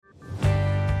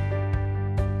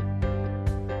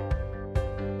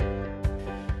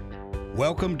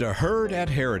Welcome to Heard at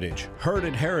Heritage. Heard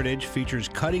at Heritage features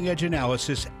cutting-edge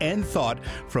analysis and thought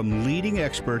from leading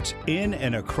experts in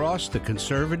and across the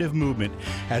conservative movement,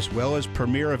 as well as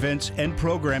premier events and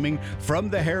programming from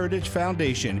the Heritage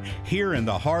Foundation here in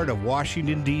the heart of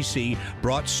Washington, D.C.,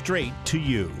 brought straight to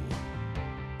you.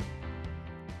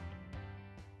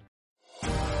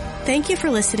 Thank you for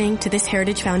listening to this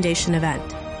Heritage Foundation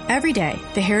event. Every day,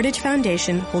 the Heritage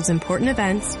Foundation holds important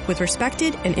events with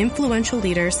respected and influential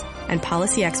leaders and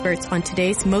policy experts on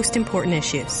today's most important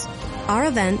issues. Our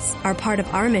events are part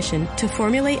of our mission to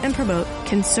formulate and promote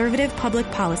conservative public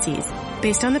policies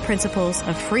based on the principles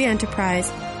of free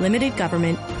enterprise, limited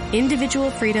government, individual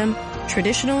freedom,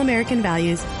 traditional American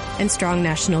values, and strong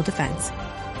national defense.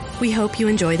 We hope you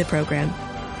enjoy the program.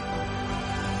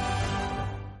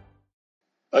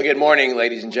 Well, good morning,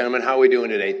 ladies and gentlemen. How are we doing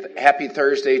today? Happy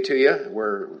Thursday to you.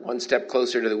 We're one step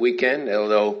closer to the weekend,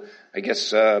 although I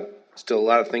guess still a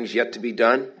lot of things yet to be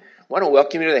done. I want to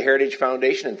welcome you to the Heritage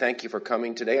Foundation and thank you for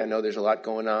coming today. I know there's a lot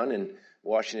going on in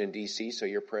Washington, D.C., so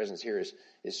your presence here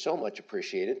is so much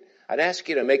appreciated. I'd ask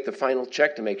you to make the final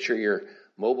check to make sure your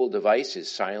mobile device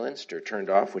is silenced or turned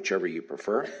off, whichever you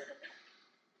prefer.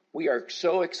 We are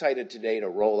so excited today to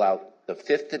roll out the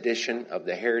 5th edition of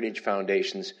the Heritage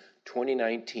Foundation's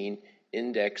 2019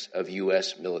 Index of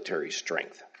U.S. Military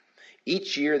Strength.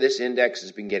 Each year, this index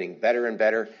has been getting better and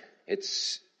better.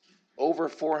 It's over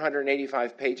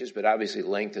 485 pages, but obviously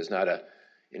length is not an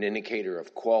indicator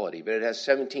of quality. But it has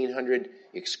 1,700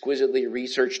 exquisitely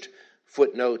researched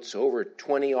footnotes, over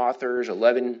 20 authors,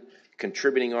 11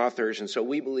 contributing authors, and so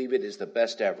we believe it is the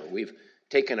best ever. We've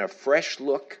taken a fresh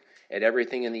look at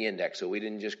everything in the index, so we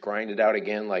didn't just grind it out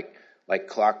again like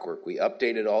clockwork. We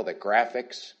updated all the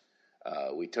graphics.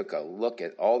 We took a look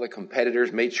at all the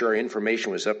competitors, made sure our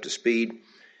information was up to speed.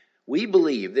 We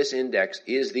believe this index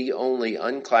is the only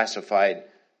unclassified,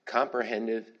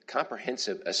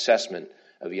 comprehensive assessment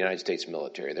of the United States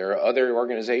military. There are other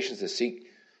organizations that seek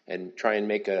and try and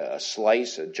make a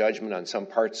slice, a judgment on some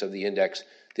parts of the index.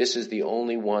 This is the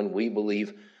only one we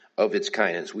believe of its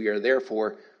kind. And we are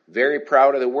therefore very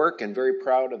proud of the work and very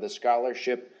proud of the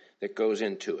scholarship that goes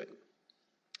into it.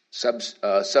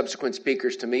 Subsequent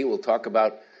speakers to me will talk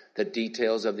about the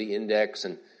details of the index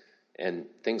and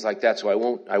things like that, so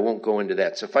I won't go into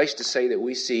that. Suffice to say that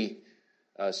we see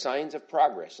signs of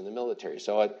progress in the military.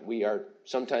 So we are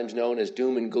sometimes known as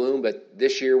doom and gloom, but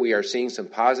this year we are seeing some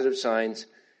positive signs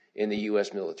in the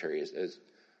U.S. military,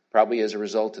 probably as a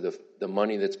result of the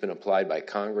money that's been applied by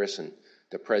Congress and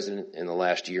the President in the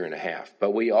last year and a half.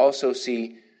 But we also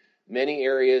see many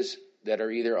areas that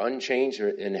are either unchanged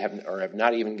or have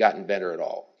not even gotten better at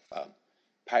all.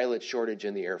 Pilot shortage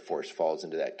in the Air Force falls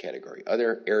into that category.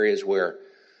 Other areas where,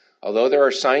 although there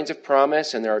are signs of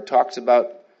promise and there are talks about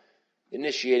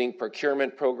initiating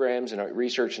procurement programs and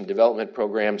research and development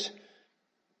programs,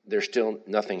 there's still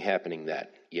nothing happening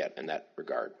yet in that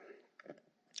regard.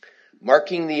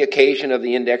 Marking the occasion of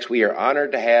the index, we are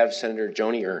honored to have Senator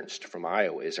Joni Ernst from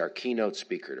Iowa as our keynote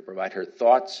speaker to provide her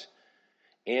thoughts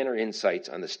and her insights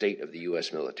on the state of the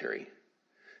U.S. military.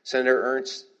 Senator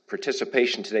Ernst's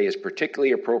participation today is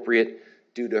particularly appropriate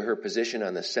due to her position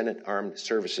on the Senate Armed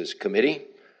Services Committee,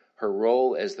 her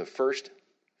role as the first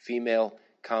female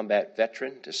combat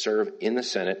veteran to serve in the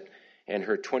Senate, and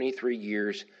her 23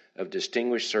 years of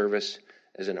distinguished service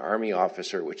as an Army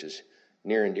officer, which is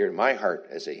near and dear to my heart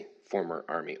as a former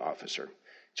Army officer.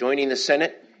 Joining the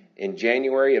Senate in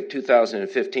January of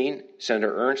 2015,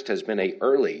 Senator Ernst has been an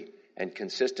early and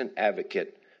consistent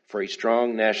advocate for a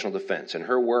strong national defense, and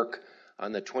her work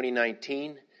on the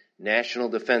 2019 National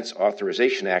Defense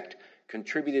Authorization Act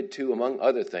contributed to, among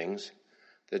other things,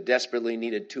 the desperately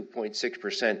needed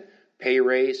 2.6% pay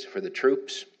raise for the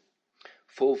troops,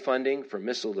 full funding for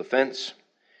missile defense,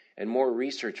 and more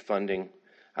research funding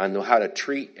on how to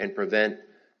treat and prevent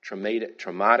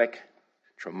traumatic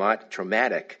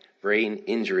brain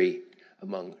injury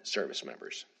among service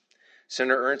members.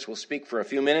 Senator Ernst will speak for a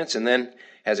few minutes and then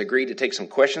has agreed to take some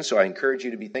questions, so I encourage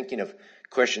you to be thinking of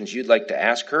questions you'd like to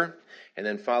ask her. And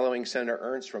then following Senator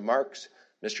Ernst's remarks,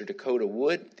 Mr. Dakota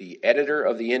Wood, the editor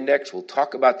of the index, will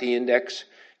talk about the index,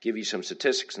 give you some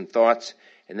statistics and thoughts,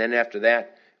 and then after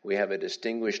that, we have a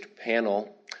distinguished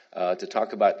panel to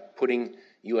talk about putting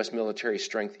U.S. military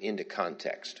strength into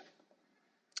context.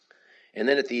 And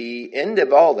then at the end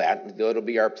of all that, it'll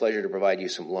be our pleasure to provide you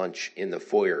some lunch in the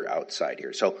foyer outside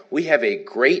here. So we have a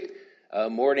great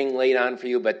morning laid on for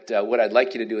you, but what I'd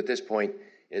like you to do at this point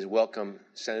is welcome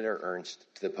Senator Ernst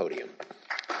to the podium. Very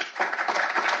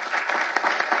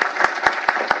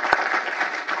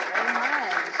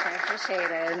much. I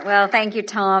Appreciate it. Well, thank you,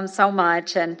 Tom, so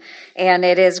much. And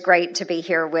it is great to be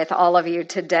here with all of you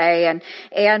today.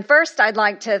 And first, I'd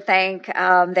like to thank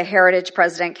the Heritage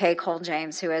President, Kay Cole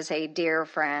James, who is a dear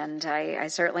friend. I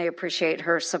certainly appreciate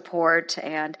her support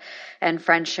and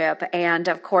friendship. And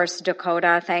of course,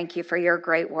 Dakota, thank you for your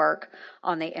great work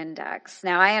on the index.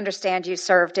 Now, I understand you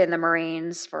served in the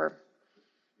Marines for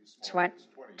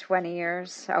 20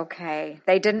 years. Okay.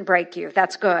 They didn't break you.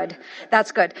 That's good.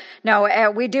 That's good.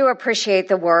 No, we do appreciate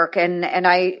the work. And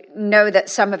I know that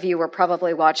some of you were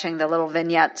probably watching the little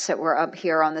vignettes that were up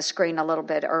here on the screen a little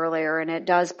bit earlier. And it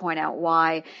does point out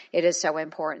why it is so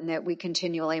important that we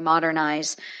continually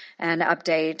modernize and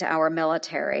update our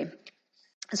military.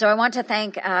 So I want to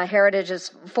thank Heritage's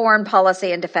foreign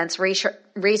policy and defense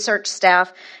research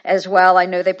staff as well. I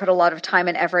know they put a lot of time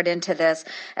and effort into this,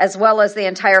 as well as the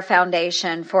entire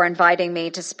foundation for inviting me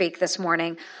to speak this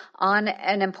morning on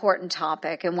an important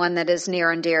topic and one that is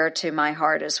near and dear to my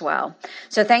heart as well.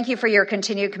 So thank you for your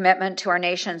continued commitment to our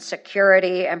nation's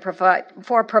security and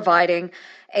for providing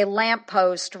a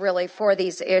lamppost really for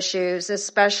these issues,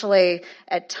 especially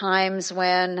at times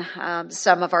when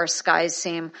some of our skies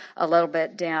seem a little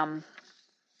bit dim.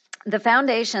 The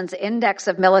Foundation's Index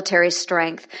of Military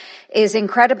Strength is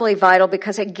incredibly vital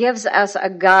because it gives us a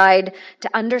guide to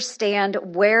understand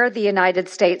where the United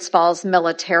States falls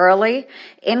militarily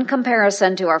in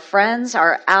comparison to our friends,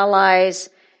 our allies,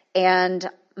 and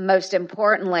most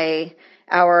importantly,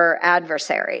 our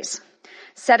adversaries.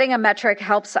 Setting a metric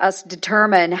helps us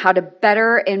determine how to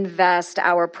better invest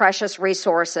our precious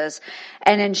resources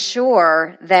and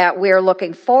ensure that we're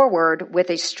looking forward with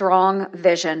a strong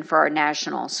vision for our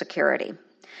national security.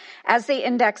 As the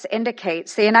index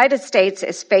indicates, the United States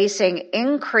is facing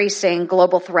increasing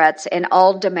global threats in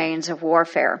all domains of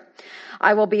warfare.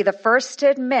 I will be the first to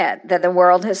admit that the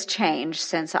world has changed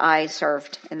since I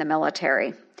served in the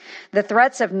military. The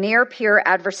threats of near-peer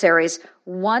adversaries,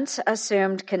 once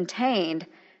assumed contained,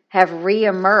 have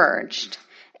reemerged,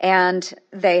 and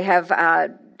they have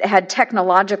had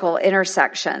technological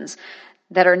intersections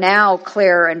that are now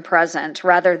clear and present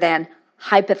rather than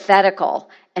hypothetical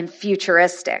and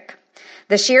futuristic.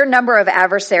 The sheer number of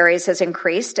adversaries has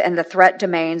increased, and the threat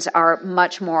domains are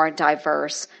much more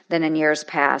diverse than in years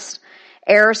past.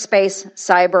 Aerospace,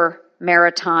 cyber,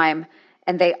 maritime,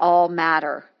 and they all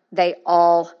matter. They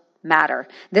all matter.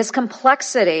 This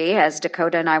complexity, as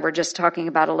Dakota and I were just talking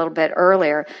about a little bit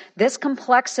earlier, this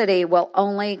complexity will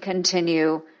only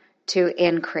continue to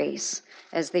increase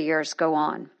as the years go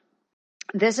on.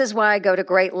 This is why I go to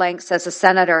great lengths as a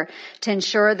senator to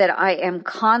ensure that I am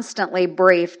constantly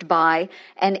briefed by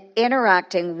and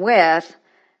interacting with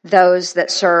those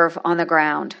that serve on the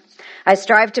ground. I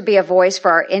strive to be a voice for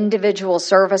our individual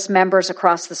service members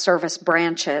across the service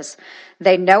branches.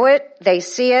 They know it, they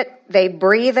see it, they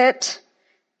breathe it,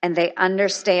 and they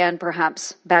understand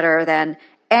perhaps better than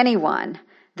anyone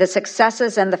the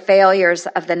successes and the failures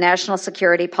of the national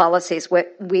security policies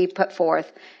we put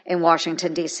forth in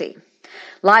Washington, D.C.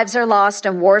 Lives are lost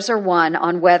and wars are won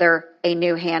on whether a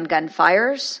new handgun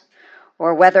fires,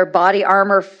 or whether body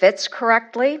armor fits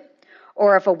correctly,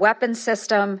 or if a weapon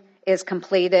system is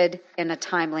completed in a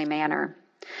timely manner.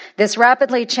 This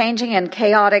rapidly changing and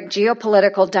chaotic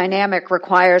geopolitical dynamic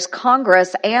requires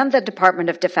Congress and the Department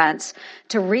of Defense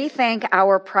to rethink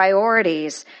our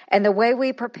priorities and the way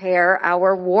we prepare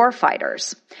our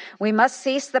warfighters. We must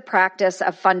cease the practice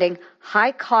of funding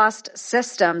high-cost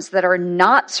systems that are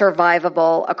not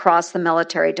survivable across the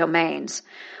military domains.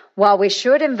 While we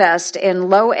should invest in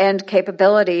low-end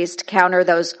capabilities to counter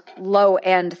those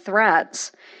low-end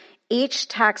threats, each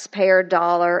taxpayer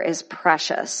dollar is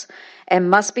precious and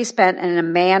must be spent in a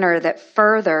manner that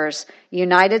furthers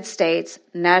United States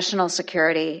national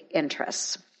security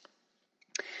interests.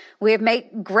 We have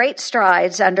made great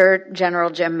strides under General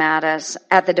Jim Mattis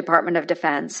at the Department of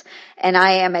Defense, and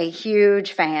I am a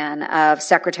huge fan of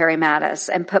Secretary Mattis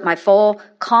and put my full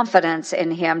confidence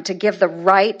in him to give the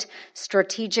right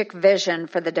strategic vision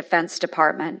for the Defense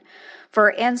Department. For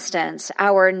instance,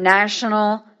 our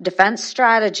national defense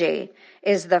strategy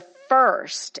is the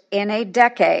first in a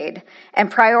decade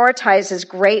and prioritizes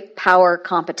great power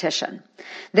competition.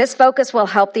 This focus will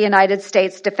help the United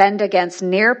States defend against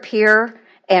near-peer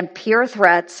and peer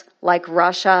threats like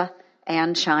Russia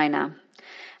and China.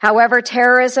 However,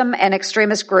 terrorism and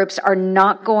extremist groups are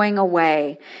not going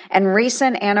away, and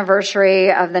recent anniversary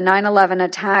of the 9/11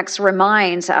 attacks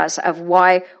reminds us of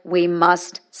why we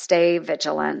must stay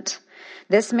vigilant.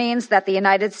 This means that the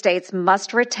United States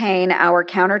must retain our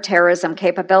counterterrorism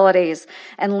capabilities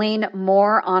and lean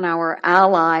more on our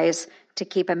allies to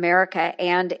keep America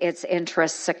and its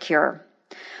interests secure.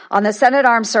 On the Senate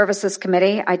Armed Services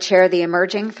Committee, I chair the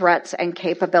Emerging Threats and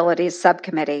Capabilities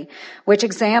Subcommittee, which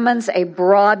examines a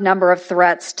broad number of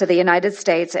threats to the United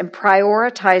States and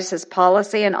prioritizes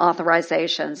policy and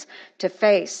authorizations to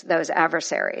face those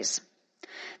adversaries.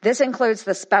 This includes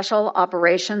the Special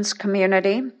Operations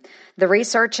Community, the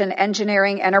research and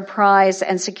engineering enterprise,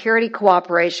 and security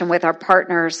cooperation with our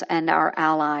partners and our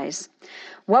allies.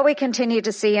 What we continue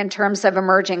to see in terms of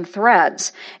emerging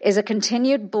threats is a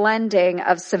continued blending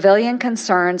of civilian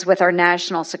concerns with our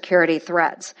national security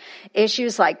threats.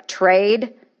 Issues like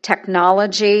trade,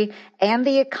 technology, and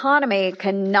the economy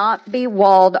cannot be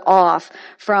walled off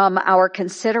from our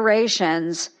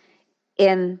considerations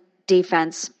in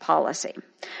defense policy.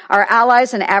 Our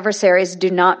allies and adversaries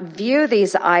do not view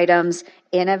these items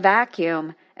in a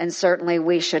vacuum, and certainly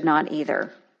we should not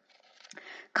either.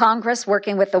 Congress,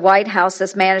 working with the White House,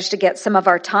 has managed to get some of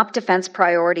our top defense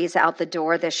priorities out the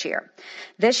door this year.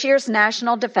 This year's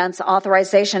National Defense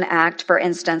Authorization Act, for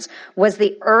instance, was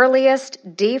the earliest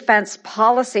defense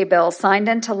policy bill signed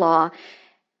into law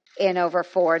in over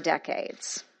 4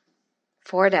 decades.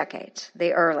 4 decades,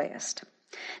 the earliest.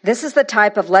 This is the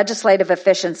type of legislative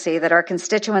efficiency that our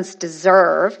constituents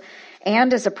deserve,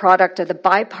 and is a product of the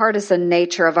bipartisan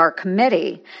nature of our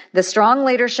committee, the strong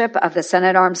leadership of the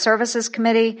Senate Armed Services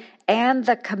Committee, and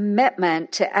the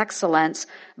commitment to excellence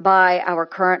by our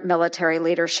current military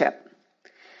leadership.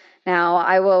 Now,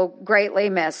 I will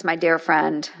greatly miss my dear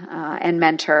friend and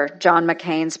mentor, John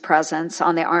McCain's presence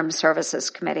on the Armed Services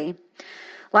Committee.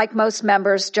 Like most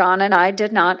members, John and I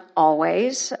did not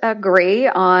always agree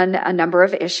on a number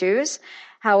of issues.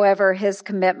 However, his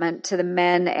commitment to the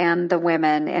men and the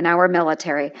women in our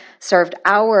military served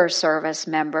our service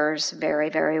members very,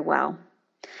 very well.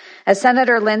 As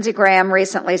Senator Lindsey Graham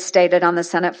recently stated on the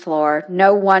Senate floor,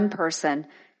 no one person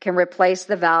can replace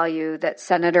the value that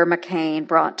Senator McCain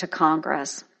brought to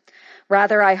Congress.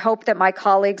 Rather, I hope that my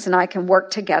colleagues and I can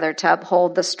work together to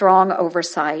uphold the strong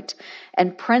oversight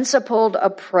and principled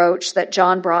approach that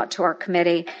John brought to our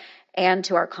committee and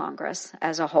to our Congress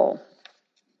as a whole.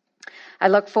 I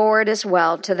look forward as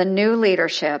well to the new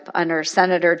leadership under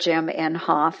Senator Jim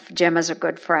Inhofe. Jim is a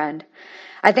good friend.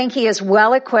 I think he is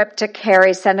well equipped to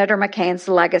carry Senator McCain's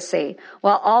legacy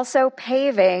while also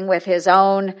paving with his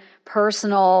own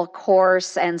personal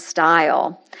course and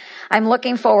style. I'm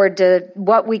looking forward to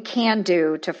what we can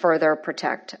do to further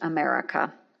protect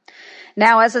America.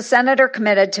 Now, as a senator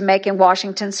committed to making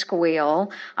Washington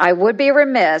squeal, I would be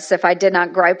remiss if I did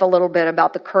not gripe a little bit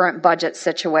about the current budget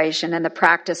situation and the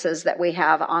practices that we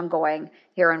have ongoing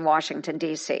here in Washington,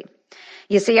 D.C.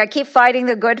 You see, I keep fighting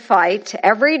the good fight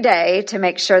every day to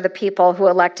make sure the people who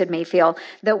elected me feel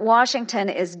that Washington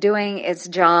is doing its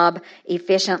job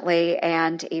efficiently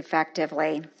and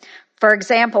effectively. For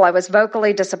example, I was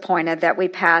vocally disappointed that we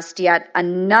passed yet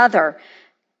another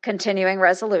continuing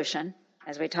resolution,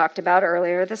 as we talked about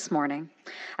earlier this morning,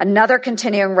 another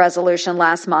continuing resolution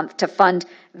last month to fund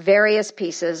various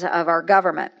pieces of our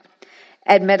government.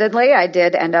 Admittedly, I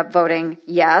did end up voting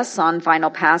yes on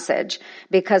final passage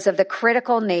because of the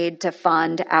critical need to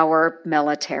fund our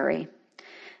military.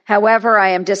 However, I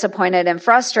am disappointed and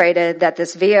frustrated that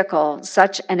this vehicle,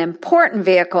 such an important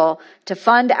vehicle to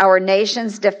fund our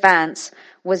nation's defense,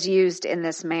 was used in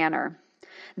this manner.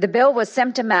 The bill was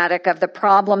symptomatic of the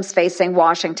problems facing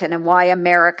Washington and why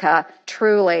America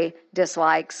truly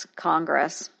dislikes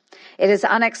Congress. It is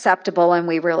unacceptable, and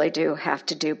we really do have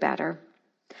to do better.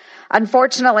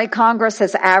 Unfortunately, Congress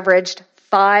has averaged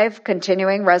 5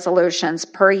 continuing resolutions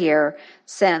per year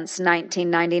since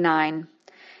 1999.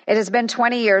 It has been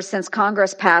 20 years since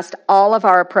Congress passed all of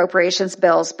our appropriations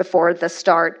bills before the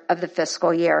start of the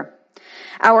fiscal year.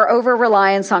 Our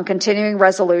over-reliance on continuing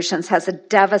resolutions has a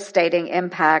devastating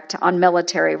impact on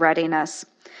military readiness.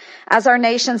 As our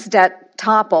nation's debt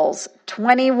topples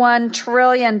 $21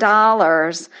 trillion,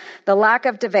 the lack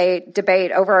of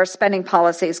debate over our spending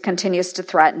policies continues to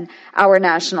threaten our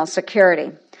national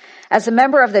security. As a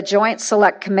member of the Joint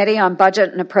Select Committee on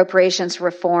Budget and Appropriations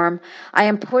Reform, I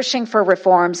am pushing for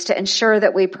reforms to ensure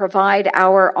that we provide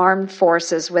our armed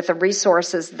forces with the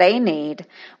resources they need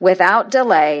without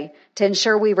delay to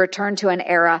ensure we return to an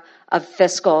era of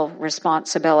fiscal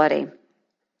responsibility.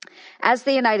 As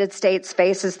the United States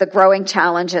faces the growing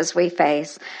challenges we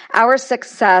face, our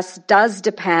success does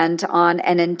depend on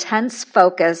an intense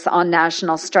focus on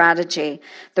national strategy,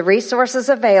 the resources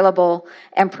available,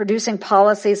 and producing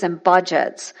policies and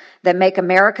budgets that make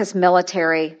America's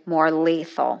military more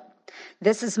lethal.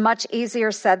 This is much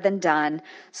easier said than done,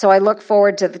 so I look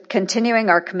forward to continuing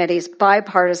our committee's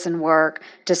bipartisan work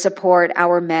to support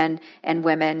our men and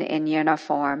women in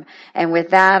uniform. And with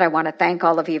that, I want to thank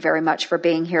all of you very much for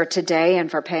being here today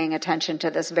and for paying attention to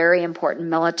this very important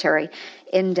military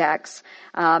index.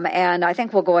 And I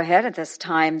think we'll go ahead at this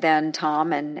time then,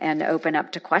 Tom, and open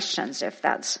up to questions if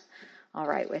that's all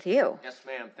right with you. Yes,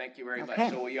 ma'am. Thank you very Okay.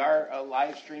 much. So we are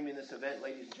live streaming this event,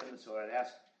 ladies and gentlemen, so I'd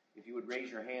ask if you would raise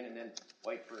your hand and then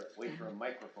wait for a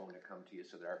microphone to come to you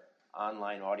so that our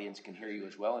online audience can hear you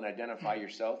as well, and identify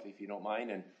yourself, if you don't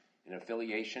mind, and an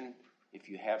affiliation, if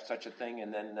you have such a thing,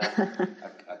 and then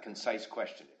a concise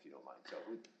question, if you don't mind. So,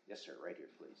 yes, sir, right here,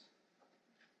 please.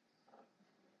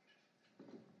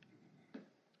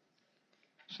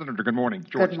 Senator, good morning.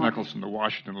 George Good morning. Nicholson, the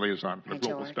Washington liaison for the Hi,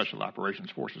 Global George. Special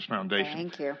Operations Forces Foundation.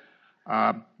 Thank you.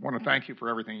 I want to thank you for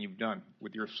everything you've done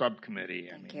with your subcommittee.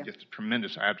 Thank you. Just a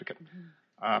tremendous advocate.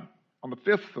 On the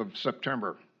 5th of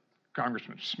September,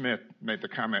 Congressman Smith made the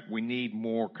comment, we need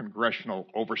more congressional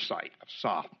oversight of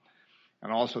SOF,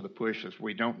 and also the push is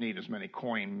we don't need as many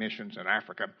COIN missions in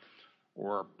Africa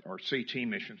or CT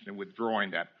missions and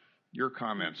withdrawing that. Your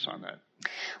comments on that?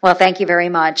 Well, thank you very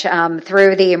much.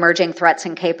 Through the Emerging Threats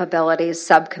and Capabilities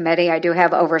Subcommittee, I do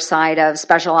have oversight of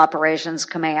Special Operations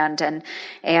Command, and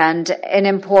an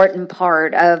important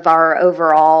part of our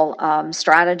overall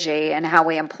strategy and how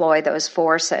we employ those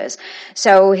forces.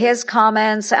 So his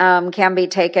comments can be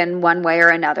taken one way or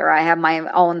another. I have my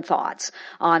own thoughts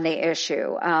on the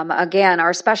issue. Again,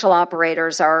 our special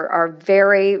operators are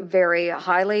very, very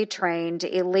highly trained,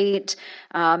 elite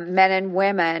men and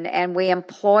women, and we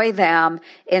employ them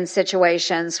in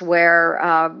situations where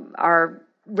our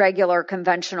regular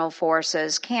conventional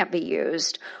forces can't be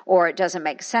used or it doesn't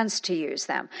make sense to use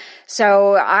them.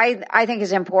 So I think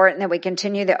it's important that we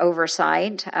continue the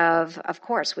oversight of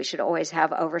course, we should always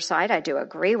have oversight. I do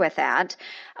agree with that.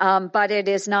 But it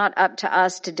is not up to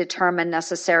us to determine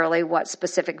necessarily what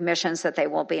specific missions that they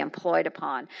will be employed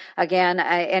upon. Again,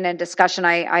 in a discussion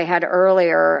I had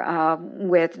earlier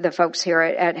with the folks here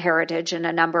at Heritage and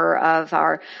a number of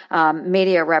our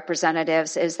media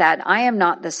representatives is that I am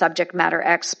not the subject matter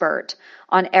expert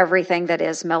on everything that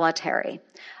is military.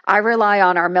 I rely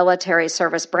on our military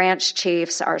service branch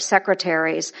chiefs, our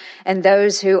secretaries, and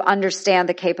those who understand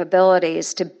the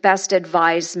capabilities to best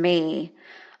advise me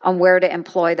on where to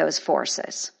employ those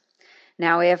forces.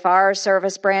 Now, if our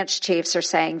service branch chiefs are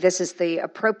saying this is the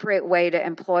appropriate way to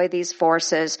employ these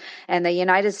forces and the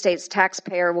United States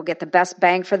taxpayer will get the best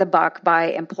bang for the buck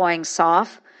by employing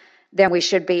SOF, then we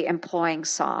should be employing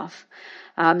SOF.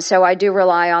 So I do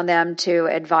rely on them to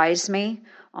advise me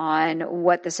on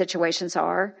what the situations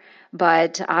are,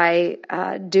 but I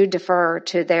do defer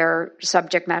to their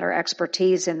subject matter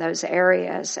expertise in those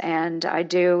areas, and I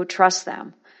do trust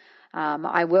them.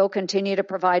 I will continue to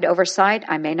provide oversight.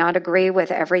 I may not agree with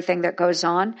everything that goes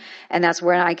on, and that's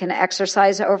where I can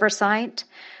exercise oversight.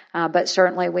 But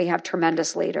certainly we have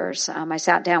tremendous leaders. I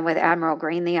sat down with Admiral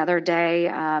Green the other day.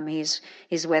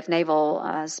 He's with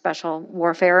Naval Special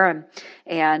Warfare,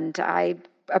 and I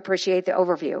appreciate the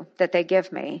overview that they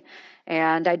give me.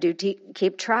 And I do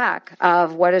keep track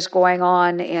of what is going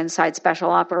on inside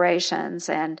Special Operations,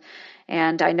 and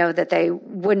I know that they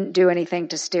wouldn't do anything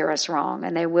to steer us wrong,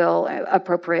 and they will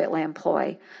appropriately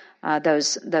employ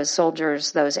those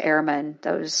soldiers, those airmen,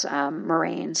 those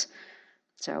Marines.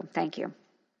 So thank you.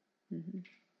 Mm-hmm.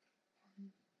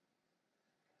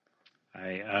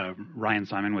 Hi, Ryan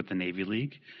Simon with the Navy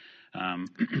League.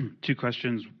 Two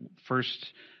questions.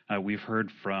 First, we've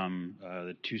heard from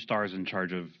the two stars in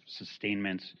charge of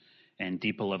sustainment and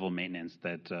depot level maintenance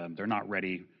that they're not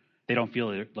ready. They don't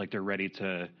feel like they're ready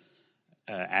to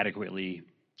adequately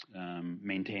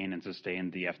maintain and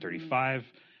sustain the F-35,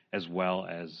 as well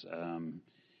as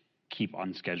keep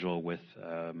on schedule with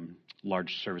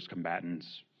large service combatants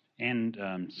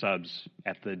and subs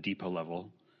at the depot level.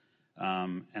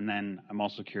 And then I'm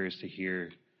also curious to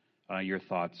hear your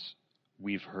thoughts.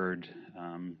 We've heard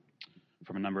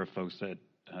from a number of folks that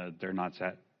they're not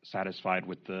satisfied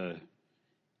with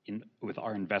with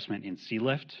our investment in Sea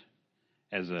Lift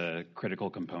as a critical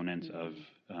component of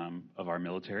our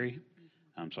military.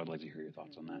 So I'd like to hear your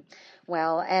thoughts on that.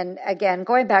 Well, and again,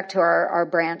 going back to our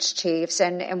branch chiefs,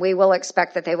 and we will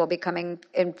expect that they will be coming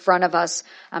in front of us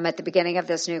at the beginning of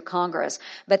this new Congress,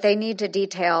 but they need to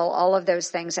detail all of those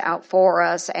things out for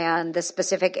us and the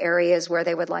specific areas where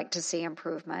they would like to see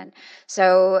improvement.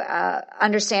 So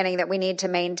understanding that we need to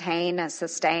maintain and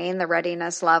sustain the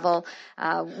readiness level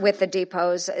with the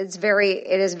depots,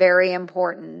 it is very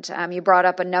important. You brought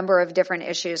up a number of different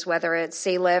issues, whether it's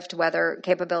Sea Lift, whether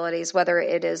capabilities, whether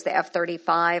it is the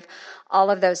F-35, all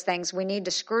of those things we need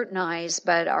to scrutinize,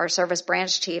 but our service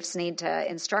branch chiefs need to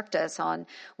instruct us on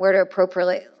where to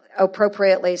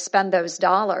appropriately spend those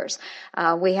dollars.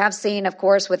 We have seen, of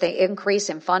course, with the increase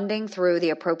in funding through the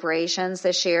appropriations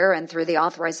this year and through the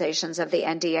authorizations of the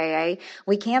NDAA,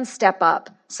 we can step up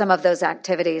some of those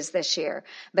activities this year.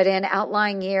 But in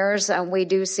outlying years, we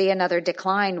do see another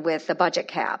decline with the budget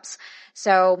caps.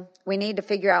 So we need to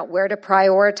figure out where to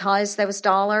prioritize those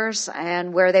dollars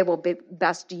and where they will be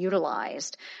best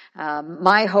utilized.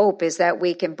 My hope is that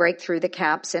we can break through the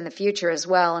caps in the future as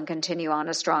well and continue on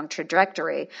a strong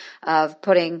trajectory of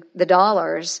putting the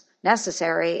dollars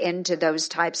necessary into those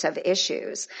types of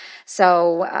issues.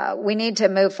 So we need to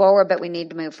move forward, but we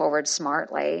need to move forward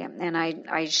smartly. And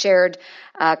I shared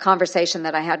a conversation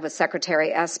that I had with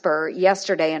Secretary Esper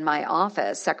yesterday in my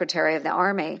office, Secretary of the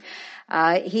Army.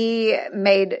 He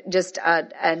made just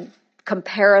a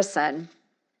comparison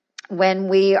when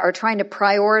we are trying to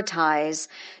prioritize.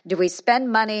 Do we spend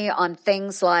money on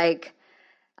things like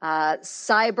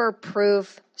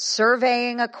cyber-proof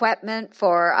surveying equipment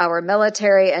for our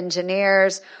military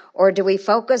engineers, or do we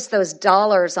focus those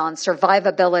dollars on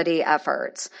survivability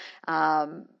efforts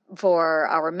for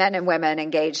our men and women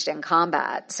engaged in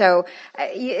combat? So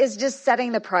it's just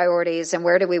setting the priorities and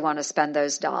where do we want to spend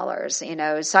those dollars. You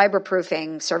know,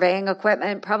 cyber-proofing, surveying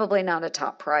equipment, probably not a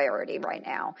top priority right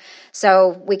now.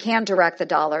 So we can direct the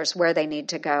dollars where they need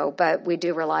to go, but we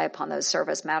do rely upon those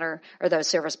service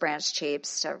branch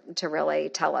chiefs to really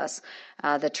tell us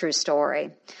the true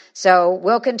story. So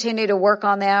we'll continue to work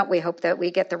on that. We hope that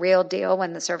we get the real deal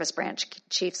when the service branch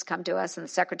chiefs come to us and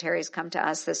the secretaries come to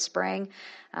us this spring.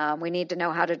 We need to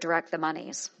know how to direct the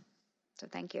monies. So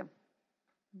thank you.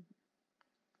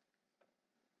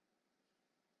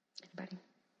 Anybody?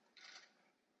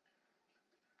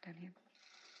 Down here.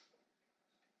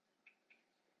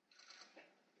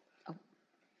 Oh.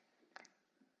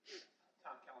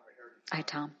 Tom Keller, Heritage. Hi,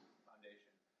 Tom. Foundation.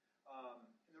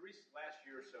 In the recent last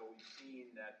year or so, we've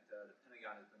seen that the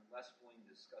Pentagon has been less willing to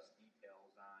discuss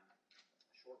details on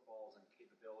shortfalls and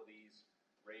capabilities,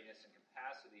 readiness, and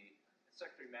capacity.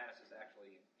 Secretary Mattis has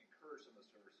actually encouraged some of the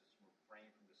services to refrain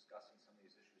from discussing some of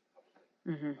these issues publicly.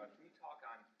 Mm-hmm. Can you talk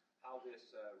on how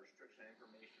this restriction on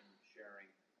information sharing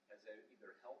has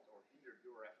either helped or hindered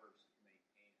your efforts to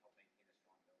help maintain a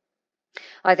strong military?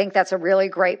 I think that's a really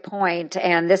great point,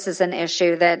 and this is an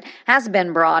issue that has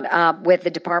been brought up with the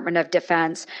Department of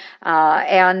Defense.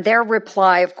 And their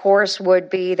reply, of course, would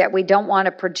be that we don't want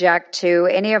to project to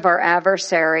any of our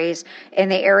adversaries in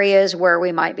the areas where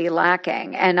we might be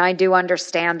lacking. And I do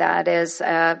understand that as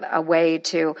a way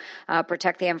to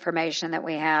protect the information that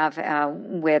we have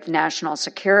with national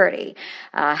security.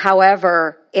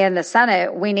 However, in the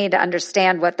Senate, we need to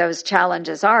understand what those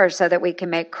challenges are so that we can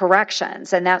make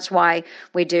corrections. And that's why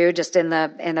we do, just in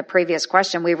the previous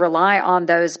question, we rely on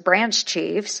those branch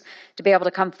chiefs to be able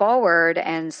to come forward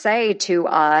and say to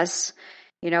us,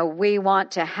 you know, we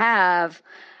want to have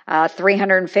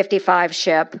 355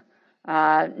 ship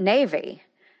Navy.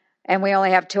 And we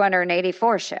only have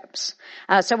 284 ships.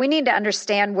 So we need to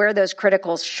understand where those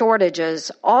critical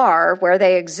shortages are, where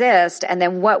they exist, and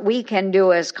then what we can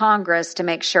do as Congress to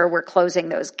make sure we're closing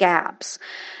those gaps.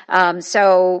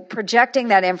 So projecting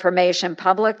that information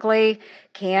publicly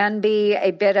can be a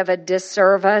bit of a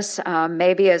disservice,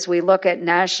 maybe as we look at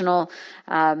national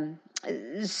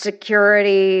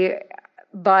security,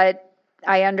 but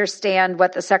I understand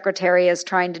what the Secretary is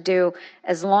trying to do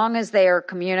as long as they are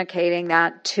communicating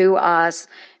that to us,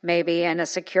 maybe in a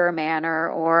secure manner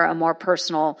or a more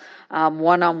personal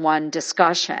one-on-one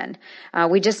discussion.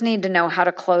 We just need to know how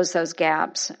to close those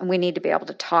gaps, and we need to be able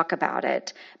to talk about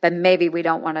it, but maybe we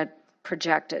don't want to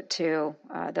project it to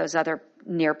those other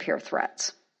near-peer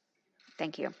threats.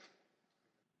 Thank you.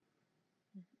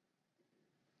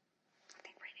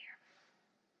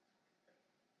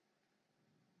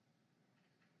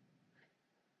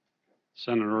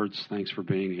 Senator Ertz, thanks for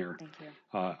being here. Thank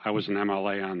you. I was an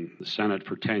MLA on the Senate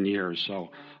for 10 years,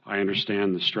 so I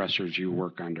understand the stressors you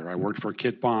work under. I worked for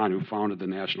Kit Bond, who founded the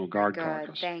National Guard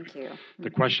Caucus. Thank you.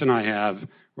 The question I have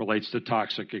relates to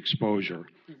toxic exposure.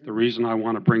 Mm-hmm. The reason I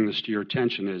want to bring this to your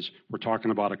attention is we're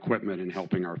talking about equipment and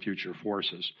helping our future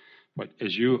forces. But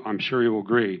as I'm sure you will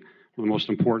agree, one of the most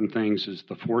important things is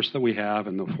the force that we have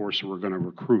and the force that we're going to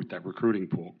recruit, that recruiting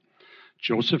pool.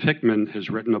 Joseph Hickman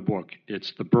has written a book.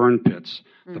 It's The Burn Pits,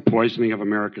 The Poisoning of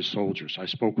America's Soldiers. I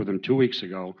spoke with him 2 weeks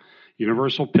ago.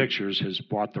 Universal Pictures has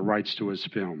bought the rights to his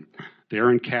film. They're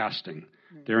in casting.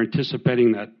 They're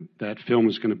anticipating that film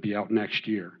is going to be out next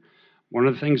year. One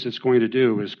of the things it's going to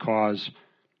do is cause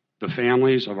the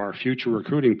families of our future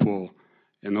recruiting pool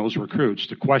and those recruits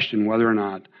to question whether or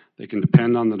not they can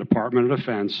depend on the Department of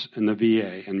Defense and the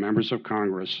VA and members of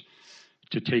Congress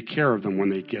to take care of them when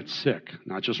they get sick,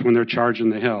 not just when they're charging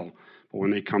the hill, but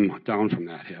when they come down from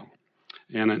that hill.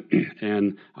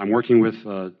 And I'm working with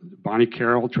Bonnie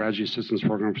Carroll, Tragedy Assistance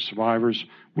Program for Survivors,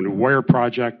 Wounded Warrior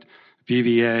Project,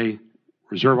 VVA,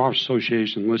 Reserve Officers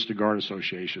Association, Enlisted Guard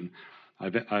Association.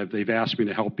 They've asked me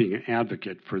to help being an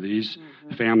advocate for these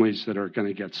families that are going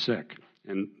to get sick.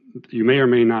 And you may or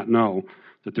may not know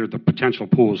that the potential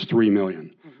pool is $3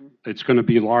 million. It's going to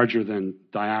be larger than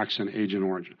Dioxin, Agent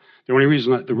Orange. The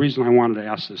reason I wanted to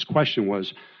ask this question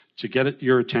was to get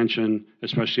your attention,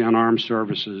 especially on armed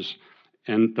services.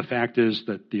 And the fact is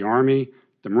that the Army,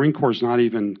 the Marine Corps is not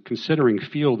even considering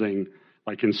fielding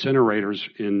like incinerators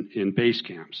in base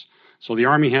camps. So the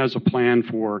Army has a plan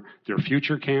for their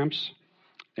future camps,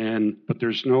 but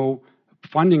there's no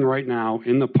funding right now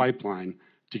in the pipeline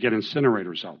to get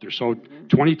incinerators out there. So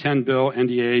 2010 bill,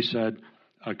 NDAA said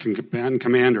a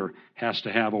commander has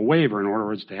to have a waiver in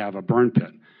order to have a burn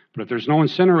pit. But if there's no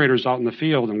incinerators out in the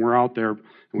field and we're out there and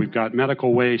we've got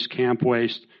medical waste, camp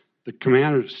waste, the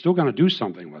commander is still going to do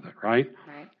something with it, right?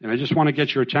 And I just want to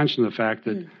get your attention to the fact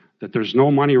that there's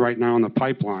no money right now in the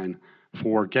pipeline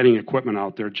for getting equipment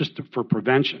out there for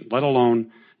prevention, let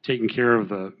alone taking care of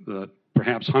the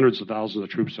perhaps hundreds of thousands of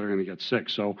troops that are going to get sick.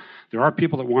 So there are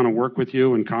people that want to work with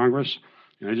you in Congress,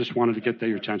 and I just wanted to get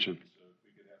your attention.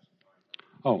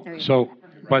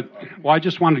 I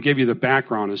just wanted to give you the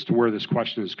background as to where this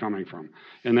question is coming from.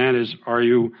 And that is, are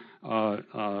you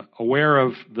aware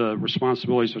of the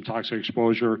responsibilities of toxic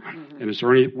exposure? And is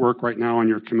there any work right now on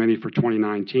your committee for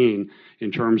 2019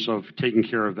 in terms of taking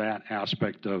care of that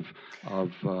aspect of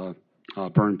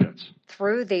burn pits?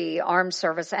 Through the Armed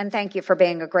Service, and thank you for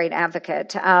being a great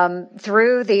advocate,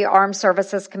 through the Armed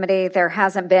Services Committee, there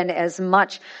hasn't been as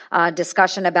much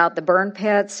discussion about the burn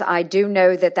pits. I do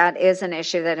know that is an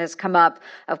issue that has come up,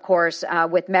 of course,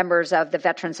 with members of the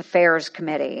Veterans Affairs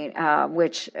Committee,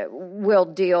 which will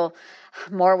deal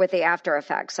more with the after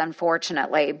effects,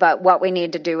 unfortunately. But what we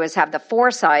need to do is have the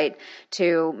foresight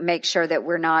to make sure that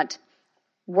we're not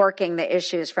working the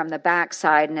issues from the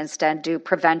backside and instead do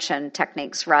prevention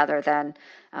techniques rather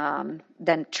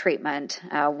than treatment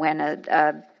when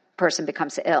a person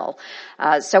becomes ill.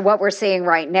 So what we're seeing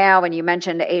right now, and you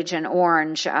mentioned Agent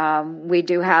Orange, we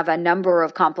do have a number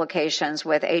of complications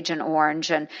with Agent Orange,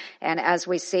 and as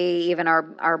we see even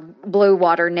our Blue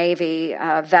Water Navy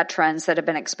veterans that have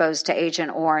been exposed to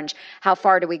Agent Orange, how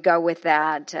far do we go with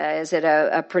that? Is it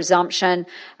a presumption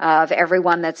of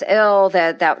everyone that's ill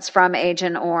that's from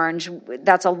Agent Orange?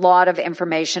 That's a lot of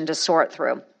information to sort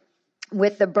through.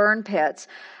 With the burn pits,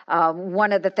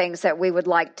 one of the things that we would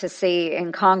like to see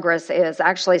in Congress is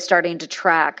actually starting to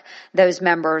track those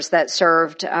members that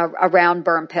served around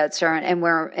burn pits and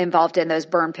were involved in those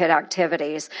burn pit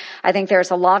activities. I think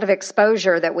there's a lot of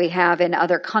exposure that we have in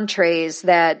other countries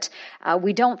that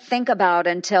we don't think about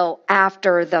until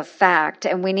after the fact,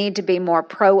 and we need to be more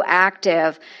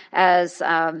proactive as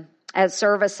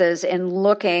services in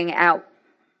looking at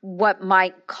what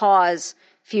might cause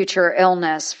future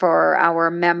illness for our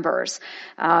members.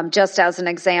 Just as an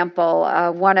example,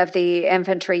 one of the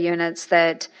infantry units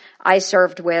that I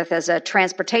served with as a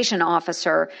transportation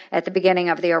officer at the beginning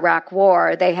of the Iraq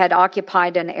War, they had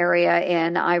occupied an area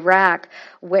in Iraq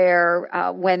where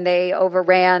when they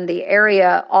overran the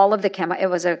area, it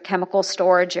was a chemical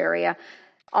storage area,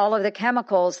 all of the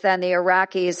chemicals then the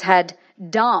Iraqis had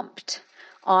dumped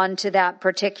onto that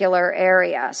particular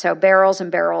area. So barrels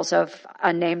and barrels of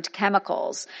unnamed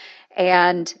chemicals.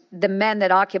 And the men that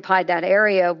occupied that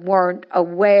area weren't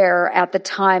aware at the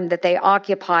time that they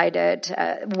occupied it,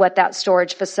 what that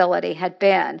storage facility had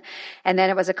been. And then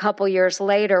it was a couple years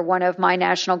later, one of my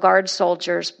National Guard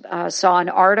soldiers saw an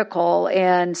article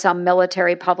in some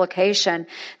military publication.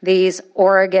 These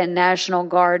Oregon National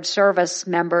Guard service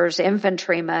members,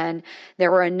 infantrymen, there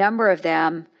were a number of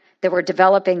them that were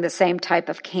developing the same type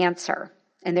of cancer,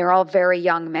 and they're all very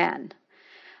young men.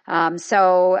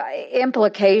 So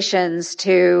implications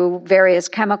to various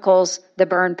chemicals, the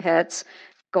burn pits,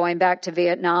 going back to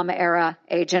Vietnam era,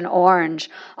 Agent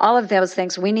Orange, all of those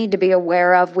things we need to be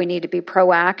aware of. We need to be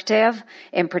proactive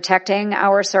in protecting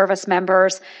our service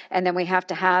members, and then we have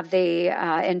to have the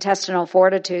intestinal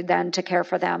fortitude then to care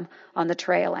for them on the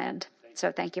trail end.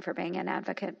 So thank you for being an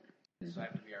advocate. This will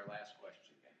have to be our last question.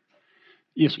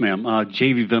 Yes, ma'am.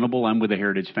 J.V. Venable, I'm with the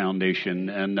Heritage Foundation,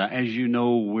 and as you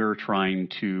know, we're trying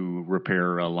to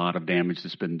repair a lot of damage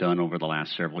that's been done over the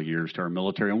last several years to our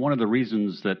military. And one of the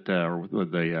reasons that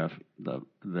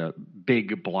the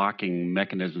big blocking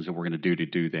mechanisms that we're going to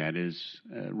do that is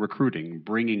recruiting,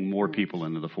 bringing more people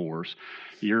into the force.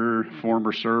 Your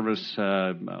former service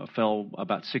fell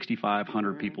about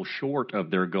 6,500 people short of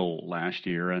their goal last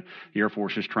year. The Air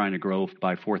Force is trying to grow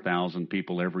by 4,000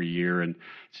 people every year, and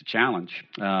it's a challenge.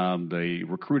 The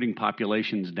recruiting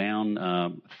population's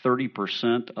down.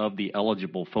 30% of the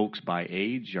eligible folks by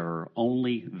age are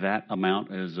only that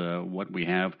amount as what we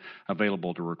have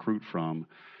available to recruit from.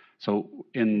 So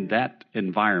in that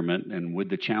environment and with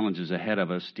the challenges ahead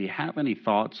of us, do you have any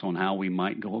thoughts on how we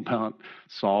might go about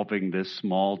solving this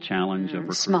small challenge of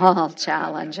recruiting? Small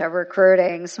challenge of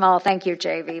recruiting. Thank you,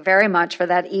 JV, very much for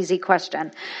that easy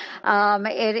question.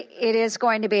 It is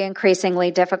going to be increasingly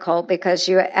difficult because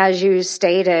as you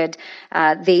stated,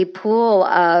 the pool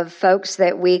of folks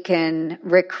that we can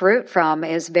recruit from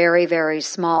is very, very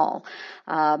small.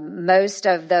 Most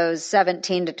of those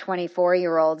 17 to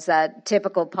 24-year-olds, that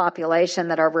typical population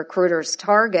that our recruiters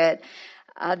target,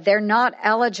 they're not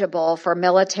eligible for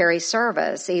military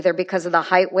service, either because of the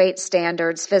height, weight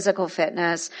standards, physical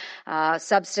fitness,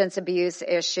 substance abuse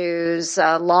issues,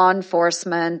 law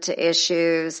enforcement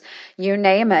issues, you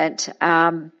name it.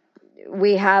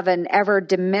 We have an ever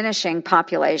diminishing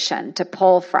population to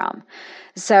pull from.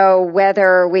 So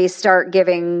whether we start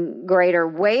giving greater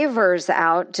waivers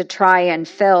out to try and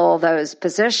fill those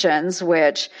positions,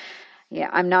 which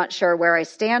I'm not sure where I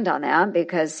stand on that,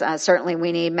 because certainly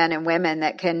we need men and women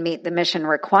that can meet the mission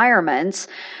requirements.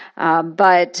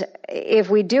 But if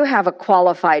we do have a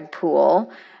qualified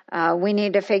pool, we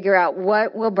need to figure out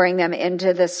what will bring them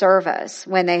into the service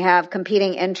when they have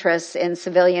competing interests in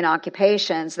civilian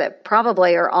occupations that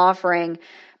probably are offering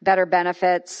better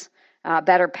benefits,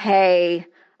 better pay,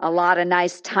 a lot of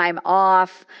nice time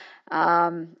off.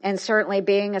 And certainly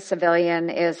being a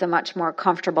civilian is a much more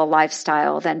comfortable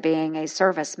lifestyle than being a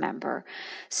service member.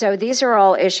 So these are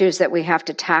all issues that we have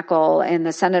to tackle in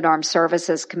the Senate Armed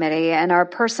Services Committee, and our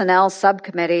Personnel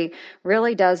Subcommittee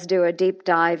really does do a deep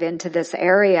dive into this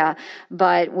area,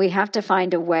 but we have to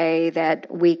find a way that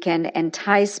we can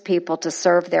entice people to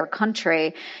serve their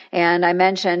country. And I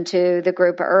mentioned to the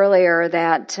group earlier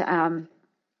that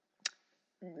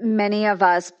many of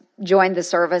us joined the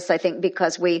service, I think,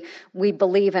 because we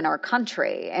believe in our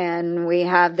country and we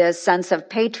have this sense of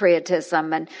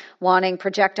patriotism and wanting to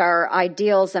project our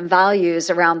ideals and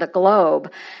values around the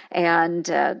globe. And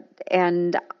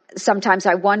sometimes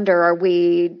I wonder, are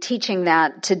we teaching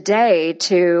that today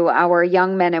to our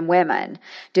young men and women?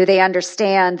 Do they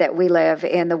understand that we live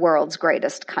in the world's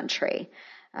greatest country?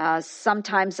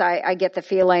 Sometimes I get the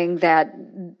feeling that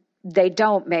they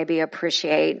don't maybe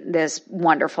appreciate this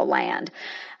wonderful land.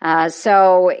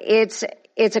 So it's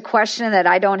a question that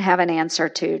I don't have an answer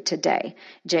to today,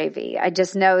 JV. I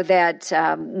just know that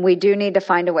we do need to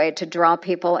find a way to draw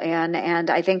people in,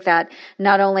 and I think that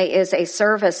not only is a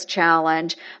service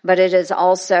challenge, but it is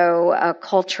also a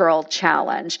cultural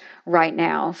challenge right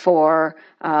now for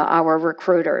our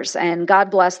recruiters. And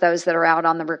God bless those that are out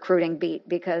on the recruiting beat,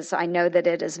 because I know that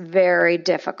it is very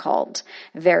difficult,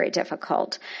 very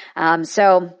difficult.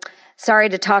 So sorry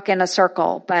to talk in a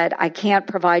circle, but I can't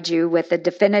provide you with a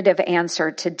definitive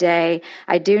answer today.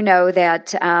 I do know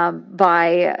that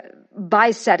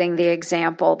by setting the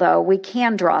example, though, we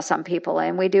can draw some people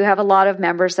in. We do have a lot of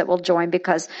members that will join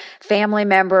because family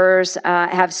members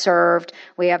have served.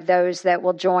 We have those that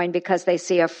will join because they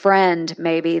see a friend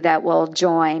maybe that will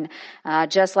join.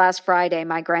 Just last Friday,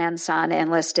 my grandson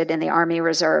enlisted in the Army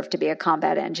Reserve to be a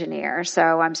combat engineer. So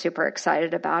I'm super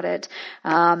excited about it.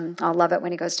 I'll love it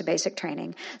when he goes to basic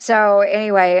training. So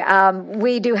anyway,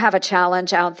 we do have a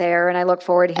challenge out there, and I look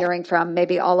forward to hearing from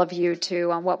maybe all of you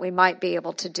too on what we might be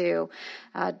able to do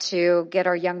to get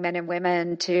our young men and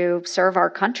women to serve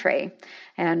our country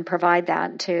and provide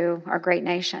that to our great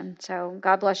nation. So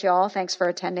God bless you all. Thanks for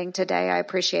attending today. I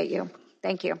appreciate you.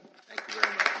 Thank you. Thank you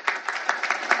very much.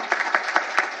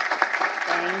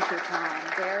 Thank you, Tom,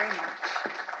 very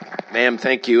much. Ma'am,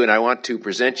 thank you. And I want to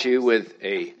present you with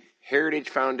a Heritage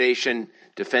Foundation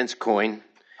defense coin.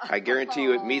 I guarantee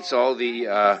you it meets all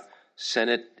the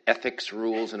Senate ethics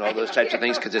rules and all those types of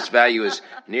things, because its value is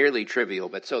nearly trivial.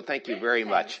 But so thank you very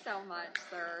much. Thanks so much,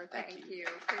 sir. Thank you.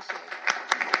 Appreciate it.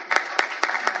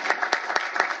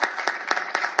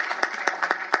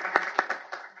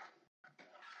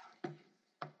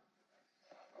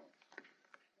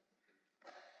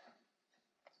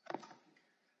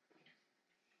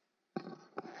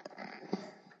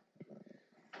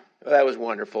 Well, that was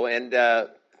wonderful. And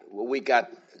we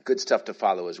got good stuff to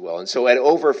follow as well. And so at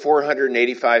over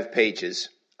 485 pages,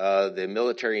 the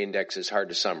military index is hard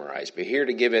to summarize. But here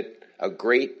to give it a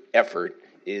great effort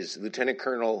is Lieutenant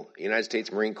Colonel, United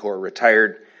States Marine Corps,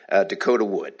 retired Dakota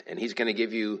Wood, and he's going to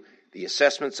give you the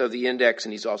assessments of the index,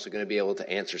 and he's also going to be able to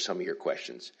answer some of your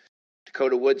questions.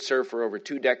 Dakota Wood served for over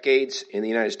 2 decades in the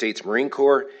United States Marine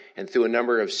Corps, and through a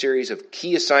number of series of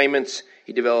key assignments,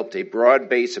 he developed a broad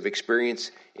base of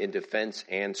experience in defense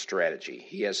and strategy.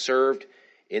 He has served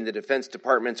in the Defense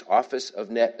Department's Office of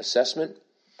Net Assessment,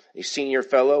 a senior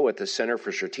fellow at the Center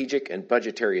for Strategic and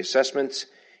Budgetary Assessments,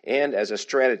 and as a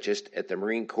strategist at the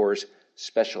Marine Corps'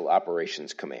 Special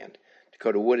Operations Command.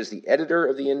 Dakota Wood is the editor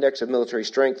of the Index of Military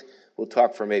Strength. We'll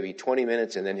talk for maybe 20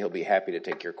 minutes, and then he'll be happy to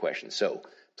take your questions. So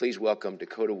please welcome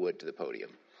Dakota Wood to the podium.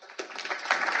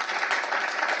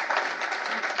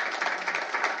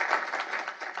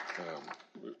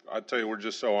 I tell you, we're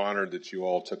just so honored that you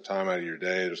all took time out of your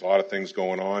day. There's a lot of things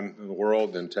going on in the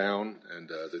world, in town, and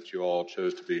that you all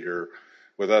chose to be here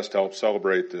with us to help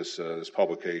celebrate this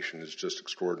publication is just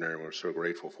extraordinary. We're so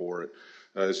grateful for it.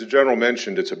 As the General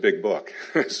mentioned, it's a big book.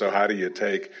 So how do you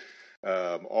take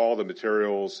all the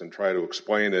materials and try to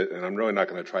explain it? And I'm really not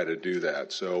going to try to do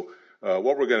that. So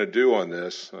what we're going to do on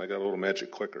this, I got a little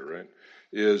magic clicker, right,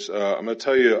 is I'm going to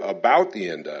tell you about the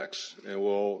index, and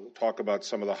we'll talk about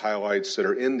some of the highlights that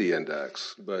are in the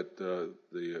index. But the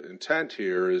intent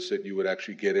here is that you would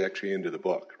actually get into the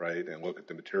book, right, and look at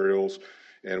the materials.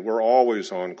 And we're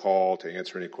always on call to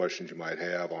answer any questions you might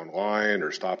have online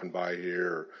or stopping by here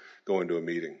or going to a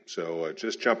meeting. So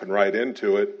just jumping right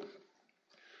into it.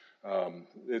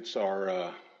 It's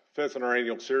our 5th in our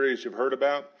annual series you've heard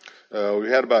about. We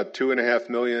had about 2.5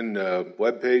 million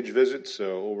web page visits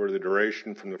over the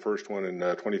duration from the first one in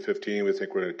 2015. We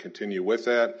think we're going to continue with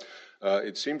that.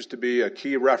 It seems to be a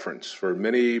key reference for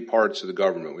many parts of the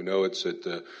government. We know it's at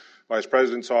the Vice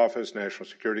President's Office, National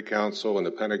Security Council, and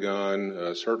the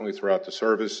Pentagon, certainly throughout the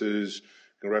services,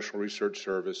 Congressional Research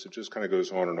Service. It just kind of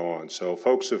goes on and on. So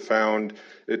folks have found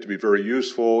it to be very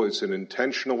useful. It's an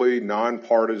intentionally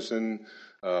nonpartisan,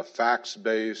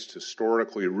 facts-based,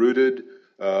 historically rooted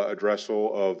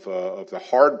addressal of the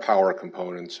hard power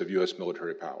components of U.S.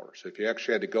 military power. So if you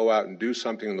actually had to go out and do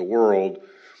something in the world,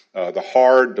 the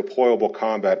hard deployable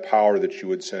combat power that you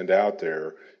would send out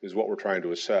there is what we're trying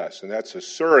to assess. And that's a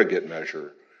surrogate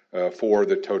measure for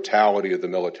the totality of the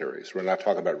military. So we're not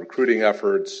talking about recruiting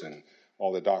efforts and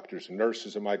all the doctors and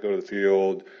nurses that might go to the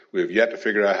field. We have yet to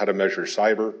figure out how to measure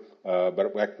cyber,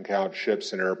 but we can count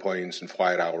ships and airplanes and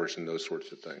flight hours and those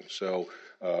sorts of things. So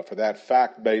for that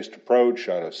fact-based approach,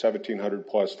 out of 1,700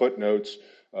 plus footnotes,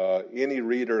 any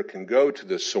reader can go to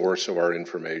the source of our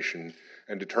information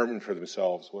and determine for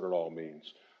themselves what it all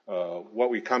means. What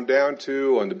we come down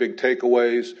to on the big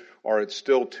takeaways are it's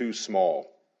still too small.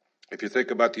 If you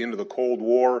think about the end of the Cold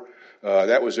War,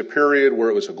 that was a period where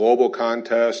it was a global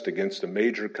contest against a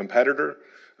major competitor.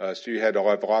 So you had to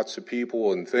have lots of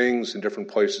people and things in different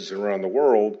places around the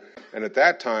world. And at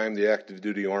that time, the active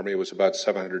duty Army was about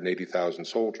 780,000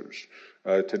 soldiers.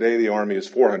 Today, the Army is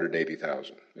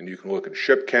 480,000. And you can look at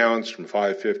ship counts from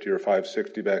 550 or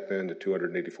 560 back then to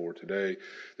 284 today.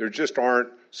 There just aren't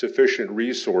sufficient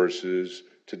resources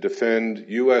to defend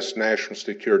U.S. national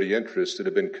security interests that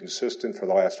have been consistent for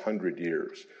the last 100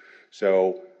 years.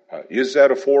 So is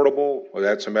that affordable? Well,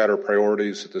 that's a matter of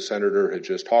priorities that the Senator had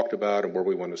just talked about and where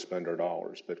we want to spend our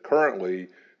dollars. But currently,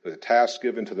 the task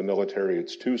given to the military,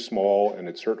 it's too small, and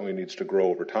it certainly needs to grow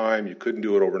over time. You couldn't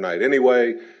do it overnight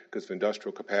anyway because of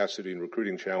industrial capacity and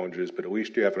recruiting challenges, but at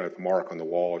least you have enough mark on the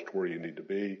wall as to where you need to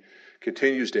be.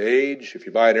 Continues to age. If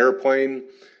you buy an airplane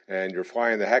and you're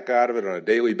flying the heck out of it on a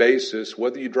daily basis,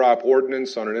 whether you drop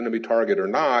ordnance on an enemy target or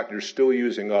not, you're still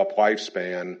using up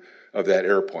lifespan of that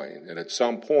airplane. And at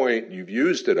some point, you've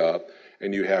used it up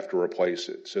and you have to replace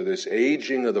it. So this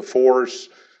aging of the force,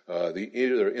 the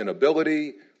either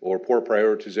inability or poor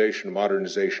prioritization of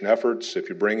modernization efforts. If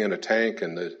you bring in a tank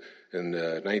in the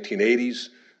 1980s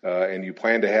and you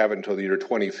plan to have it until the year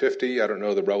 2050, I don't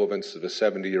know the relevance of a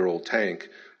 70-year-old tank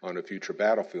on a future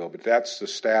battlefield, but that's the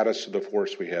status of the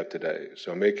force we have today.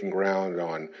 So making ground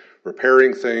on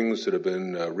repairing things that have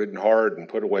been ridden hard and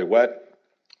put away wet,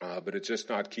 but it's just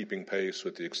not keeping pace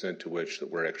with the extent to which that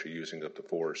we're actually using up the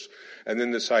force. And then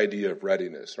this idea of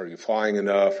readiness. Are you flying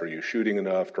enough? Are you shooting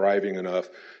enough? Driving enough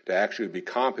to actually be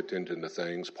competent in the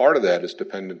things? Part of that is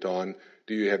dependent on,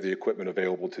 do you have the equipment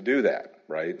available to do that,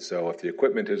 right? So if the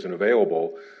equipment isn't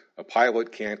available, a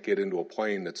pilot can't get into a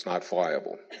plane that's not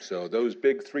flyable. So those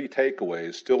big 3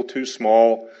 takeaways, still too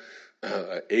small,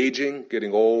 aging,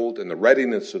 getting old, and the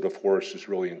readiness of the force is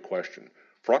really in question.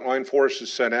 Frontline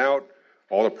forces sent out,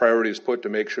 all the priorities put to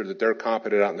make sure that they're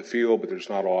competent out in the field, but there's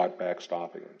not a lot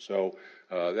backstopping them. So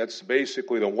that's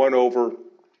basically the one over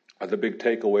of the big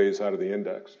takeaways out of the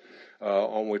index.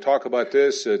 When we talk about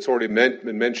this, it's already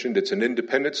been mentioned, it's an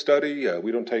independent study.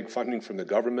 We don't take funding from the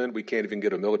government. We can't even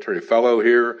get a military fellow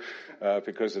here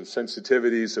because of the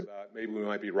sensitivities about maybe we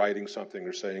might be writing something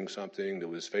or saying something that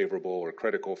was favorable or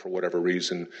critical for whatever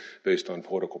reason based on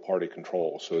political party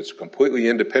control. So it's a completely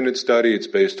independent study. It's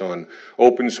based on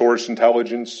open source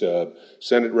intelligence,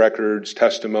 Senate records,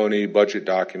 testimony, budget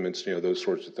documents, those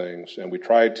sorts of things. And we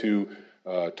try to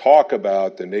talk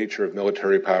about the nature of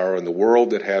military power and the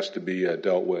world that has to be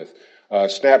dealt with.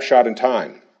 Snapshot in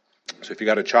time. So if you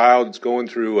got a child that's going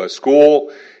through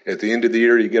school, at the end of the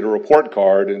year you get a report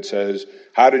card and it says,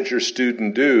 how did your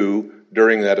student do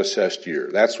during that assessed year?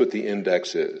 That's what the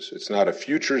index is. It's not a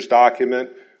futures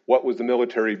document. What would the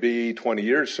military be 20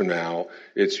 years from now?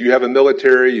 It's you have a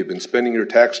military, you've been spending your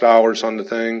tax dollars on the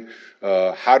thing.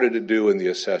 How did it do in the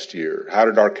assessed year? How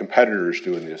did our competitors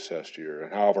do in the assessed year?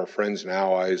 And how have our friends and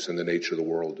allies and the nature of the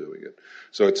world doing it?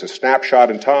 So it's a snapshot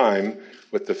in time.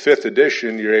 With the 5th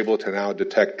edition, you're able to now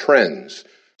detect trends.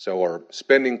 So our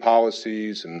spending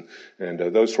policies and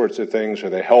those sorts of things, are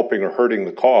they helping or hurting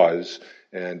the cause?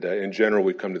 And in general,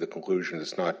 we've come to the conclusion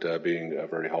it's not being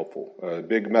very helpful.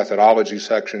 Big methodology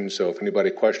section, so if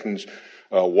anybody questions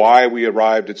why we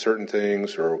arrived at certain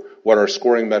things or what our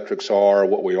scoring metrics are,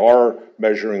 what we are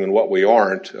measuring and what we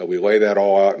aren't, we lay that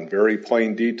all out in very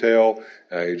plain detail.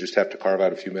 You just have to carve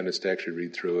out a few minutes to actually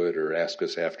read through it or ask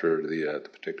us after the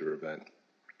particular event.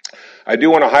 I do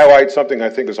want to highlight something I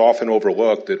think is often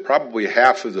overlooked, that probably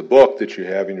half of the book that you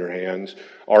have in your hands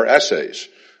are essays.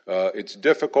 It's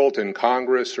difficult in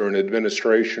Congress or in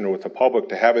administration or with the public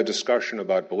to have a discussion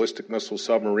about ballistic missile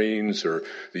submarines or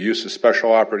the use of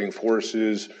special operating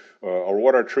forces or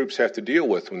what our troops have to deal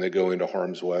with when they go into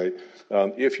harm's way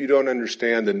if you don't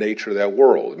understand the nature of that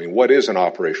world. I mean, what is an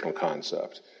operational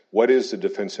concept? What is the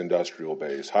defense industrial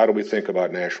base? How do we think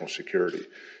about national security?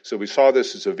 So we saw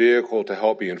this as a vehicle to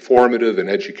help be informative and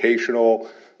educational,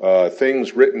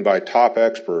 things written by top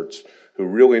experts who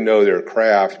really know their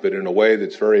craft, but in a way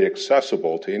that's very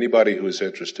accessible to anybody who is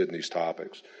interested in these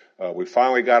topics. We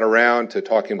finally got around to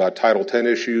talking about Title X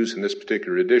issues in this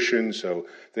particular edition, so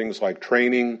things like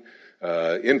training,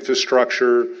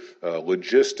 infrastructure,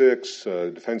 logistics,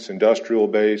 defense industrial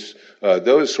base,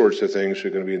 those sorts of things are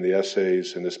going to be in the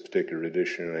essays in this particular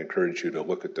edition, and I encourage you to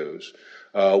look at those.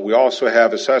 We also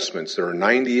have assessments. There are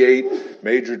 98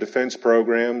 major defense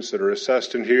programs that are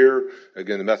assessed in here.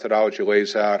 Again, the methodology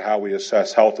lays out how we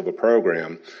assess health of a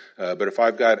program. But if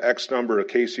I've got X number of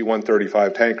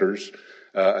KC-135 tankers,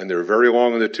 and they're very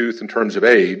long in the tooth in terms of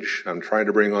age, I'm trying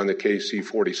to bring on the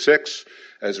KC-46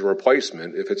 as a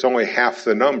replacement. If it's only half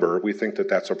the number, we think that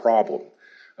that's a problem.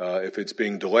 If it's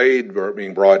being delayed or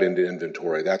being brought into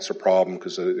inventory, that's a problem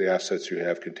because the assets you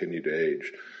have continue to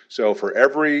age. So for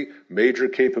every major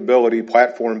capability,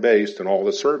 platform-based, and all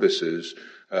the services,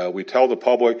 we tell the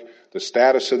public the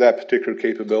status of that particular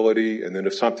capability, and then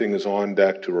if something is on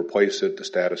deck to replace it, the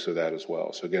status of that as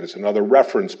well. So again, it's another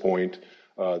reference point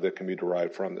that can be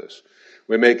derived from this.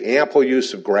 We make ample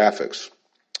use of graphics.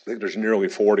 I think there's nearly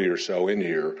 40 or so in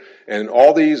here. And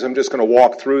all these, I'm just going to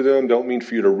walk through them. Don't mean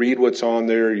for you to read what's on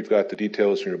there. You've got the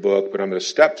details in your book. But I'm going to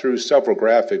step through several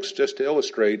graphics just to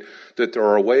illustrate that there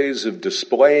are ways of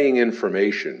displaying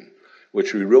information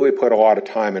which we really put a lot of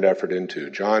time and effort into.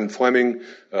 John Fleming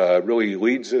really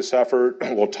leads this effort.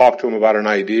 We'll talk to him about an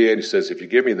idea, and he says, if you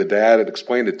give me the data and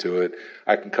explain it to it,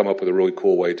 I can come up with a really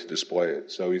cool way to display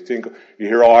it. So you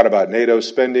hear a lot about NATO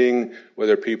spending,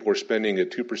 whether people are spending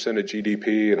at 2% of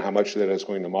GDP and how much of that is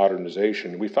going to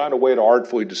modernization. We found a way to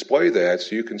artfully display that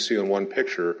so you can see on one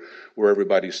picture where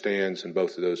everybody stands in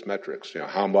both of those metrics,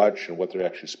 how much and what they're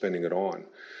actually spending it on.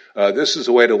 This is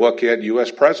a way to look at U.S.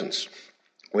 presence.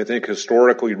 We think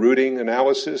historically rooting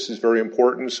analysis is very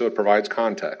important, so it provides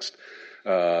context.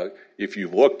 If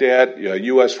you've looked at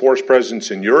U.S. force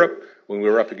presence in Europe, when we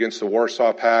were up against the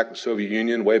Warsaw Pact, the Soviet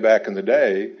Union way back in the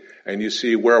day, and you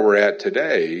see where we're at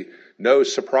today, no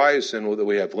surprise then that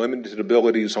we have limited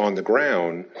abilities on the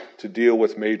ground to deal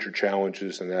with major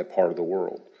challenges in that part of the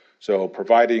world. So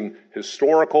providing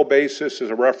historical basis as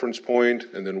a reference point,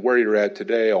 and then where you're at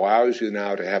today allows you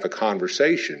now to have a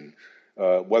conversation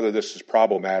whether this is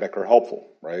problematic or helpful,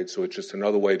 right? So it's just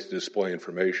another way to display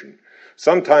information.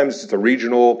 Sometimes it's a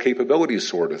regional capabilities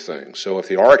sort of thing. So if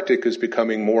the Arctic is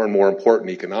becoming more and more important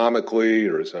economically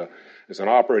or as an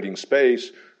operating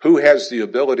space, who has the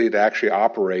ability to actually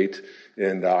operate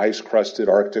in ice-crusted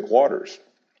Arctic waters?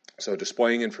 So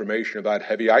displaying information about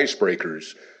heavy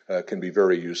icebreakers can be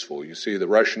very useful. You see the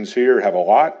Russians here have a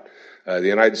lot. The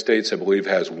United States, I believe,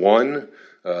 has one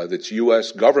that's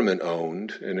U.S.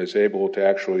 government-owned and is able to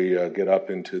actually get up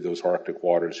into those Arctic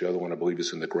waters. The other one, I believe,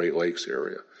 is in the Great Lakes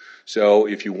area. So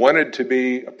if you wanted to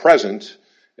be present,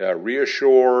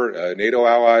 reassure NATO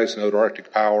allies and other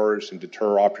Arctic powers and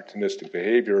deter opportunistic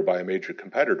behavior by a major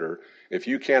competitor, if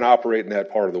you can't operate in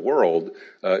that part of the world,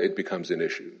 it becomes an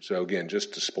issue. So again,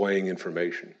 just displaying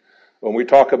information. When we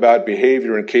talk about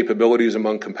behavior and capabilities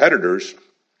among competitors,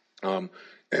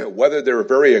 whether they're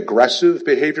very aggressive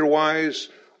behavior-wise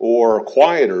or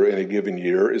quieter in a given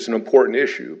year is an important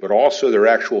issue, but also their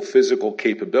actual physical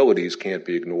capabilities can't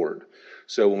be ignored.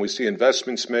 So when we see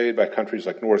investments made by countries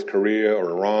like North Korea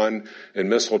or Iran in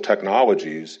missile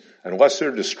technologies, unless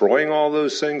they're destroying all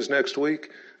those things next week,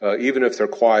 even if they're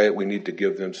quiet, we need to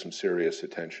give them some serious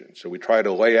attention. So we try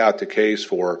to lay out the case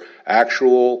for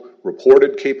actual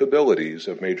reported capabilities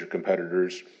of major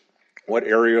competitors, what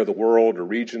area of the world or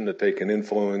region that they can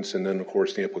influence, and then, of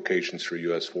course, the implications for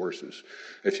U.S. forces.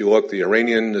 If you look at the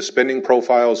Iranian spending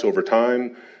profiles over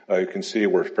time, you can see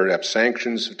where perhaps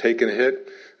sanctions have taken a hit,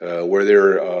 where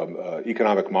their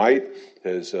economic might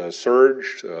has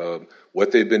surged,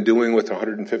 what they've been doing with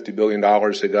 $150 billion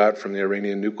they got from the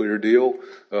Iranian nuclear deal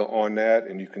on that,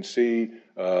 and you can see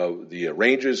the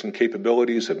ranges and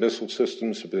capabilities of missile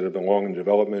systems that have been long in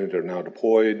development and are now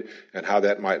deployed, and how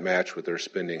that might match with their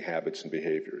spending habits and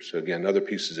behaviors. So again, other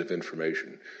pieces of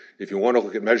information. If you want to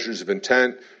look at measures of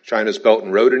intent, China's Belt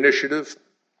and Road Initiative,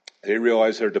 they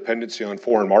realize their dependency on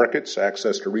foreign markets,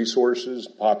 access to resources,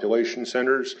 population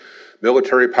centers.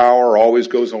 Military power always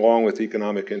goes along with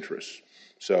economic interests.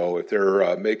 So if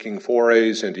they're making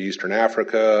forays into Eastern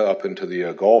Africa, up into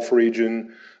the Gulf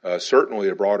region, certainly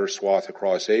a broader swath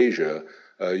across Asia,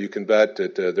 you can bet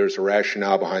that there's a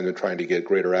rationale behind them trying to get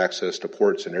greater access to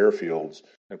ports and airfields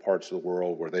in parts of the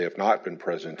world where they have not been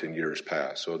present in years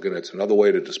past. So again, it's another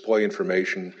way to display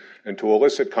information and to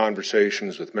elicit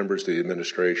conversations with members of the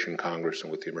administration, Congress,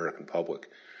 and with the American public.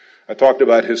 I talked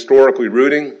about historically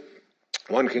rooting.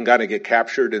 One can kind of get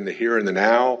captured in the here and the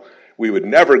now. We would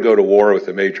never go to war with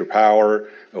a major power,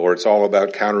 or it's all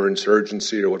about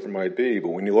counterinsurgency or whatever it might be. But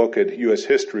when you look at U.S.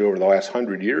 history over the last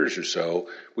 100 years or so,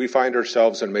 we find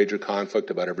ourselves in a major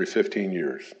conflict about every 15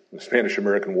 years, the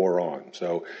Spanish-American War on.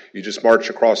 So you just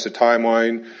march across the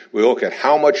timeline. We look at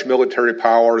how much military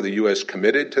power the U.S.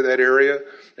 committed to that area,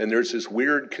 and there's this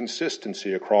weird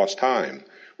consistency across time,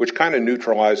 which kind of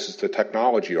neutralizes the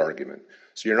technology argument.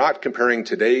 So you're not comparing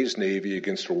today's Navy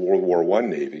against a World War I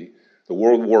Navy. The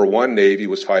World War I Navy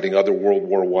was fighting other World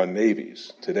War I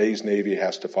navies. Today's Navy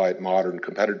has to fight modern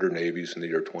competitor navies in the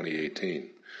year 2018.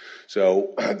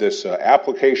 So this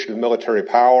application of military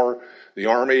power, the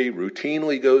Army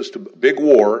routinely goes to big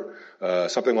war,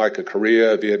 something like a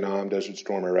Korea, Vietnam, Desert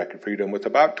Storm, Iraqi Freedom, with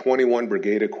about 21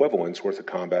 brigade equivalents worth of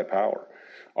combat power.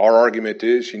 Our argument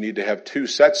is you need to have two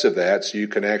sets of that so you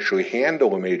can actually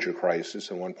handle a major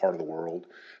crisis in one part of the world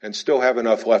and still have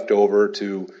enough left over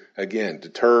to, again,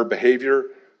 deter behavior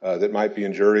that might be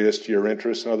injurious to your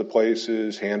interests in other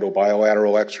places, handle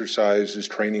bilateral exercises,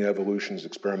 training evolutions,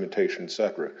 experimentation,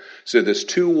 etc. So this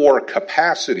two-war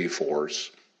capacity force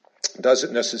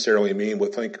doesn't necessarily mean we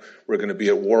think we're going to be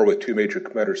at war with two major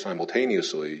competitors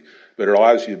simultaneously, but it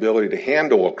allows you the ability to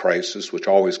handle a crisis, which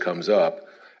always comes up,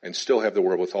 and still have the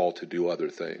wherewithal to do other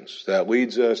things. That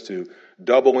leads us to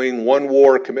doubling one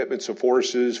war commitments of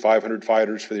forces, 500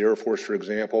 fighters for the Air Force, for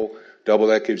example. Double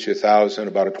that gives you 1,000.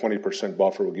 About a 20%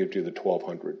 buffer will give you the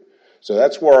 1,200. So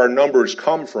that's where our numbers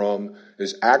come from,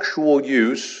 is actual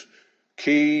use,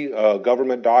 key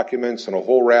government documents, and a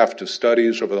whole raft of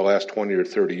studies over the last 20 or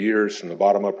 30 years, from the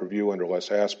bottom-up review under Les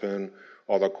Aspin,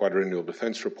 all the quadrennial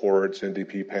defense reports,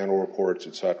 NDP panel reports,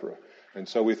 etc. And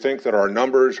so we think that our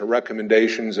numbers are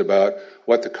recommendations about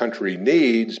what the country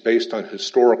needs based on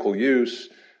historical use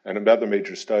and other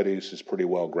major studies is pretty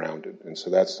well grounded. And so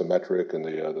that's the metric and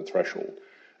the threshold.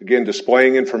 Again,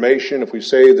 displaying information. If we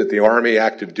say that the Army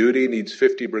active duty needs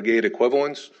 50 brigade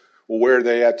equivalents, well, where are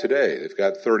they at today? They've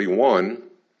got 31.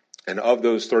 And of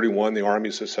those 31, the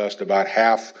Army's assessed about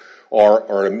half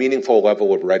are a meaningful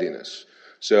level of readiness.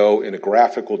 So in a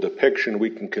graphical depiction, we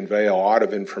can convey a lot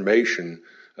of information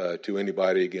to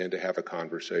anybody, again, to have a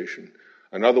conversation.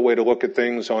 Another way to look at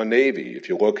things on Navy, if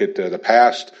you look at the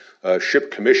past,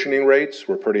 ship commissioning rates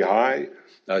were pretty high.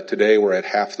 Today we're at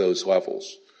half those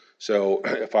levels. So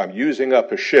if I'm using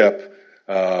up a ship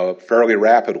fairly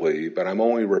rapidly, but I'm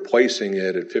only replacing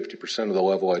it at 50% of the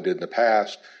level I did in the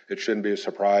past, it shouldn't be a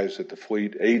surprise that the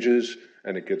fleet ages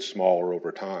and it gets smaller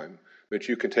over time. But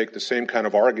you can take the same kind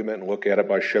of argument and look at it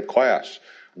by ship class.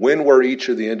 When were each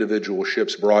of the individual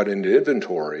ships brought into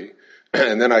inventory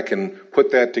And then I can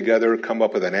put that together, come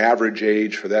up with an average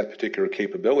age for that particular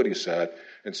capability set,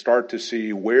 and start to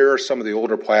see where some of the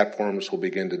older platforms will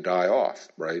begin to die off,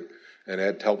 right? And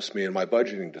that helps me in my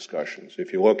budgeting discussions.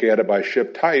 If you look at it by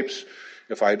ship types,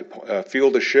 if I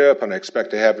field a ship and I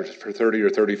expect to have it for 30 or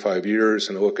 35 years,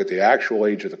 and I look at the actual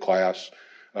age of the class,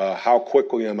 how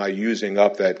quickly am I using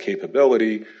up that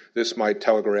capability? This might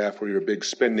telegraph where your big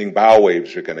spending bow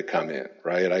waves are going to come in,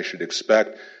 right? I should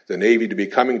expect the Navy to be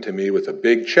coming to me with a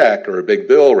big check, or a big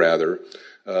bill rather,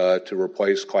 to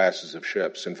replace classes of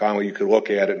ships. And finally, you could look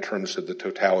at it in terms of the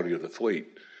totality of the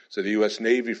fleet. So the U.S.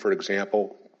 Navy, for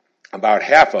example, about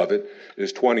half of it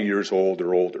is 20 years old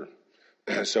or older.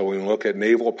 So when we look at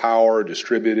naval power,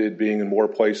 distributed, being in more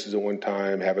places at one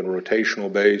time, having a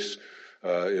rotational base,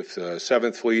 if the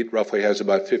 7th Fleet roughly has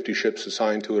about 50 ships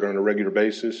assigned to it on a regular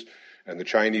basis, and the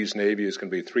Chinese Navy is going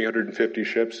to be 350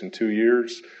 ships in 2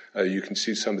 years, you can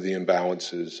see some of the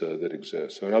imbalances that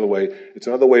exist. So it's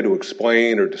another way to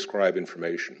explain or describe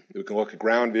information. We can look at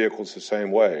ground vehicles the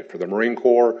same way. For the Marine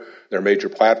Corps, there are major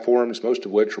platforms, most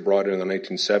of which were brought in the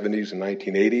 1970s and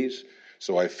 1980s.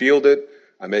 So I field it.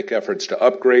 I make efforts to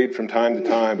upgrade from time to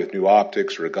time with new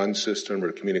optics or a gun system or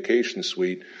a communication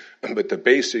suite. But the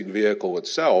basic vehicle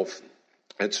itself,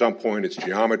 at some point, its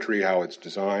geometry, how it's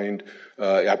designed,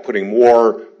 putting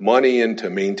more money into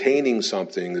maintaining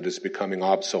something that is becoming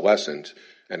obsolescent.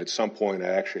 And at some point, I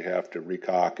actually have to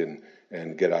recock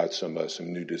and get out some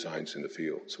new designs in the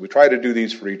field. So we try to do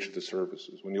these for each of the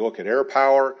services. When you look at air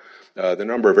power, the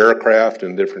number of aircraft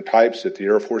and different types that the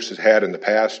Air Force has had in the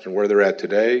past and where they're at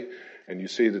today, and you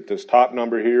see that this top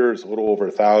number here is a little over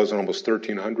 1,000, almost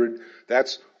 1,300.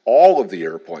 That's all of the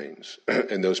airplanes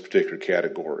in those particular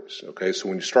categories. Okay, so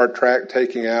when you start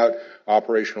taking out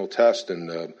operational test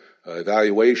and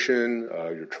evaluation,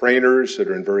 your trainers that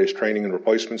are in various training and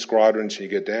replacement squadrons, you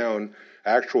get down,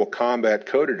 actual combat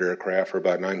coded aircraft are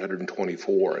about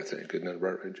 924, I think. Isn't that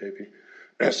right,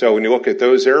 JP? So when you look at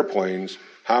those airplanes,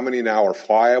 how many now are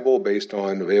flyable based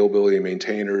on availability of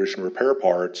maintainers and repair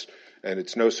parts? And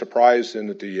it's no surprise then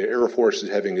that the Air Force is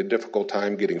having a difficult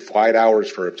time getting flight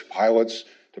hours for its pilots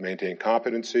to maintain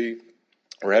competency,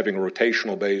 or having a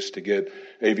rotational base to get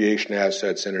aviation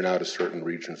assets in and out of certain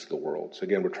regions of the world. So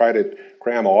again, we're trying to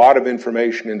cram a lot of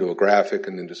information into a graphic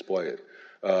and then display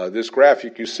it. This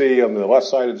graphic you see on the left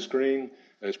side of the screen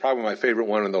is probably my favorite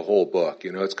one in the whole book.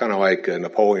 You know, it's kind of like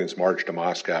Napoleon's March to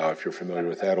Moscow, if you're familiar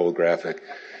with that old graphic.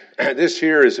 This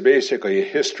here is basically a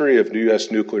history of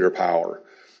U.S. nuclear power.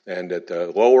 And at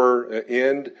the lower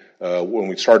end, when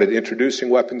we started introducing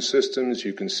weapon systems,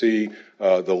 you can see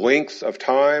the length of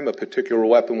time a particular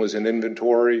weapon was in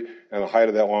inventory, and the height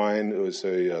of that line was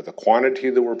the quantity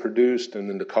that were produced, and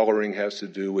then the coloring has to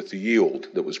do with the yield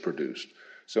that was produced.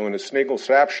 So in a single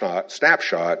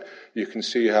snapshot, you can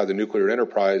see how the nuclear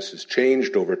enterprise has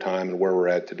changed over time and where we're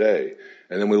at today.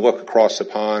 And then we look across the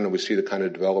pond and we see the kind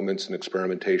of developments and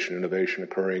experimentation, innovation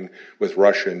occurring with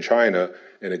Russia and China,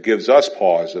 and it gives us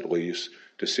pause at least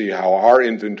to see how our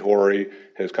inventory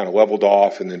has kind of leveled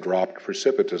off and then dropped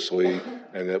precipitously,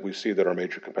 and that we see that our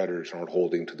major competitors aren't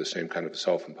holding to the same kind of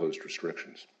self-imposed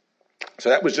restrictions. So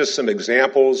that was just some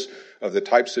examples of the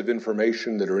types of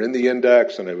information that are in the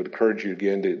index, and I would encourage you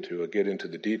again to get into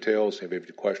the details. If you have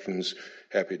any questions,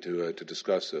 happy to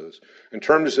discuss those. In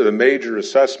terms of the major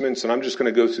assessments, and I'm just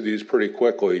going to go through these pretty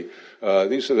quickly,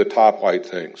 these are the top light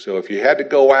things. So if you had to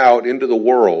go out into the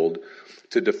world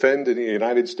to defend the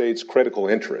United States' critical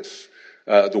interests,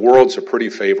 the world's a pretty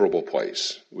favorable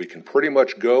place. We can pretty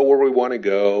much go where we want to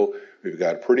go. We've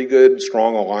got pretty good,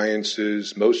 strong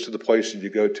alliances. Most of the places you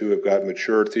go to have got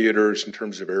mature theaters in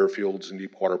terms of airfields and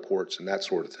deep water ports and that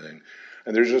sort of thing.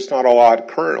 And there's just not a lot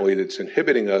currently that's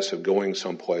inhibiting us of going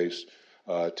someplace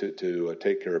to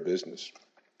take care of business.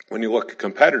 When you look at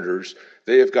competitors,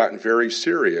 they have gotten very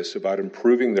serious about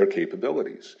improving their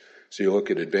capabilities. So you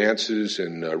look at advances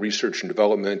in research and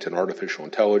development and artificial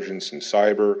intelligence and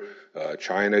cyber,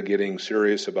 China getting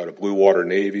serious about a blue water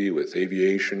navy with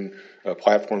aviation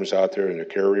platforms out there and their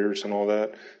carriers and all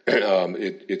that.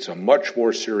 It's a much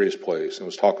more serious place. I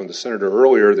was talking to the senator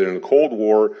earlier that in the Cold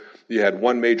War, you had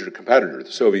one major competitor,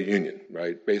 the Soviet Union,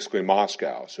 right? Basically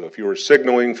Moscow. So if you were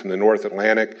signaling from the North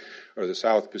Atlantic or the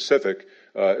South Pacific,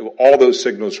 all those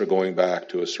signals are going back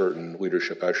to a certain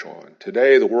leadership echelon.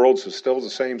 Today, the world's still the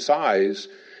same size.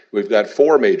 We've got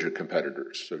four major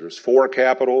competitors. So there's four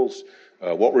capitals.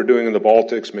 What we're doing in the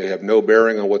Baltics may have no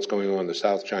bearing on what's going on in the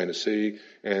South China Sea,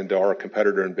 and our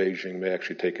competitor in Beijing may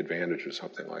actually take advantage of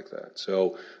something like that.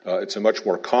 So it's a much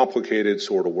more complicated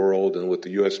sort of world, and with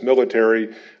the U.S. military,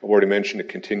 I've already mentioned it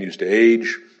continues to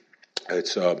age.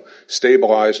 It's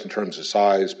stabilized in terms of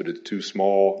size, but it's too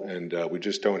small, and we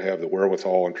just don't have the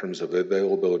wherewithal in terms of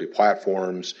availability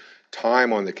platforms,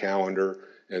 time on the calendar,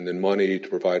 and then money to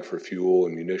provide for fuel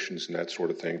and munitions and that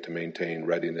sort of thing to maintain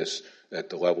readiness at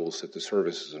the levels that the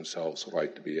services themselves would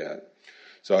like to be at.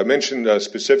 So I mentioned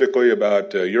specifically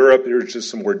about Europe. There's just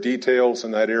some more details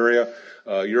in that area.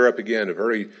 Europe, again, a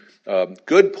very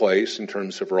good place in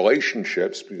terms of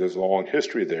relationships because of the long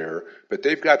history there, but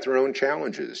they've got their own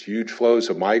challenges. Huge flows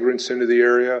of migrants into the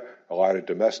area, a lot of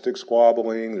domestic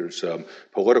squabbling. There's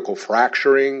political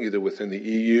fracturing either within the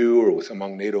EU or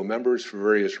among NATO members for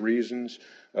various reasons.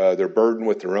 They're burdened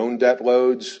with their own debt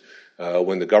loads.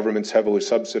 When the governments heavily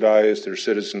subsidize their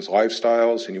citizens'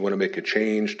 lifestyles and you want to make a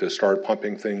change to start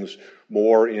pumping things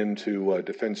more into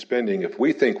defense spending, if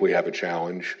we think we have a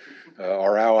challenge,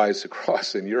 our allies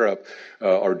across in Europe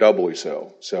are doubly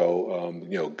so. So,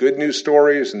 good news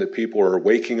stories and that people are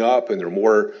waking up and they're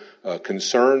more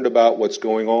concerned about what's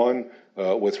going on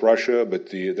with Russia, but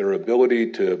their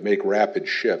ability to make rapid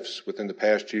shifts. Within the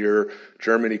past year,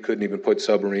 Germany couldn't even put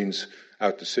submarines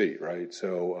out to sea, right?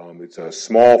 So it's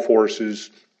small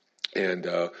forces and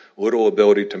little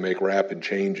ability to make rapid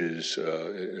changes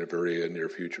in a very near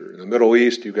future. In the Middle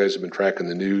East, you guys have been tracking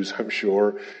the news, I'm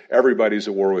sure. Everybody's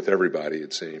at war with everybody,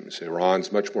 it seems.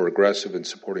 Iran's much more aggressive in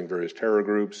supporting various terror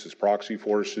groups as proxy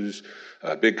forces,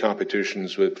 big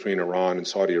competitions between Iran and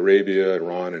Saudi Arabia,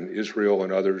 Iran and Israel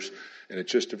and others, and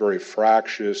it's just a very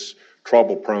fractious,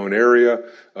 trouble-prone area.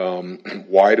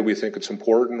 Why do we think it's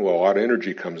important? Well, a lot of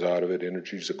energy comes out of it.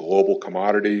 Energy is a global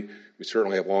commodity. We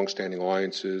certainly have long-standing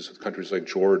alliances with countries like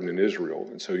Jordan and Israel,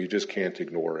 and so you just can't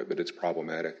ignore it, but it's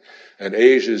problematic. And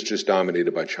Asia is just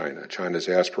dominated by China. China's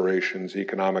aspirations,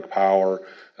 economic power,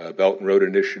 Belt and Road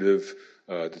Initiative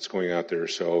that's going out there.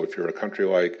 So if you're a country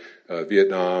like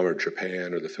Vietnam or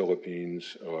Japan or the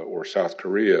Philippines or South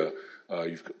Korea,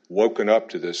 you've woken up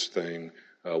to this thing,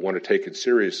 want to take it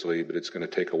seriously, but it's going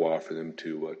to take a while for them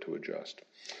to adjust.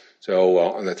 So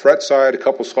on the threat side, a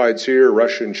couple slides here.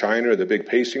 Russia and China are the big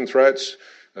pacing threats.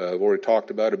 We've already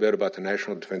talked about a bit about the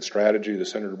National Defense Strategy. The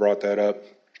Senator brought that up.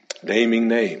 Naming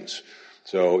names.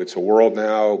 So it's a world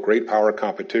now, great power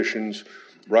competitions.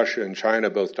 Russia and China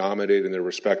both dominate in their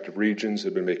respective regions.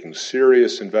 They've been making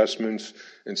serious investments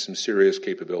in some serious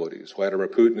capabilities. Vladimir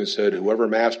Putin has said whoever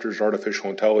masters artificial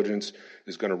intelligence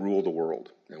is going to rule the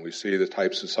world. And we see the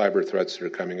types of cyber threats that are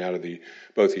coming out of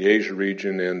both the Asia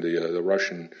region and the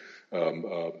Russian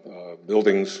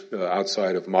buildings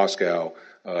outside of Moscow.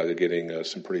 They're getting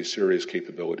some pretty serious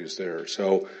capabilities there.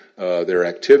 So their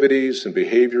activities and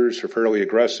behaviors are fairly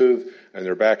aggressive, and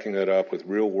they're backing that up with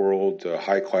real-world,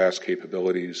 high-class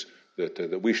capabilities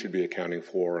that we should be accounting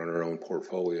for on our own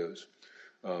portfolios.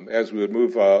 As we would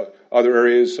move other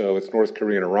areas with North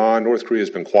Korea and Iran, North Korea has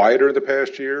been quieter the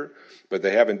past year, but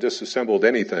they haven't disassembled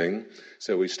anything,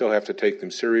 so we still have to take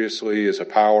them seriously as a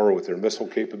power with their missile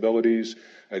capabilities.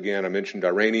 Again, I mentioned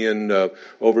Iranian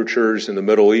overtures in the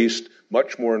Middle East,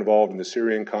 much more involved in the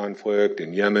Syrian conflict,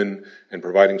 in Yemen, and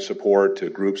providing support to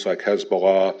groups like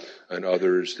Hezbollah and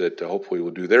others that hopefully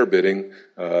will do their bidding.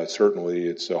 Certainly,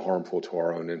 it's harmful to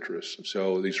our own interests.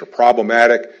 So these are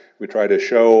problematic. We try to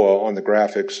show on the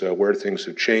graphics where things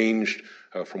have changed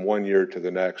from one year to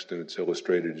the next, and it's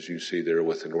illustrated, as you see there,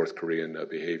 with the North Korean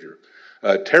behavior.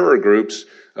 Terror groups,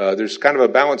 there's kind of a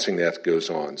balancing that goes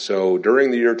on. So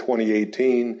during the year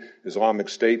 2018, Islamic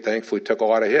State thankfully took a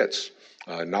lot of hits.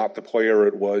 Not the player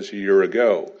it was a year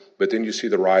ago. But then you see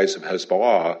the rise of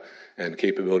Hezbollah and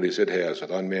capabilities it has with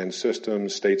unmanned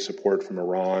systems, state support from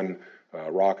Iran,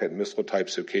 rocket and missile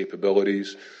types of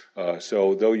capabilities.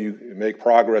 So though you make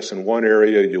progress in one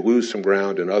area, you lose some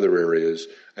ground in other areas,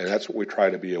 and that's what we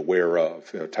try to be aware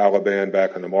of. Taliban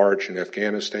back on the march in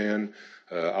Afghanistan,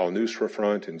 al-Nusra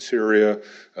Front in Syria,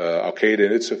 al-Qaeda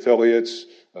and its affiliates,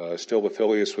 still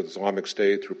affiliates with Islamic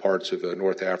State through parts of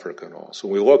North Africa and all. So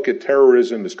we look at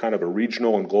terrorism as kind of a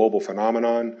regional and global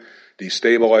phenomenon,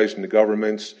 destabilizing the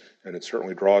governments, and it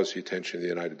certainly draws the attention of the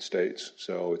United States.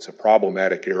 So it's a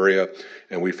problematic area,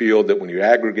 and we feel that when you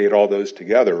aggregate all those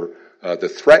together, the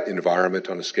threat environment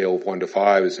on a scale of 1 to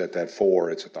 5 is at that 4.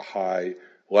 It's at the high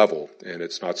level, and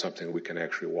it's not something we can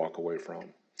actually walk away from.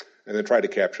 And then try to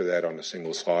capture that on a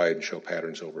single slide and show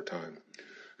patterns over time.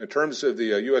 In terms of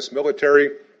the U.S.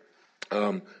 military,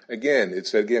 again,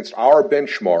 it's against our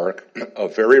benchmark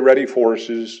of very ready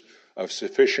forces, of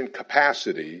sufficient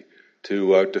capacity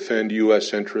to defend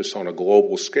U.S. interests on a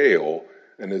global scale,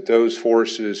 and that those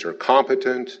forces are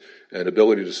competent and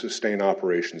ability to sustain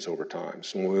operations over time.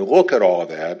 So when we look at all of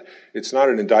that, it's not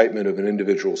an indictment of an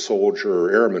individual soldier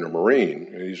or airman or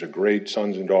Marine. These are great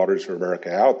sons and daughters of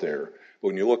America out there. But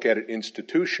when you look at it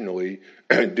institutionally,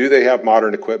 do they have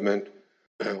modern equipment?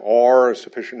 Are a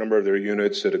sufficient number of their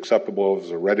units at acceptable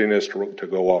levels of readiness to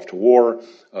go off to war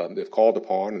if called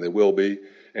upon, and they will be?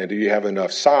 And do you have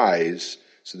enough size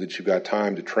so that you've got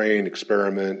time to train,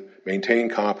 experiment, maintain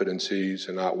competencies,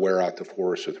 and not wear out the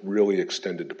force with really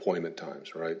extended deployment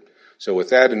times, right? So with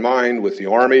that in mind, with the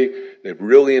Army, they've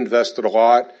really invested a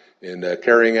lot in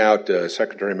carrying out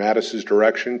Secretary Mattis's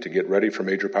direction to get ready for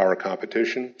major power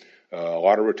competition. A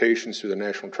lot of rotations through the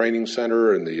National Training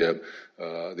Center and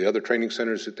the other training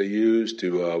centers that they use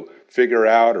to figure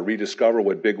out or rediscover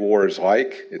what big war is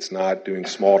like. It's not doing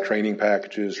small training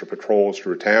packages or patrols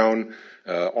through a town,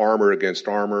 armor against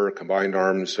armor, combined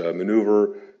arms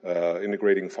maneuver,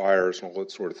 integrating fires, and all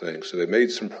that sort of thing. So they've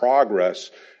made some progress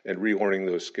in relearning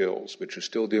those skills, but you're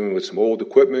still dealing with some old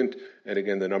equipment, and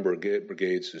again, the number of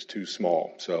brigades is too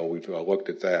small. So we've looked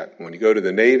at that. When you go to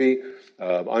the Navy,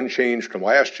 unchanged from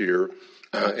last year,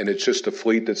 and it's just a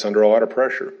fleet that's under a lot of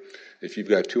pressure. If you've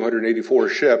got 284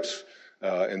 ships,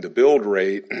 and the build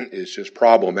rate is just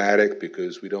problematic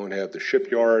because we don't have the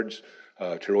shipyards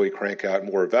to really crank out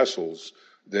more vessels,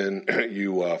 then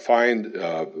you find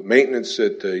maintenance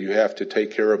that you have to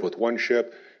take care of with one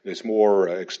ship is more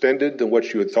extended than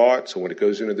what you had thought. So when it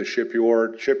goes into the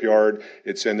shipyard,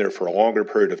 it's in there for a longer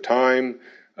period of time.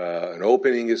 An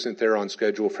opening isn't there on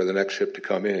schedule for the next ship to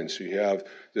come in. So you have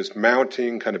this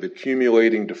mounting, kind of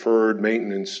accumulating deferred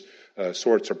maintenance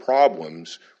sorts of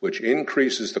problems, which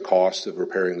increases the cost of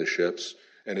repairing the ships,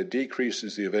 and it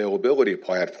decreases the availability of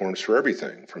platforms for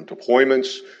everything, from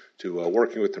deployments to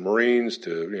working with the Marines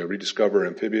to rediscover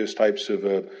amphibious types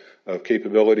of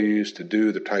capabilities, to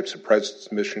do the types of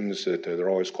presence missions that they're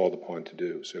always called upon to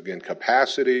do. So again,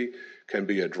 capacity can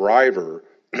be a driver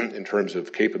in terms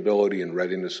of capability and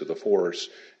readiness of the force,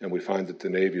 and we find that the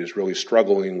Navy is really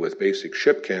struggling with basic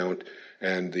ship count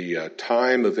and the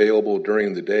time available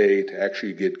during the day to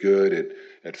actually get good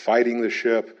at fighting the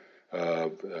ship,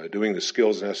 doing the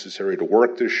skills necessary to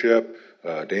work the ship,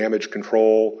 damage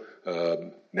control,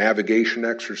 navigation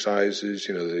exercises.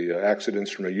 The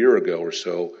accidents from a year ago or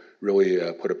so really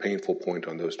put a painful point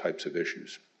on those types of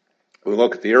issues. We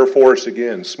look at the Air Force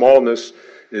again. Smallness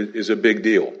is a big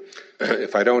deal.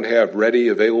 If I don't have ready,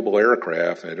 available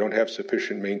aircraft, and I don't have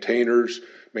sufficient maintainers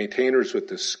with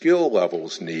the skill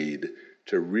levels need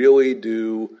to really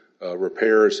do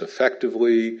repairs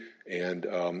effectively and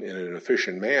in an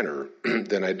efficient manner,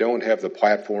 then I don't have the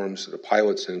platforms that the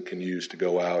pilots can use to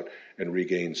go out and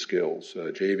regain skills.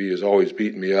 JV has always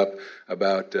beaten me up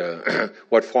about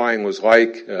what flying was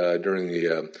like during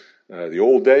the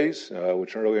old days,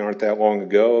 which really aren't that long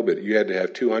ago, but you had to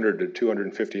have 200 to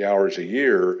 250 hours a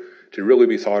year to really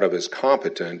be thought of as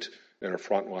competent in a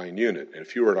frontline unit. And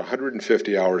if you were at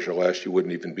 150 hours or less, you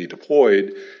wouldn't even be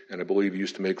deployed, and I believe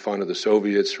used to make fun of the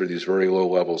Soviets for these very low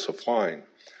levels of flying.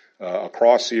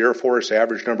 Across the Air Force,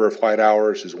 average number of flight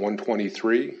hours is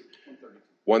 123.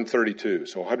 132,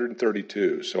 so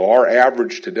 132. So our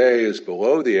average today is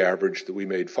below the average that we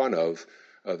made fun of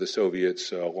the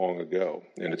Soviets long ago.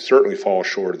 And it certainly falls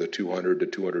short of the 200 to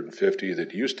 250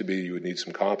 that used to be. You would need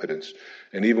some competence.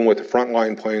 And even with the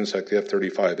frontline planes like the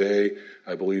F-35A,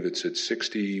 I believe it's at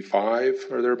 65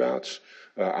 or thereabouts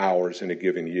hours in a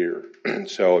given year.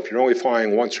 So if you're only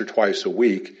flying once or twice a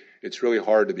week, it's really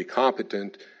hard to be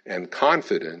competent and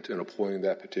confident in employing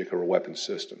that particular weapon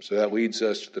system. So that leads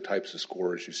us to the types of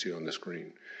scores you see on the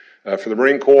screen. For the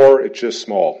Marine Corps, it's just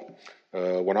small.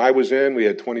 When I was in, we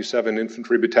had 27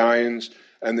 infantry battalions,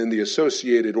 and then the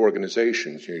associated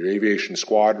organizations, your aviation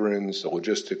squadrons, the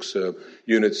logistics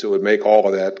units that would make all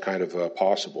of that kind of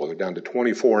possible. They're down to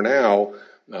 24 now,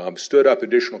 stood up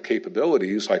additional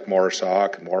capabilities like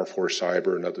MARSOC and MARFOR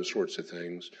Cyber and other sorts of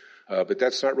things. But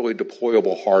that's not really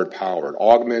deployable hard power. It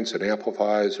augments, it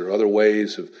amplifies. There are other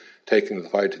ways of taking the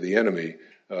fight to the enemy.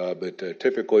 But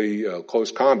typically,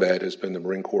 close combat has been the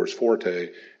Marine Corps' forte,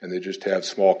 and they just have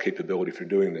small capability for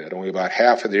doing that. Only about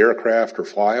half of the aircraft are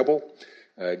flyable,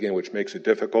 again, which makes it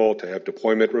difficult to have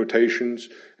deployment rotations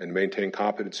and maintain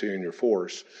competency in your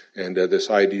force. And this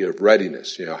idea of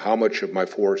readiness, how much of my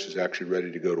force is actually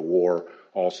ready to go to war,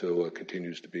 also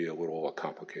continues to be a little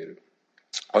complicated.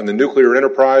 On the nuclear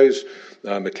enterprise,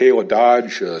 Michaela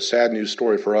Dodge, sad news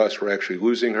story for us. We're actually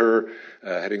losing her,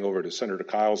 heading over to Senator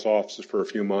Kyle's office for a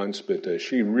few months, but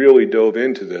she really dove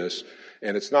into this.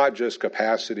 And it's not just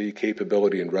capacity,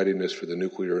 capability, and readiness for the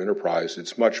nuclear enterprise.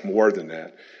 It's much more than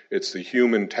that. It's the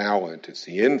human talent. It's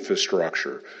the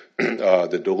infrastructure,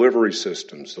 the delivery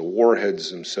systems, the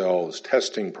warheads themselves,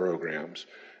 testing programs.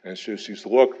 And so she's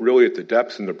looked really at the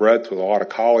depth and the breadth with a lot of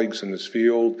colleagues in this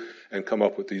field and come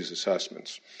up with these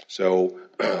assessments. So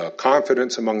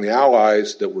confidence among the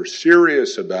allies that we're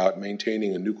serious about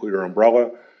maintaining a nuclear umbrella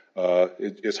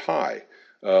is high.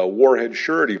 Warhead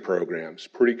surety programs,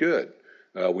 pretty good.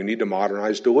 We need to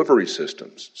modernize delivery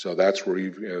systems. So that's where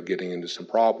you're getting into some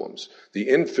problems. The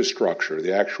infrastructure,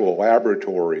 the actual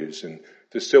laboratories and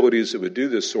facilities that would do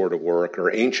this sort of work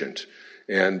are ancient.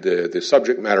 And the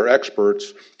subject matter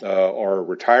experts are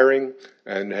retiring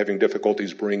and having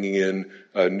difficulties bringing in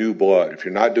new blood. If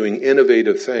you're not doing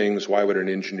innovative things, why would an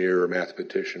engineer or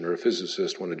mathematician or a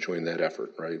physicist want to join that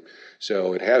effort, right?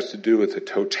 So it has to do with the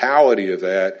totality of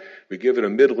that. We give it a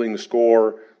middling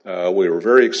score. We were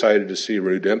very excited to see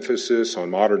renewed emphasis on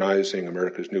modernizing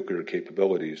America's nuclear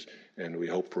capabilities, and we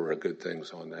hope for good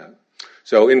things on that.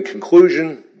 So in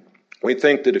conclusion, we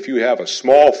think that if you have a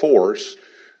small force,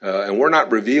 and we're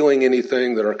not revealing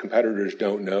anything that our competitors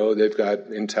don't know. They've got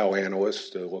intel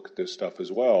analysts to look at this stuff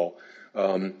as well.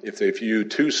 If they view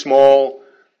too small,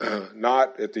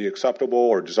 not at the acceptable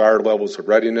or desired levels of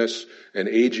readiness, and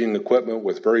aging equipment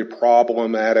with very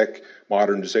problematic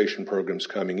modernization programs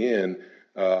coming in,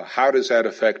 how does that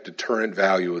affect deterrent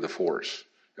value of the force?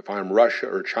 If I'm Russia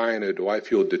or China, do I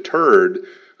feel deterred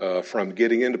from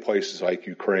getting into places like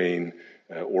Ukraine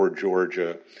or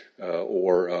Georgia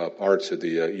or parts of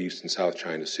the East and South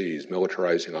China Seas,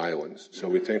 militarizing islands? So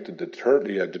we think the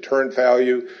deterrent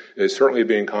value is certainly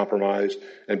being compromised.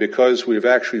 And because we've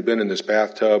actually been in this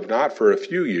bathtub not for a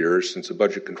few years, since the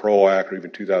Budget Control Act or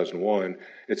even 2001,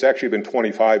 it's actually been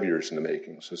 25 years in the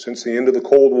making. So since the end of the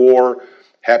Cold War,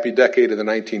 happy decade of the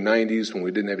 1990s when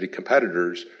we didn't have any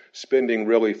competitors, spending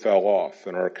really fell off.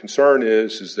 And our concern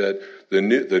is that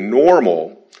the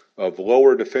normal of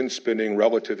lower defense spending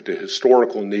relative to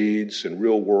historical needs and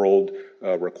real-world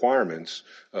requirements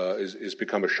is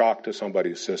become a shock to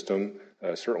somebody's system,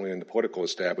 certainly in the political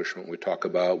establishment. We talk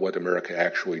about what America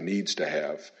actually needs to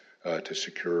have to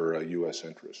secure U.S.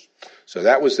 interests. So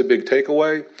that was the big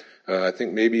takeaway. I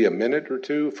think maybe a minute or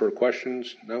two for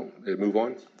questions. No? Move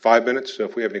on? 5 minutes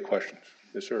if we have any questions.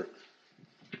 Yes, sir.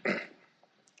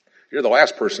 You're the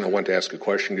last person I want to ask a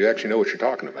question. You actually know what you're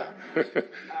talking about.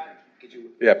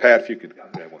 Yeah, Pat, if you could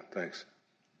grab one. Thanks.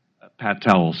 Pat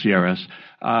Towell, CRS.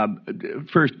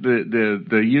 First,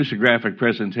 the use of graphic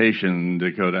presentation,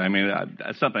 Dakota, I mean,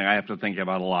 that's something I have to think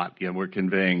about a lot. You know, we're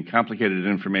conveying complicated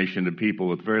information to people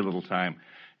with very little time.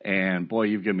 And, boy,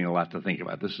 you've given me a lot to think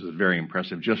about. This is very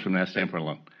impressive just from that standpoint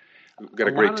alone. We've got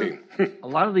a great team. A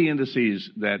lot of the indices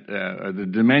that are the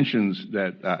dimensions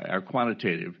that are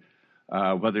quantitative,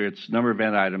 whether it's number of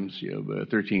event items,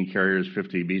 13 carriers,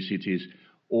 50 BCTs,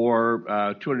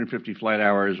 or 250 flight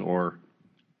hours, or,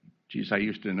 geez, I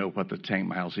used to know what the tank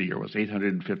miles a year was,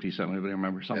 850 something, anybody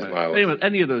remember something? Yeah, anyway,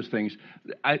 any of those things,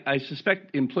 I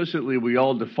suspect implicitly we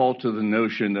all default to the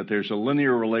notion that there's a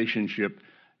linear relationship.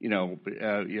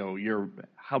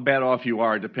 How bad off you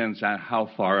are depends on how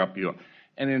far up you are.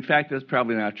 And in fact, that's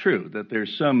probably not true, that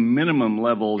there's some minimum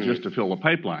level just to fill a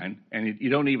pipeline, and you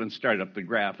don't even start up the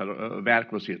graph of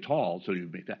adequacy at all, so you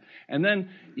make that. And then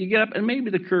you get up, and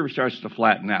maybe the curve starts to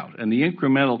flatten out, and the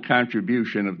incremental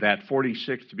contribution of that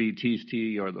 46th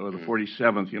BTT or the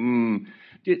 47th, and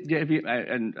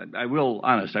I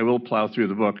will plow through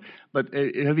the book, but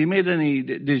have you made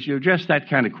did you address that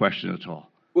kind of question at all?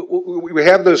 We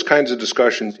have those kinds of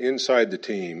discussions inside the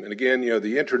team. And again,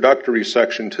 the introductory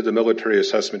section to the military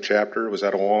assessment chapter, was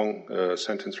that a long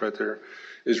sentence right there,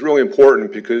 is really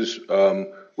important because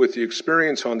with the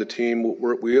experience on the team,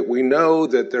 we know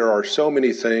that there are so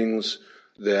many things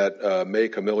that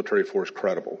make a military force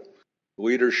credible.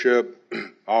 Leadership,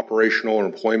 operational or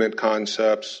employment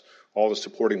concepts, all the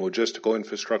supporting logistical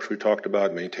infrastructure we talked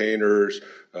about, maintainers,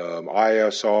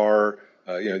 ISR,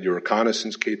 your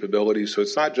reconnaissance capabilities. So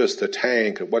it's not just the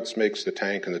tank, what makes the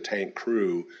tank and the tank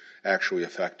crew actually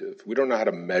effective. We don't know how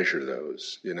to measure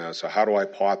those, so how do I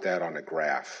plot that on a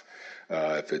graph?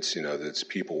 If it's, that's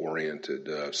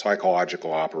people-oriented,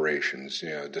 psychological operations,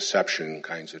 deception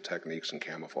kinds of techniques and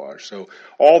camouflage. So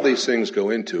all these things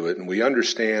go into it, and we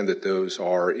understand that those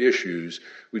are issues.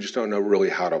 We just don't know really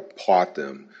how to plot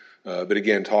them. But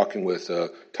again, talking with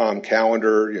Tom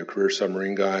Callender, career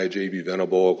submarine guy, J.B.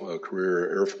 Venable,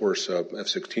 career Air Force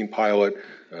F-16 pilot,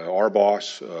 our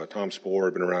boss, Tom Spohr,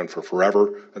 had been around for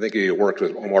forever. I think he worked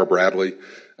with Omar Bradley.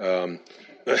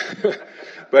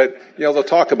 But, they'll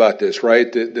talk about this,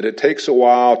 right, that it takes a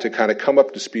while to kind of come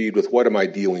up to speed with what am I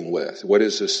dealing with? What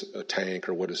is this tank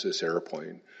or what is this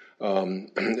airplane?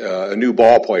 A new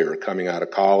ball player coming out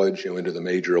of college, into the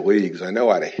major leagues, I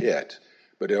know how to hit.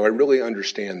 But do I really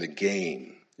understand the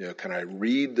game? Can I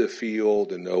read the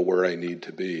field and know where I need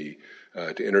to be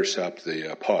to intercept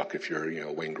the puck if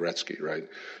you're, Wayne Gretzky, right?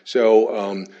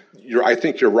 So I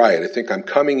think you're right. I think I'm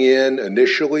coming in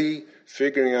initially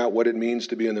figuring out what it means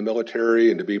to be in the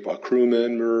military and to be a crew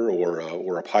member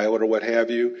or a pilot or what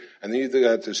have you. And then you've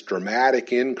got this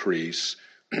dramatic increase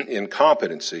in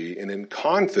competency and in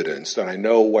confidence that I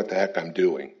know what the heck I'm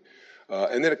doing.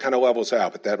 And then it kind of levels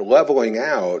out. But that leveling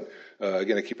out,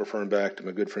 again, I keep referring back to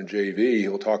my good friend JV.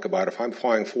 He'll talk about if I'm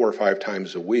flying 4 or 5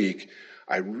 times a week,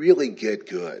 I really get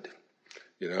good.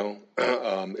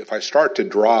 If I start to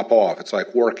drop off, it's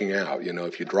like working out.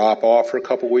 If you drop off for a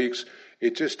couple weeks,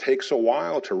 it just takes a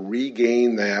while to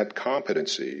regain that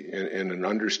competency and an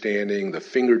understanding, the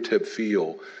fingertip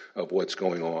feel of what's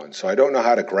going on. So I don't know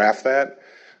how to graph that,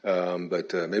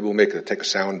 but maybe we'll take a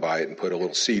sound bite and put a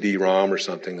little CD-ROM or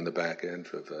something in the back end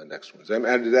of the next one.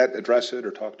 Did that address it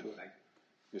or talk to it?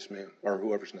 Yes, ma'am. Or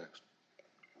whoever's next.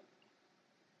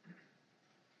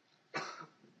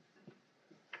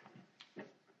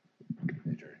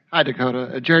 Hi,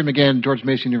 Dakota. Jerry McGann, George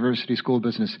Mason University School of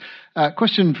Business.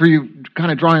 Question for you, kind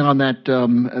of drawing on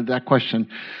that question.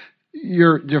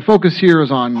 Your focus here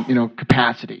is on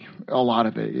capacity. A lot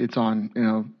of it. It's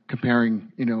on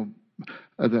comparing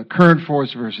the current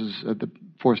force versus the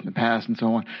force in the past and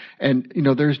so on. And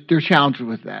there's challenges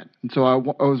with that. And so I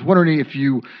was wondering if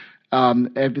you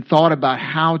have thought about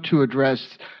how to address.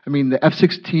 The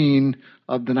F-16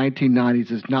 of the 1990s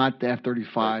is not the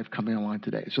F-35 coming along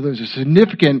today. So there's a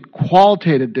significant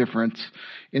qualitative difference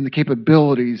in the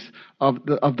capabilities of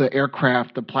the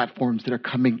aircraft, the platforms that are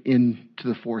coming into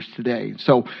the force today.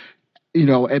 So,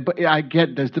 but I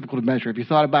get that's difficult to measure. Have you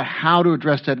thought about how to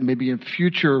address that maybe in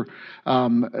future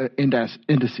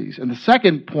indices? And the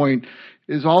second point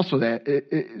is also that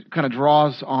it kind of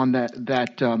draws on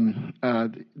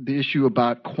the issue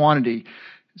about quantity.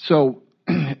 So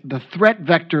the threat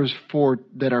vectors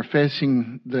that are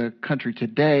facing the country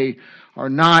today are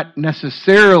not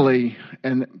necessarily,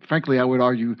 and frankly, I would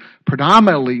argue,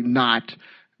 predominantly not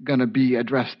going to be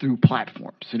addressed through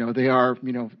platforms. They are,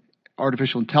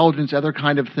 artificial intelligence, other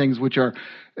kind of things, which are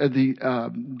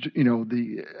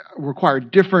require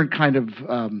different kind of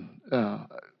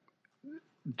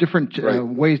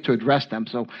ways to address them.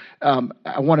 So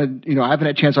I wanted, I haven't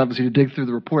had a chance, obviously, to dig through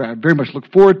the report. I very much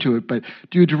look forward to it. But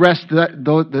do you address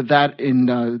that in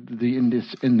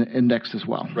the index as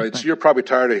well? Right. So you're probably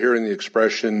tired of hearing the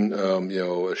expression,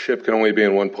 a ship can only be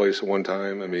in one place at one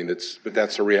time. But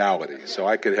that's a reality. So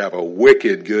I could have a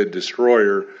wicked good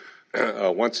destroyer.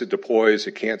 Once it deploys,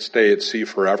 it can't stay at sea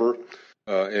forever.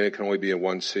 And it can only be in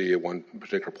one sea at one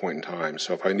particular point in time.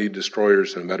 So if I need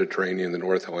destroyers in the Mediterranean, the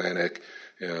North Atlantic,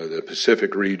 the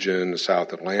Pacific region, the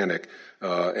South Atlantic,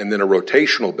 and then a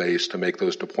rotational base to make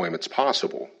those deployments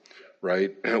possible,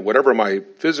 right? Whatever my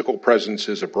physical presence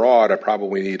is abroad, I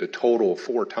probably need a total of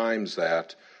 4 times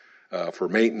that for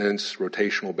maintenance,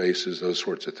 rotational bases, those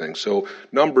sorts of things. So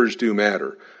numbers do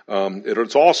matter.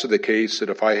 It's also the case that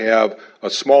if I have a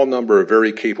small number of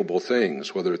very capable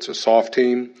things, whether it's a SOF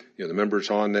team, the members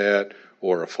on that,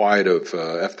 or a flight of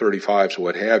F-35s or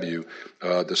what have you,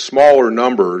 the smaller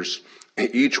numbers,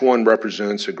 each one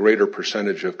represents a greater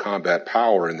percentage of combat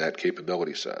power in that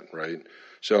capability set, right?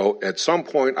 So at some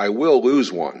point, I will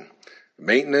lose one.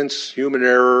 Maintenance, human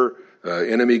error,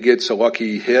 enemy gets a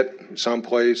lucky hit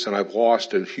someplace, and I've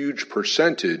lost a huge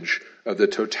percentage of the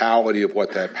totality of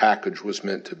what that package was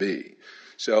meant to be.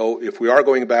 So if we are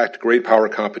going back to great power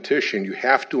competition, you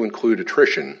have to include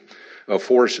attrition of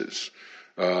forces.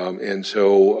 And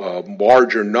so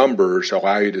larger numbers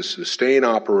allow you to sustain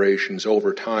operations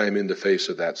over time in the face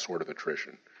of that sort of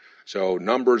attrition. So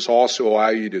numbers also allow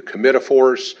you to commit a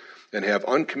force and have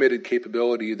uncommitted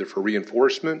capability either for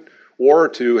reinforcement or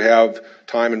to have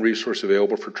time and resource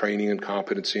available for training and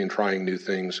competency and trying new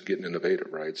things, getting innovative,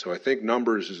 right? So I think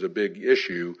numbers is a big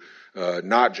issue,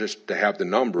 not just to have the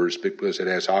numbers, because it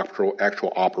has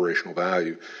actual operational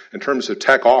value. In terms of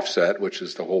tech offset, which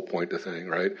is the whole point of the thing,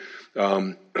 right?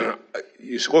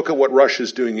 You look at what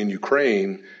Russia's doing in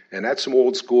Ukraine, and that's some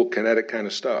old school kinetic kind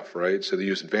of stuff, right? So they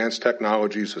use advanced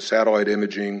technologies with satellite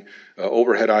imaging,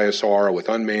 overhead ISR with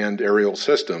unmanned aerial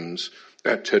systems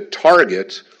to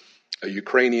target a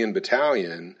Ukrainian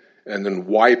battalion and then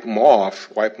wipe them off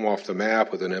the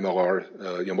map with an MLR,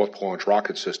 multiple launch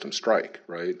rocket system strike,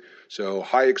 right? So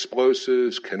high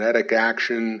explosives, kinetic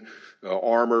action,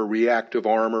 armor, reactive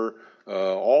armor,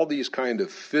 all these kind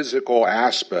of physical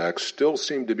aspects still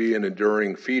seem to be an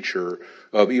enduring feature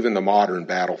of even the modern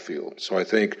battlefield. So I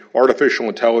think artificial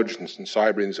intelligence and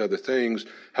cyber and these other things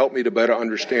help me to better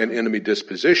understand enemy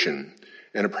disposition,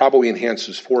 and it probably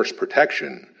enhances force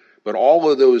protection, But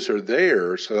all of those are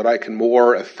there so that I can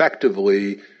more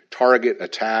effectively target,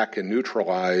 attack, and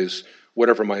neutralize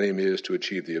whatever my aim is to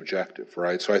achieve the objective,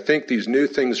 right? So I think these new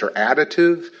things are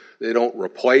additive. They don't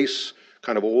replace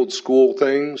kind of old school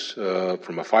things,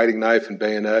 from a fighting knife and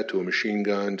bayonet to a machine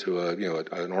gun to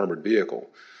an armored vehicle.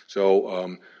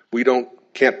 So we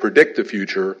can't predict the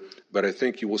future, but I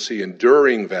think you will see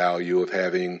enduring value of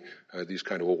having these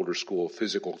kind of older school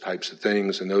physical types of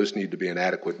things, and those need to be in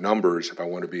adequate numbers if I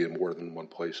want to be in more than one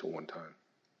place at one time.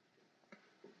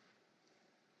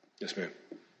 Yes, ma'am.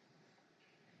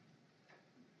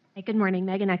 Hi, good morning.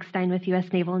 Megan Eckstein with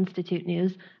U.S. Naval Institute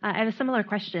News. I have a similar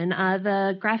question.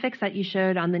 The graphics that you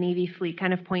showed on the Navy fleet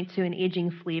kind of point to an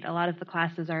aging fleet. A lot of the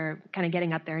classes are kind of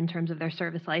getting up there in terms of their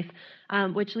service life,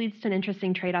 which leads to an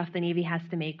interesting trade-off the Navy has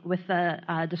to make. With the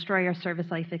destroyer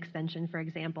service life extension, for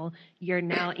example, you're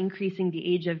now increasing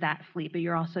the age of that fleet, but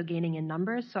you're also gaining in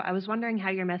numbers. So I was wondering how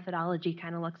your methodology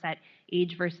kind of looks at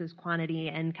age versus quantity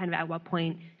and kind of at what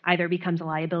point either becomes a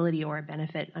liability or a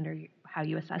benefit under how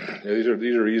you assess it. Yeah,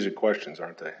 these are easy questions,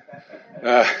 aren't they?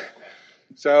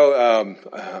 So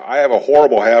I have a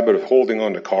horrible habit of holding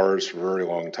on to cars for a very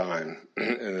long time.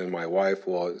 And then my wife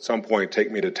will at some point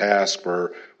take me to task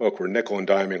for, look, we're nickel and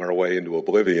diming our way into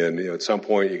oblivion. At some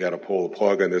point you got to pull the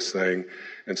plug on this thing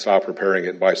and stop repairing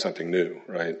it and buy something new,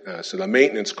 right? So the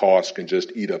maintenance costs can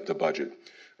just eat up the budget.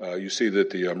 You see that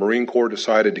the Marine Corps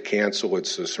decided to cancel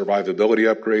its survivability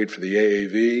upgrade for the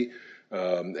AAV.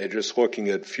 They're just looking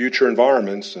at future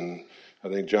environments, and I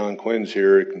think John Quinn's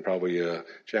here. You can probably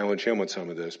challenge him on some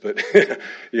of this, but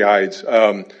he hides.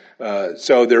 So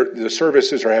the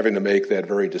services are having to make that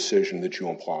very decision that you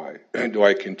imply. Do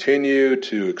I continue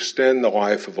to extend the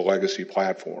life of a legacy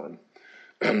platform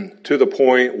to the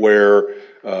point where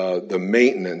the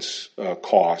maintenance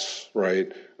costs,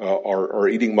 right, are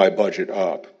eating my budget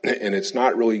up, and it's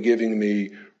not really giving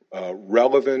me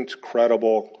relevant,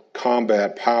 credible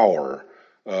combat power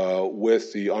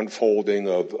with the unfolding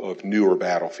of newer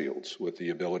battlefields, with the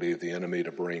ability of the enemy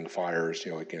to bring fires,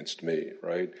 against me,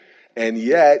 right? And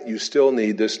yet you still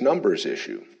need this numbers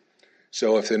issue.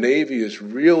 So if the Navy is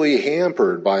really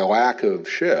hampered by a lack of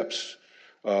ships,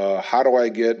 how do I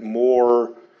get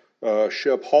more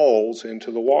ship hulls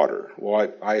into the water?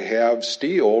 Well, I have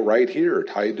steel right here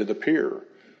tied to the pier.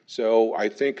 So I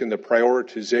think in the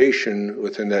prioritization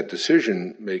within that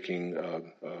decision-making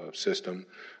system,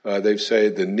 they've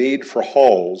said the need for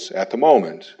hulls at the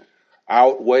moment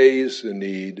outweighs the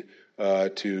need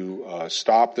to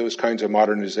stop those kinds of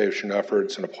modernization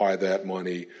efforts and apply that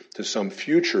money to some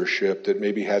future ship that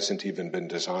maybe hasn't even been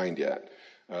designed yet.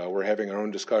 We're having our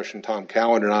own discussion. Tom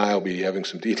Cowan and I will be having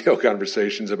some detailed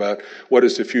conversations about what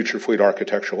does the future fleet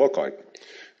architecture look like.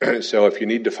 So if you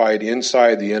need to fight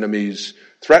inside the enemy's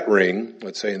threat ring,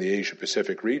 let's say in the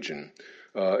Asia-Pacific region,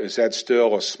 is that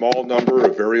still a small number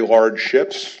of very large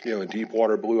ships, in deep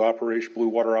water blue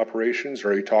water operations? Or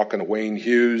are you talking a Wayne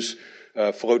Hughes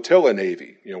flotilla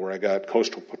navy, where I got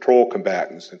coastal patrol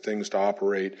combatants and things to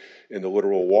operate in the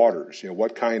littoral waters?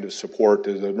 What kind of support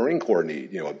does the Marine Corps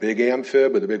need? A big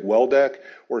amphib with a big well deck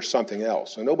or something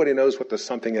else? And nobody knows what the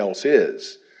something else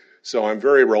is. So I'm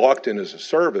very reluctant as a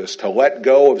service to let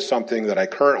go of something that I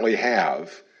currently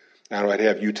have and I'd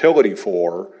have utility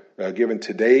for, given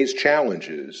today's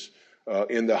challenges,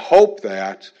 in the hope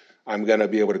that I'm going to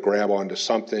be able to grab onto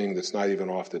something that's not even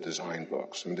off the design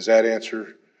books. I mean, does that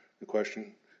answer the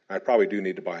question? I probably do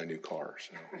need to buy a new car.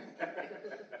 So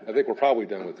I think we're probably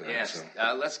done with that. Yes.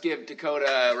 So. Let's give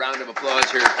Dakota a round of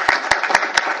applause here.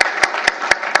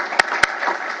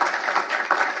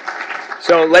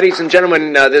 So, ladies and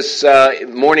gentlemen, this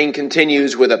morning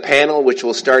continues with a panel which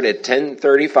will start at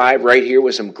 10:35 right here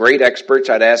with some great experts.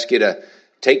 I'd ask you to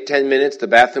take 10 minutes. The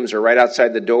bathrooms are right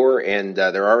outside the door, and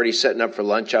they're already setting up for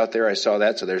lunch out there. I saw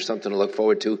that, so there's something to look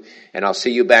forward to. And I'll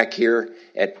see you back here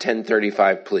at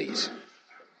 10:35, please.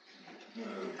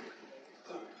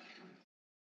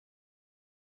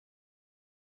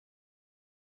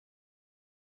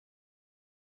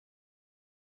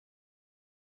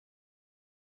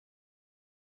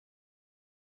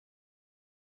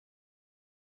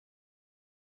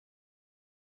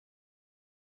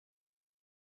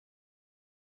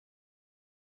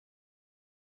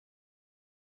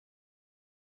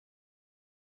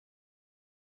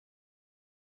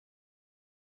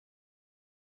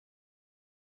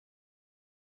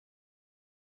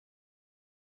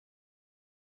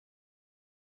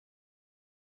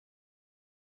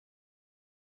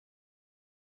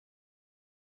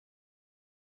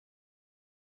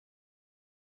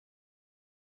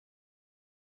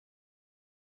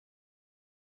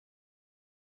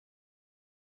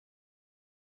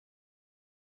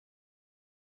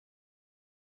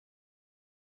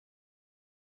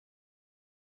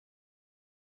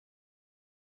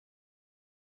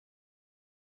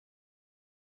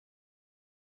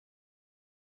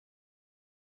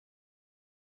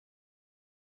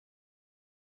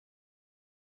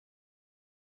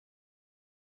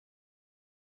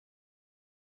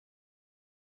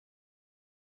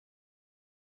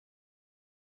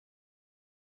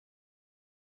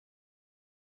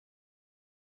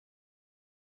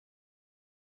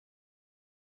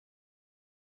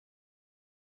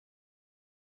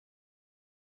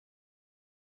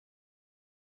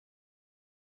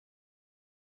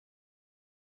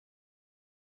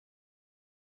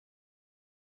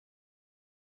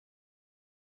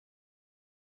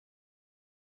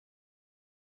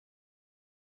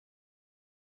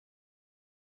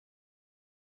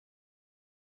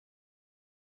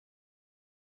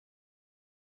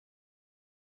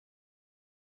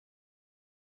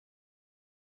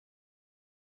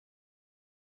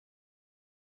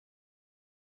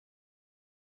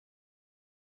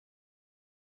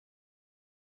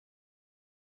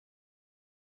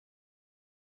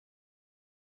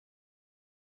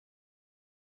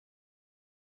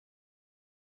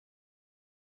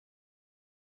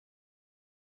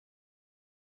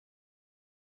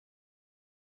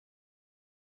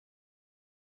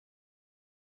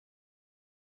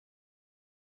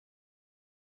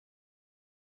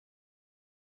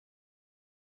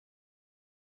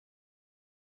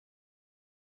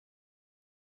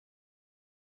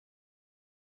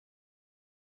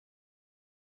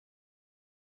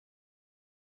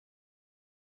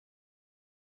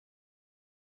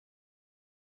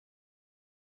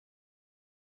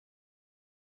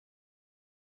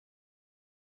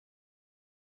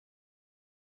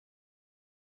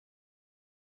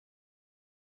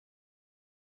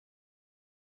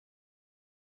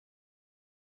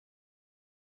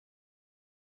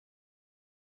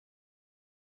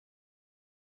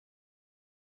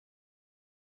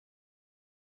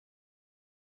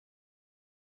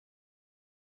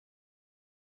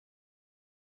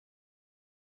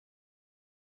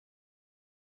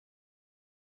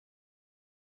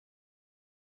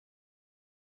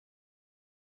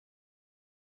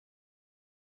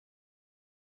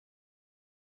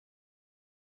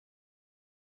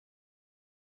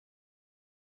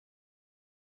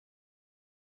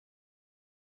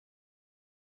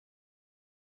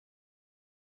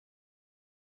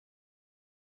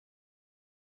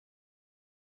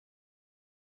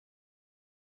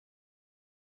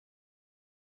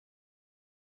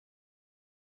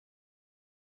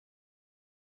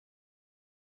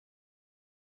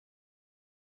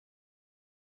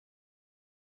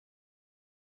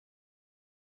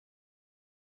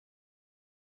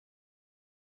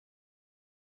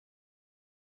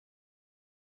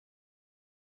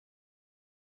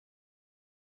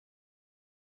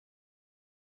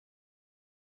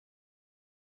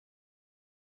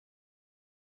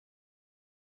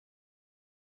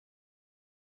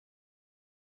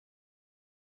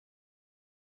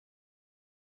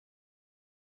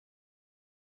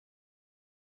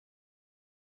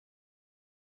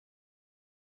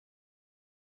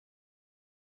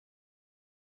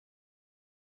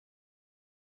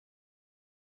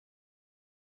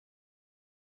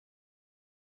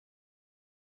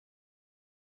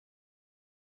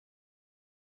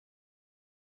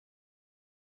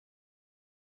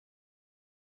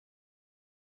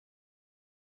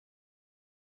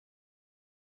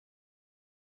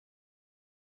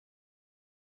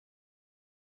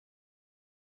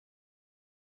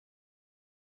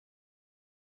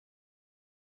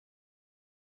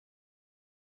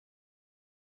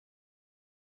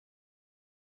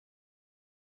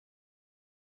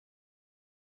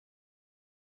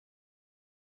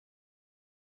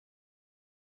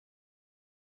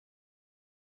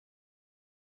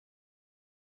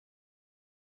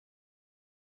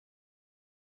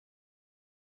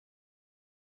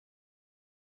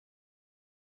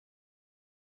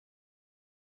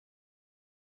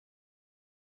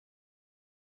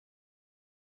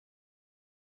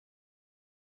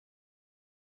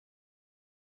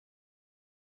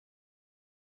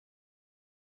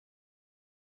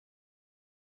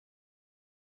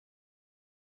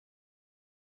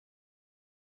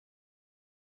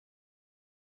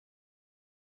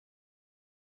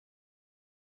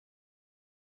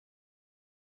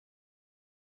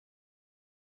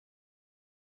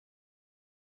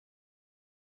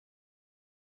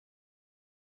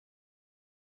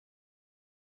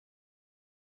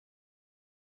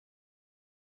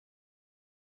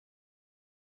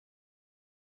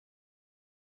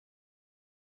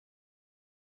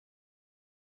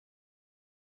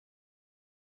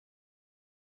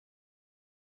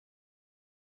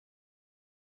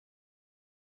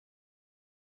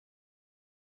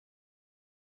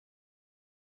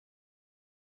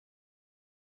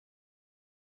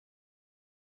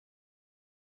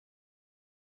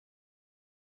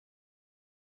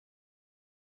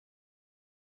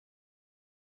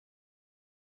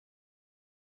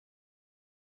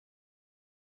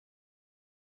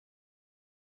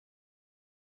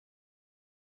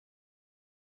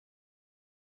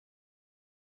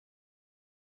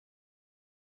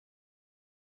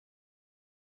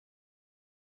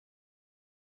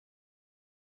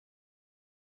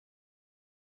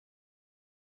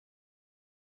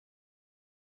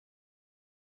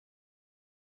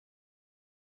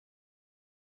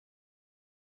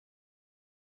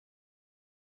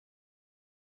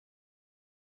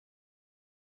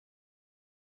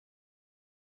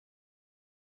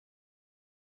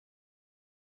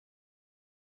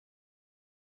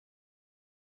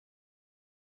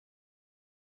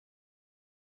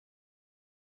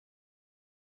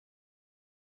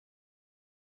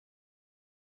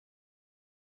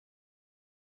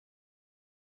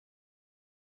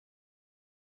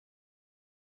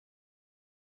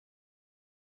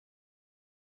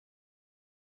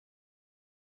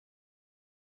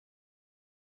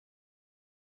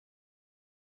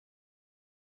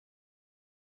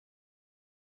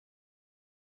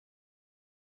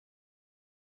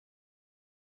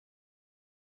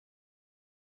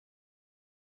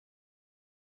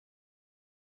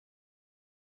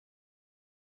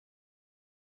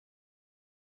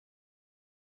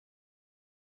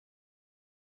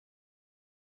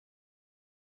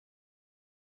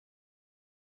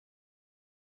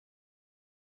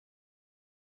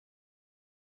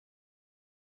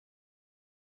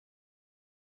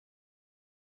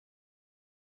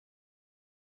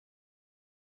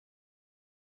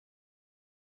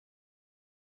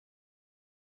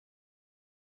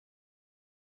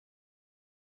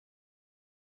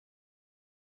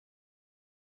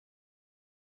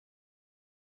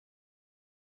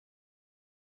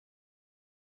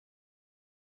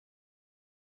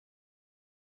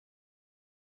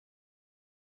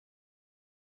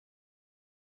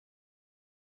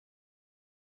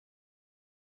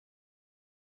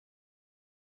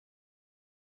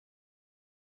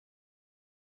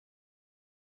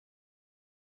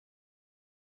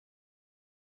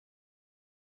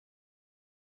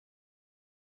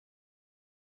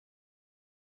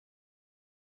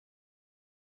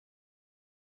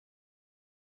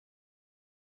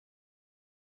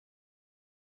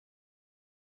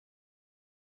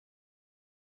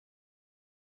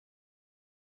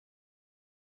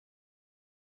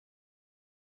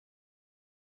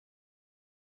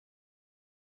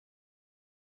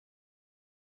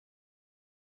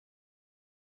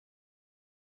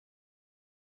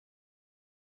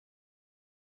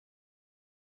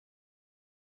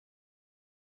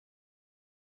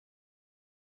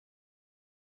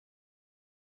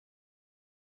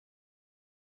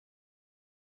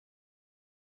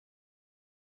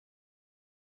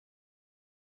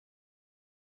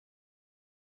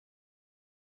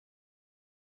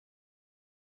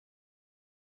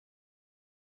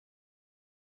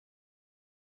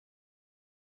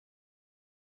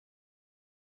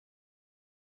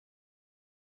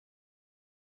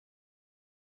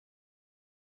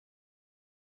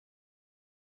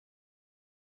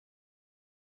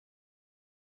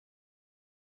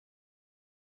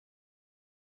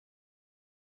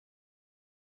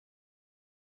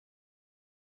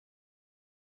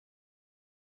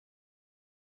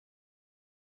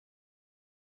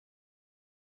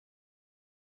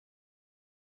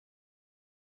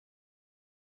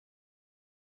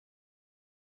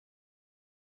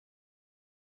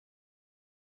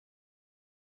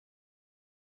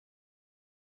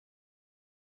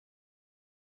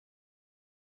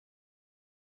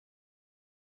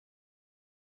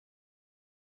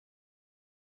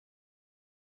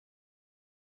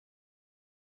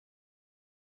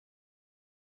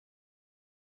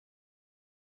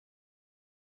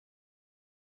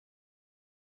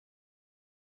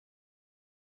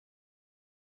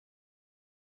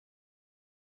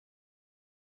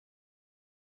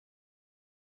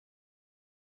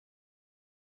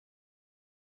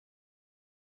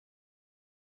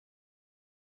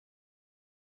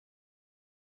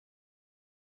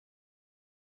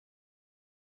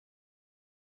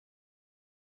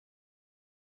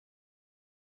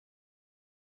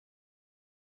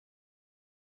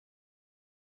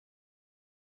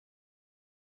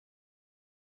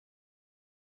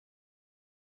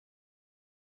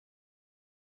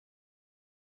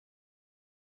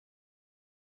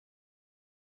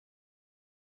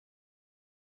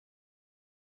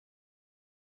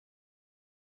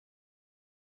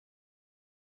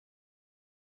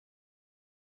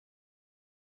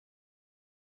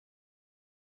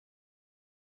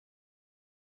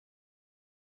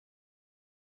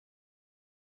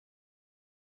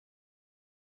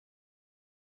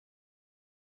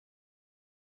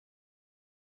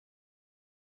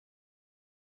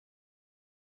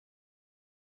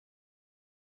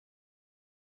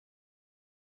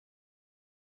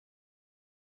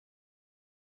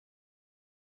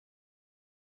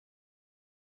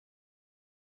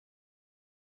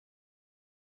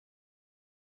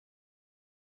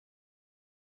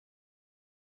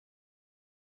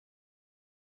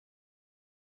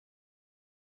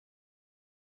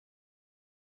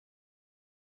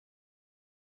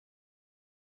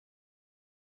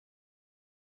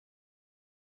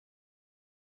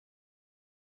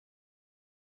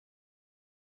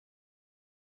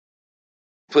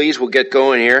 please, we'll get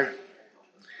going here.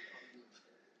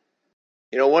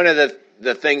 You know, one of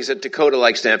the things that Dakota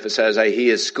likes to emphasize, he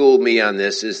has schooled me on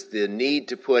this, is the need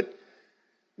to put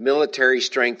military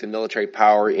strength and military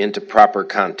power into proper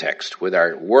context with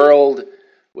our world,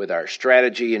 with our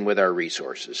strategy, and with our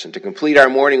resources. And to complete our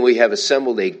morning, we have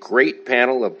assembled a great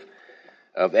panel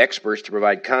of experts to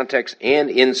provide context and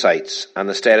insights on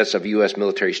the status of U.S.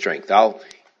 military strength. I'll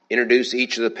introduce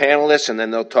each of the panelists, and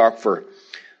then they'll talk for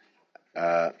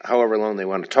however long they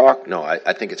want to talk. No,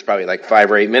 I think it's probably like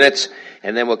 5 or 8 minutes,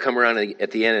 and then we'll come around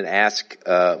at the end and ask.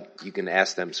 You can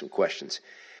ask them some questions.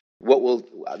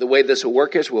 The way this will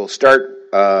work is we'll start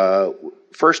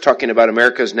first talking about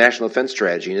America's national defense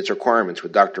strategy and its requirements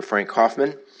with Dr. Frank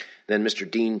Hoffman. Then Mr.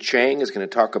 Dean Chang is going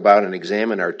to talk about and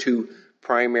examine our two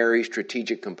primary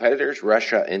strategic competitors,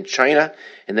 Russia and China.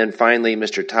 And then finally,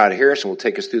 Mr. Todd Harrison will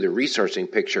take us through the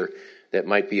resourcing picture that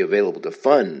might be available to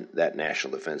fund that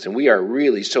national defense. And we are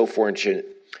really so fortunate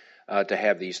to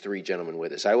have these three gentlemen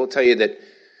with us. I will tell you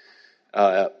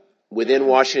that within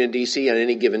Washington, D.C., on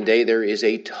any given day, there is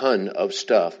a ton of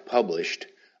stuff published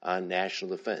on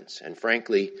national defense. And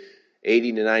frankly,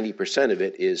 80 to 90% of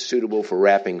it is suitable for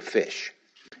wrapping fish.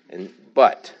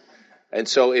 And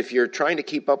so if you're trying to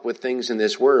keep up with things in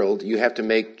this world, you have to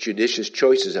make judicious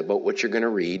choices about what you're going to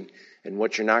read and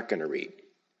what you're not going to read.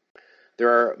 There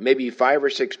are maybe 5 or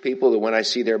 6 people that when I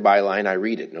see their byline, I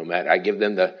read it. No matter, I give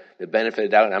them the benefit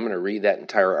of the doubt, and I'm going to read that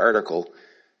entire article.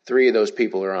 3 of those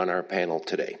people are on our panel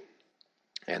today.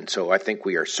 And so I think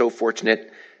we are so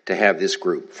fortunate to have this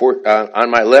group. On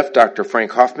my left, Dr.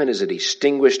 Frank Hoffman is a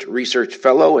distinguished research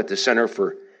fellow at the Center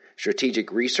for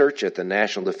Strategic Research at the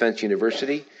National Defense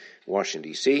University, Washington,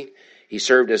 D.C. He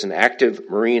served as an active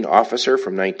Marine officer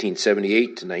from 1978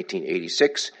 to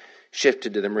 1986,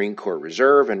 shifted to the Marine Corps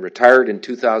Reserve, and retired in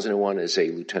 2001 as a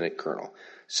lieutenant colonel.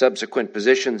 Subsequent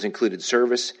positions included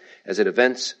service as a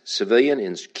defense civilian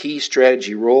in key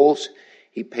strategy roles.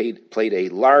 He played a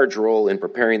large role in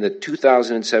preparing the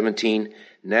 2017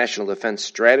 National Defense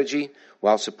Strategy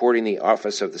while supporting the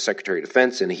Office of the Secretary of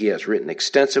Defense, and he has written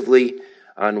extensively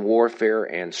on warfare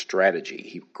and strategy.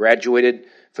 He graduated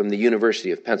from the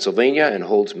University of Pennsylvania and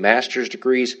holds master's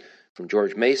degrees from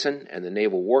George Mason and the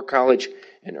Naval War College,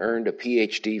 and earned a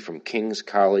Ph.D. from King's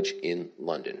College in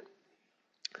London.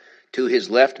 To his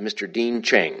left, Mr. Dean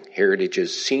Chang,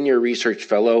 Heritage's Senior Research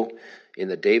Fellow in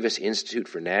the Davis Institute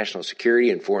for National Security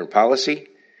and Foreign Policy.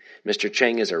 Mr.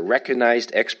 Chang is a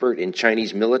recognized expert in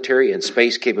Chinese military and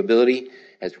space capability,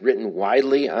 has written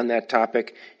widely on that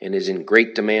topic, and is in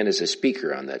great demand as a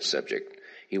speaker on that subject.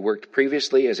 He worked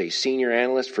previously as a senior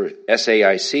analyst for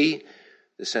SAIC,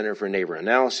 the Center for Naval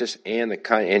Analysis, and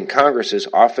Congress's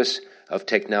Office of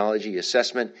Technology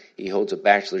Assessment. He holds a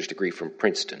bachelor's degree from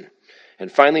Princeton.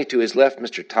 And finally, to his left,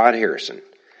 Mr. Todd Harrison,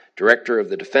 Director of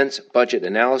the Defense Budget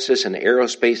Analysis and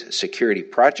Aerospace Security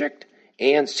Project,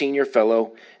 and Senior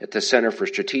Fellow at the Center for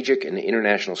Strategic and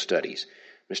International Studies.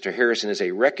 Mr. Harrison is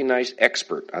a recognized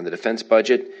expert on the defense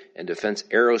budget and defense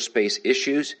aerospace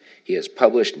issues. He has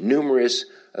published numerous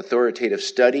authoritative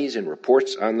studies and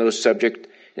reports on those subjects,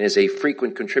 and is a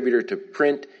frequent contributor to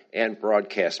print and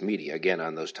broadcast media, again,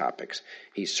 on those topics.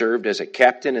 He served as a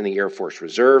captain in the Air Force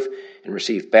Reserve and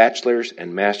received bachelor's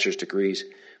and master's degrees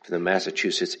from the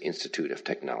Massachusetts Institute of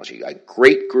Technology. A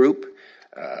great group.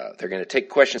 They're going to take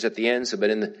questions at the end, but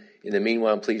in the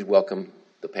meanwhile, please welcome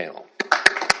the panel.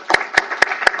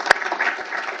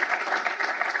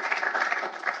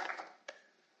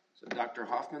 So, Dr.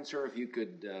 Hoffman, sir, if you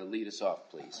could lead us off,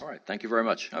 please. All right. Thank you very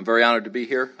much. I'm very honored to be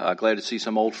here. Glad to see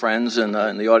some old friends in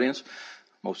the audience.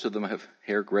 Most of them have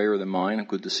hair grayer than mine.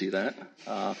 Good to see that.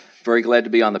 Very glad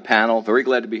to be on the panel. Very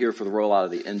glad to be here for the rollout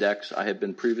of the index. I have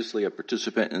been previously a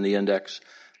participant in the index.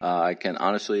 I can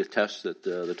honestly attest that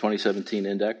the 2017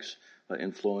 index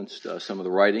influenced some of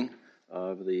the writing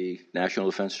of the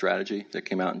National Defense Strategy that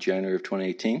came out in January of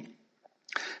 2018.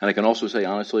 And I can also say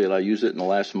honestly that I used it in the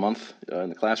last month in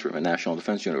the classroom at National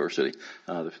Defense University.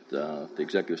 The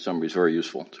executive summary is very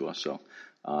useful to us, so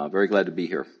very glad to be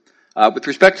here. With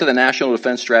respect to the National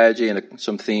Defense Strategy and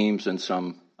some themes and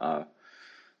some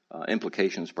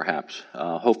implications, perhaps,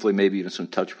 hopefully maybe even some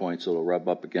touch points that will rub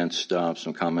up against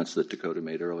some comments that Dakota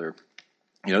made earlier.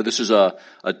 You know, this is a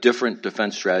different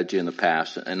defense strategy in the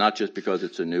past, and not just because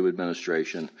it's a new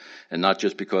administration, and not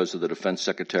just because of the defense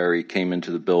secretary came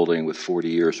into the building with 40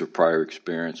 years of prior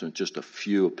experience and just a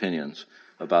few opinions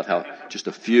about how, just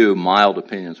a few mild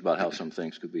opinions about how some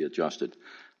things could be adjusted.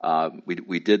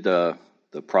 We did the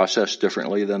process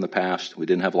differently than the past. We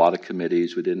didn't have a lot of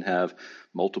committees. We didn't have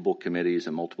multiple committees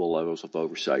and multiple levels of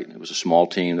oversight. It was a small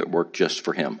team that worked just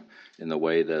for him in the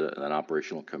way that an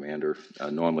operational commander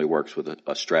normally works with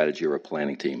a strategy or a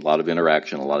planning team. A lot of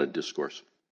interaction, a lot of discourse.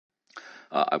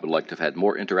 I would like to have had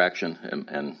more interaction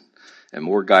and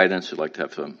more guidance. I'd like to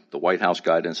have the White House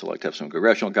guidance. I'd like to have some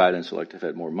congressional guidance. I'd like to have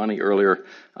had more money earlier,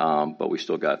 but we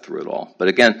still got through it all. But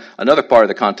again, another part of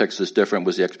the context that's different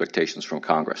was the expectations from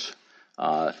Congress.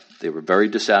 They were very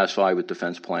dissatisfied with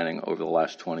defense planning over the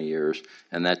last 20 years,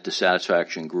 and that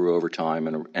dissatisfaction grew over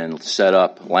time and set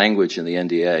up language in the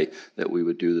NDA that we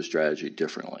would do the strategy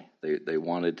differently. They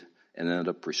wanted and ended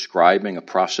up prescribing a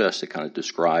process that kind of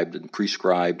described and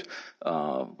prescribed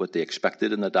what they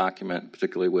expected in the document,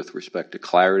 particularly with respect to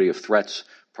clarity of threats,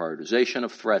 prioritization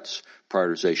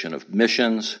of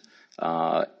missions,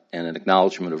 and an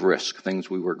acknowledgement of risk, things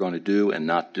we were going to do and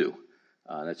not do.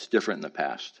 That's different in the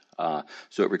past.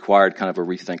 So it required kind of a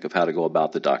rethink of how to go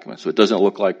about the document. So it doesn't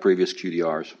look like previous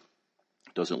QDRs.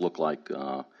 It doesn't look like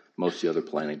most of the other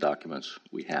planning documents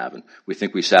we have. And we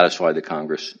think we satisfy the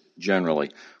Congress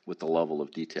generally with the level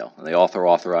of detail. And they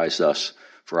authorized us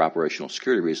for operational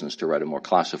security reasons to write a more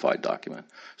classified document.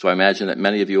 So I imagine that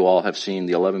many of you all have seen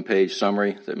the 11-page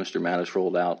summary that Mr. Mattis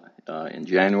rolled out in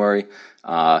January.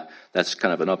 That's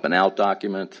kind of an up and out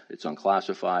document. It's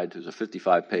unclassified. There's a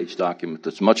 55-page document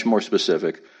that's much more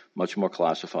specific, much more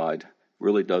classified,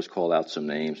 really does call out some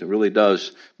names, and really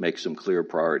does make some clear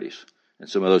priorities. And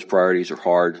some of those priorities are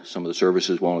hard. Some of the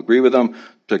services won't agree with them,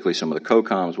 particularly some of the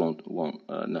COCOMs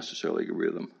won't necessarily agree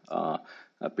with them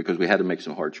because we had to make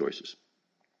some hard choices.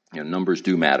 You know, numbers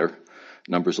do matter.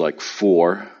 Numbers like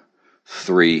 4,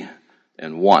 3,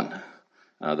 and 1.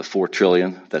 The $4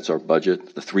 trillion, that's our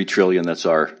budget. The $3 trillion, that's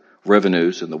our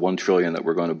revenues, and the $1 trillion that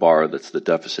we're going to borrow, that's the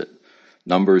deficit.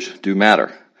 Numbers do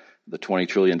matter. The $20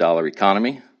 trillion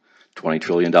economy, $20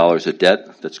 trillion of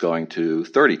debt, that's going to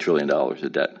 $30 trillion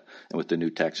of debt. And with the new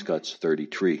tax cuts,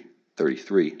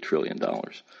 $33 trillion.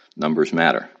 Numbers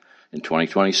matter. In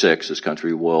 2026, this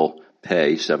country will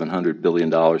pay $700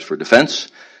 billion for defense,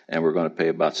 and we're going to pay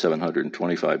about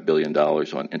 $725 billion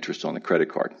on interest on the credit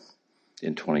card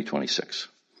in 2026,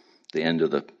 the end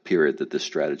of the period that this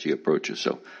strategy approaches.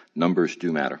 So numbers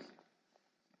do matter.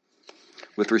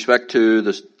 With respect to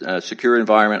the secure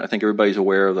environment, I think everybody's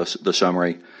aware of the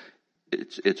summary.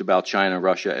 It's about China and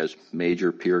Russia as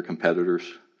major peer competitors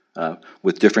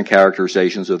with different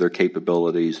characterizations of their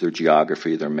capabilities, their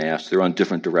geography, their mass. They're on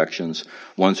different directions.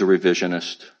 One's a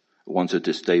revisionist, one's a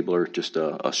disabler, just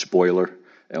a spoiler,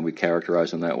 and we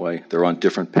characterize them that way. They're on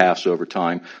different paths over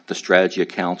time. The strategy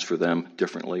accounts for them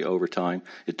differently over time.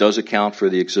 It does account for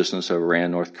the existence of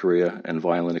Iran, North Korea, and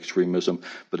violent extremism,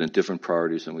 but in different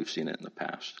priorities than we've seen it in the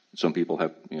past. Some people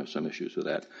have some issues with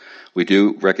that. We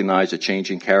do recognize a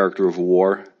changing character of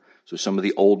war. So some of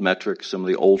the old metrics, some of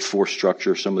the old force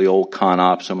structure, some of the old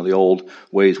CONOP, some of the old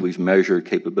ways we've measured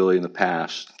capability in the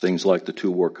past, things like the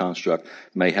two-war construct,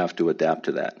 may have to adapt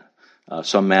to that.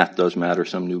 Some math does matter.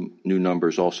 Some new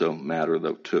numbers also matter,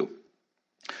 though, too.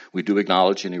 We do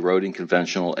acknowledge an eroding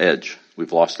conventional edge.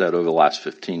 We've lost that over the last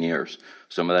 15 years.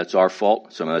 Some of that's our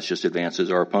fault. Some of that's just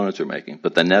advances our opponents are making.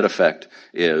 But the net effect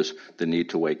is the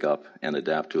need to wake up and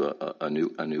adapt to a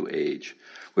new age.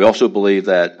 We also believe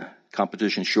that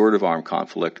competition short of armed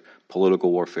conflict,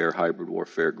 political warfare, hybrid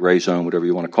warfare, gray zone, whatever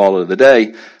you want to call it of the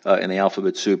day, in the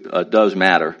alphabet soup, does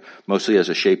matter, mostly as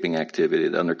a shaping activity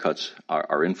that undercuts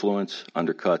our influence,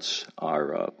 undercuts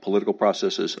our political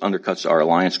processes, undercuts our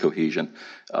alliance cohesion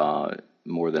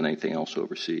more than anything else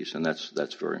overseas, and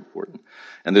that's very important.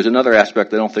 And there's another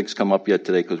aspect I don't think has come up yet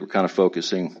today because we're kind of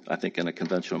focusing, I think, in a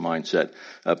conventional mindset,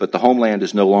 but the homeland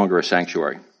is no longer a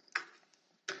sanctuary.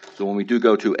 So when we do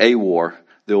go to a war,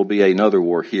 there will be another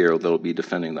war here that will be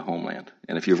defending the homeland.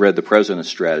 And if you've read the President's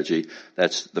strategy,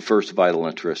 that's the first vital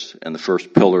interest and the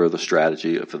first pillar of the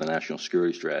strategy for the national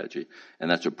security strategy. And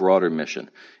that's a broader mission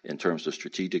in terms of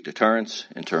strategic deterrence,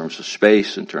 in terms of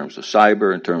space, in terms of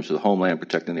cyber, in terms of the homeland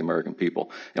protecting the American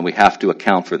people. And we have to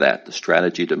account for that. The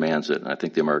strategy demands it, and I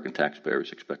think the American taxpayer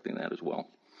is expecting that as well.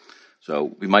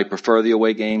 So we might prefer the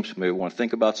away games. Maybe we want to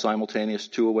think about simultaneous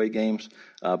 2 away games,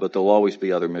 but there'll always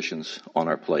be other missions on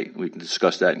our plate. We can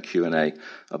discuss that in Q&A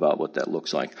about what that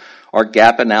looks like. Our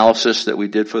gap analysis that we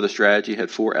did for the strategy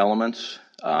had 4 elements.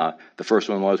 The first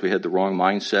one was we had the wrong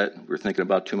mindset. We were thinking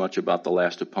about too much about the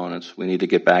last opponents. We need to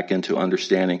get back into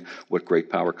understanding what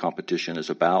great power competition is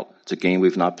about. It's a game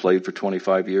we've not played for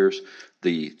 25 years.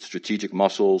 The strategic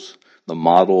muscles, the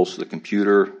models, the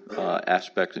computer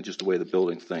aspect, and just the way the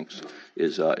building thinks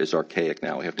is archaic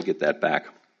now. We have to get that back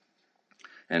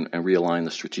and realign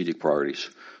the strategic priorities.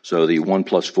 So the 1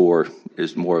 + 4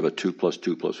 is more of a 2 +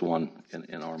 2 + 1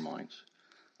 in our minds.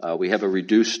 We have a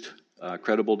reduced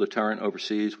credible deterrent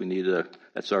overseas.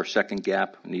 That's our second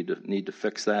gap. We need to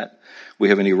fix that. We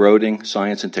have an eroding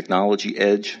science and technology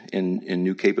edge in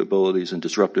new capabilities and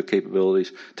disruptive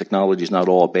capabilities. Technology is not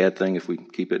all a bad thing if we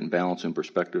keep it in balance and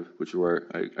perspective, which is where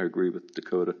I agree with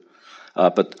Dakota.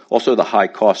 But also the high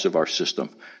costs of our system,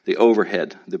 the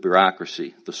overhead, the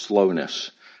bureaucracy, the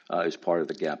slowness is part of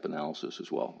the gap analysis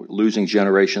as well. We're losing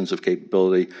generations of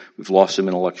capability. We've lost some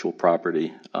intellectual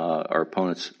property. Our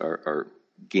opponents are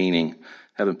gaining,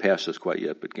 haven't passed us quite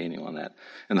yet, but gaining on that.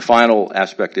 And the final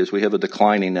aspect is we have a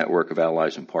declining network of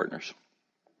allies and partners.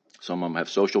 Some of them have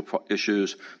social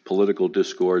issues, political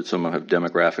discord. Some of them have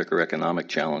demographic or economic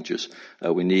challenges.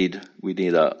 We need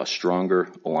a stronger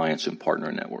alliance and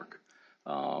partner network.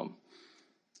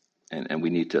 And we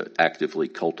need to actively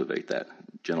cultivate that.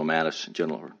 General Mattis,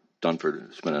 General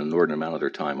Dunford spent an inordinate amount of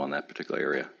their time on that particular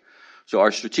area. So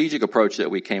our strategic approach that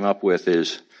we came up with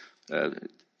is,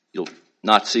 you'll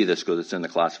not see this because it's in the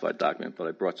classified document, but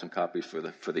I brought some copies for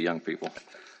the young people.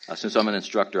 Since I'm an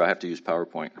instructor, I have to use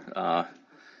PowerPoint.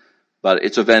 But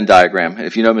it's a Venn diagram.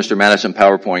 If you know Mr. Mattis and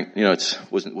PowerPoint,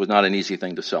 it was not an easy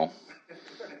thing to sell.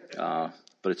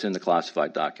 But it's in the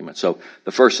classified document. So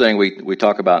the first thing we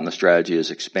talk about in the strategy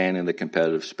is expanding the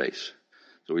competitive space.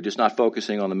 So we're just not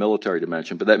focusing on the military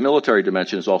dimension, but that military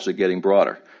dimension is also getting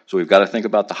broader. So we've got to think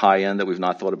about the high end that we've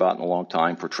not thought about in a long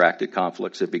time, protracted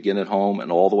conflicts that begin at home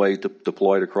and all the way to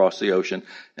deployed across the ocean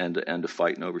and to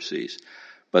fighting overseas.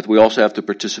 But we also have to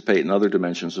participate in other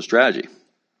dimensions of strategy.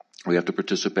 We have to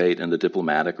participate in the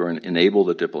diplomatic or enable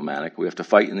the diplomatic. We have to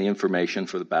fight in the information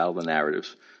for the battle of the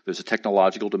narratives. There's a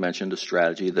technological dimension to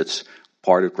strategy that's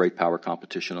part of great power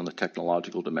competition on the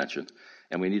technological dimension.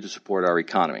 And we need to support our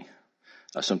economy.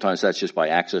 Sometimes that's just by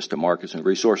access to markets and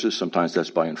resources. Sometimes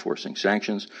that's by enforcing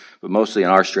sanctions. But mostly in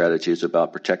our strategy, it's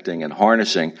about protecting and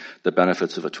harnessing the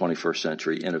benefits of a 21st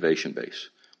century innovation base.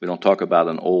 We don't talk about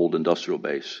an old industrial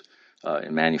base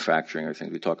in manufacturing or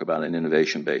things. We talk about an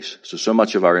innovation base. So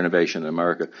much of our innovation in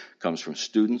America comes from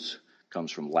students,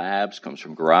 comes from labs, comes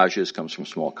from garages, comes from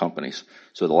small companies.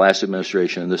 So the last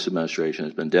administration and this administration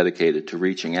has been dedicated to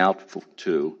reaching out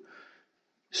to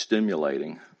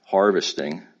stimulating,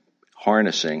 harvesting,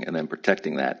 harnessing, and then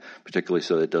protecting that, particularly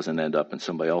so that it doesn't end up in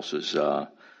somebody else's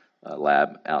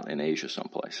lab out in Asia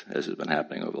someplace, as has been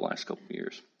happening over the last couple of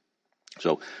years.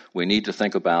 So we need to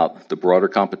think about the broader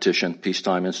competition,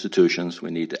 peacetime institutions. We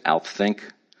need to outthink,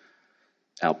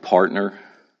 outpartner,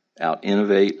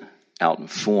 out-innovate,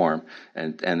 out-inform,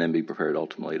 and then be prepared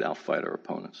ultimately to outfight our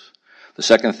opponents. The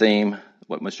second theme,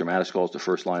 what Mr. Mattis calls the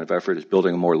first line of effort, is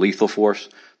building a more lethal force.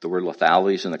 The word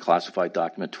lethality is in the classified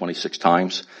document 26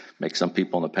 times. Makes some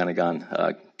people in the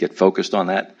Pentagon get focused on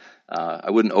that. I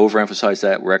wouldn't overemphasize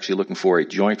that. We're actually looking for a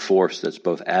joint force that's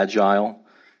both agile,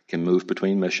 can move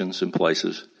between missions and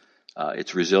places.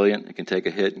 It's resilient. It can take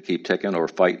a hit and keep ticking or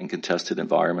fight in contested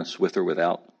environments with or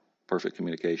without perfect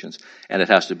communications. And it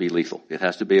has to be lethal. It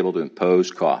has to be able to impose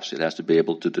costs. It has to be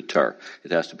able to deter.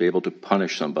 It has to be able to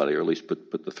punish somebody, or at least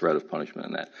put the threat of punishment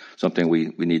in that. Something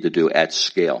we need to do at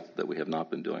scale that we have not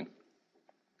been doing.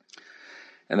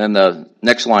 And then the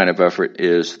next line of effort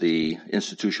is the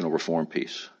institutional reform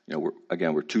piece.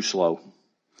 We're too slow,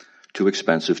 too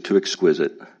expensive, too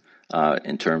exquisite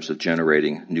in terms of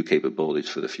generating new capabilities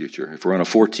for the future. If we're on a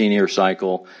 14-year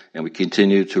cycle and we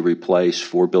continue to replace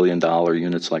 $4 billion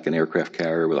units like an aircraft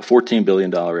carrier with a $14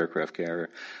 billion aircraft carrier,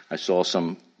 I saw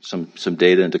some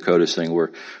data in Dakota's thing.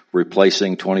 We're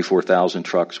replacing 24,000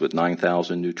 trucks with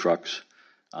 9,000 new trucks.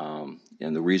 And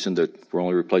the reason that we're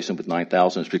only replacing with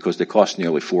 9,000 is because they cost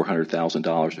nearly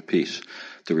 $400,000 a piece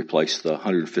to replace the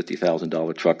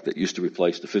 $150,000 truck that used to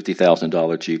replace the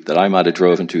 $50,000 Jeep that I might have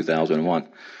drove in 2001.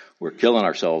 We're killing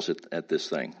ourselves at this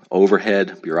thing.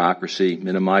 Overhead, bureaucracy,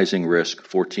 minimizing risk,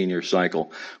 14-year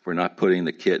cycle. We're not putting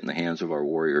the kit in the hands of our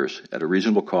warriors at a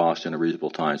reasonable cost and a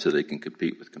reasonable time so they can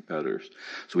compete with competitors.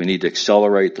 So we need to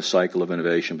accelerate the cycle of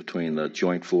innovation between the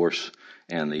joint force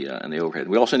and the overhead.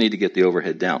 We also need to get the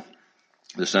overhead down.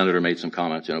 The senator made some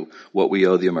comments, what we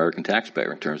owe the American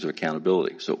taxpayer in terms of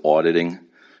accountability. So auditing,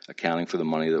 accounting for the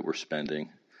money that we're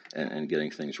spending, and getting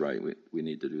things right. We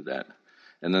need to do that.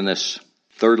 And then this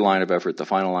third line of effort, the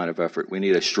final line of effort, we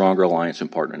need a stronger alliance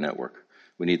and partner network.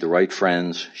 We need the right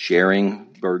friends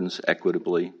sharing burdens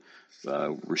equitably,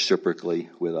 reciprocally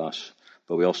with us,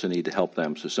 but we also need to help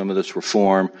them. So some of this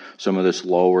reform, some of this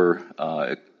lower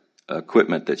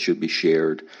equipment that should be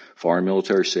shared, foreign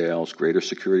military sales, greater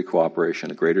security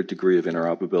cooperation, a greater degree of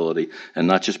interoperability, and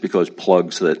not just because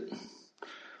plugs that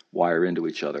wire into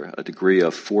each other, a degree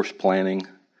of force planning,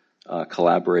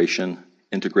 collaboration,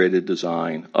 integrated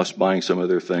design, us buying some of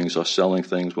their things, us selling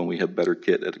things when we have better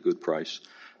kit at a good price,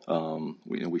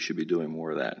 we should be doing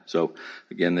more of that. So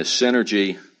again, this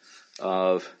synergy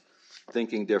of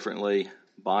thinking differently,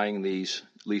 buying these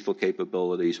lethal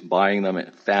capabilities, buying them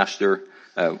faster,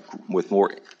 with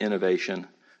more innovation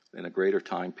in a greater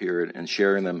time period, and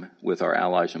sharing them with our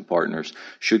allies and partners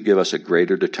should give us a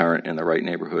greater deterrent in the right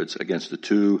neighborhoods against the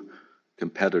two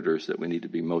competitors that we need to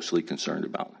be mostly concerned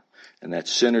about. And that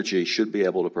synergy should be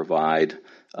able to provide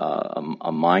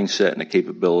a mindset and a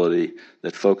capability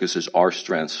that focuses our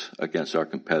strengths against our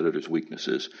competitors'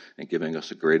 weaknesses and giving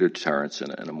us a greater deterrence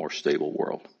in a more stable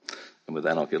world. And with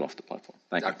that, I'll get off the platform.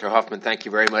 Thank you. Dr. Hoffman, thank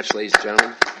you very much, ladies and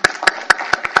gentlemen.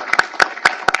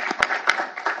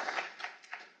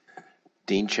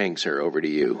 Dean Cheng, sir, over to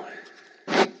you.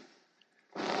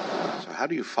 So how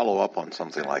do you follow up on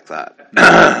something like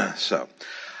that? So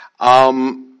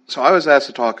I was asked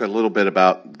to talk a little bit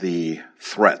about the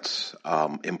threats,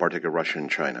 in particular Russia and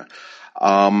China.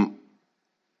 One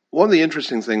of the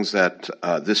interesting things that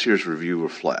this year's review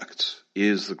reflects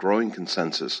is the growing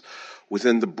consensus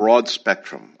within the broad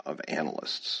spectrum of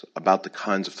analysts about the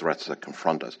kinds of threats that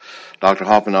confront us. Dr.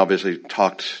 Hoffman obviously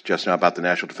talked just now about the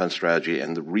National Defense Strategy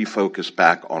and the refocus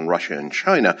back on Russia and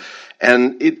China,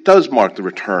 and it does mark the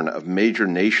return of major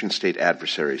nation-state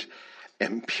adversaries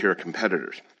and peer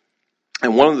competitors.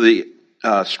 And one of the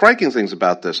striking things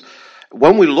about this,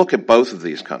 when we look at both of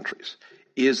these countries,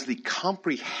 is the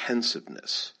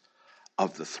comprehensiveness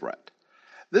of the threat.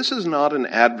 This is not an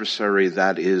adversary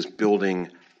that is building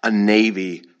a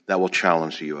Navy that will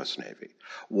challenge the U.S. Navy,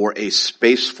 or a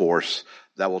Space Force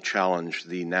that will challenge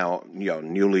the now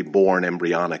newly born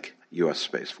embryonic U.S.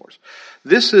 Space Force.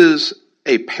 This is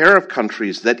a pair of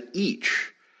countries that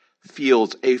each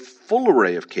fields a full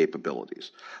array of capabilities,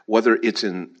 whether it's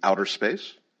in outer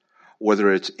space,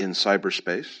 whether it's in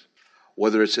cyberspace,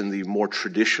 whether it's in the more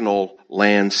traditional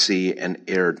land, sea, and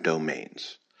air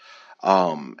domains.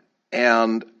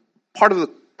 And part of the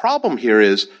problem here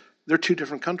is they're two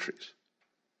different countries.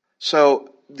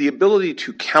 So the ability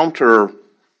to counter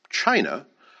China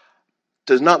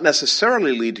does not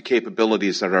necessarily lead to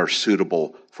capabilities that are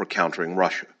suitable for countering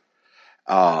Russia.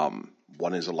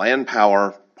 One is a land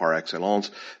power, par excellence.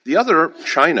 The other,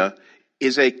 China,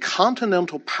 is a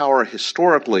continental power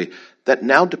historically that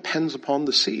now depends upon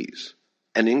the seas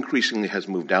and increasingly has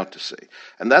moved out to sea.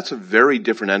 And that's a very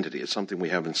different entity. It's something we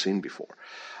haven't seen before.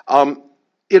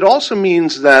 It also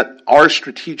means that our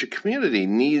strategic community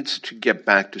needs to get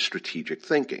back to strategic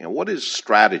thinking. And what is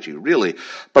strategy, really,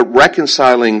 but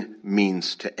reconciling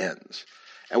means to ends?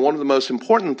 And one of the most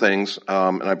important things,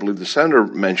 and I believe the Senator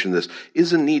mentioned this,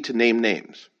 is the need to name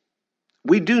names.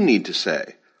 We do need to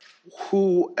say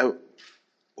who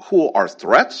are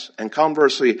threats, and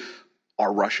conversely,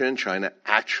 are Russia and China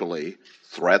actually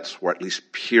threats, or at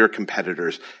least peer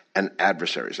competitors and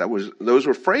adversaries? Those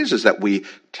were phrases that we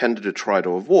tended to try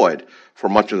to avoid for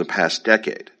much of the past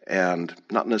decade, and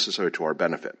not necessarily to our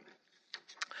benefit.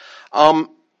 The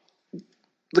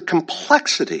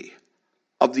complexity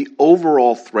of the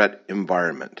overall threat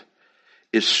environment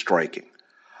is striking.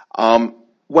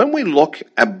 When we look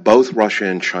at both Russia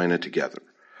and China together,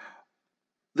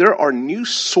 there are new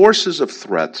sources of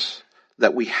threats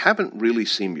that we haven't really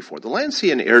seen before. The land,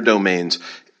 sea, and air domains,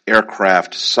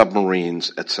 aircraft,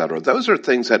 submarines, etc., those are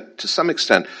things that, to some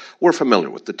extent, we're familiar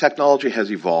with. The technology has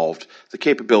evolved, the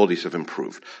capabilities have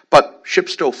improved, but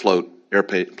ships still float,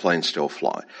 airplanes still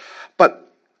fly. But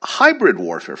hybrid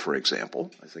warfare, for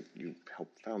example, I think you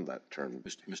found that term.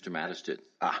 Mr. Mattis did.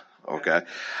 Okay.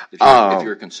 If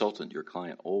you're a consultant, your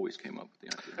client always came up with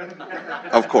the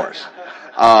idea. Of course.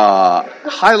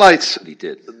 Highlights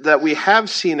that we have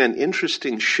seen an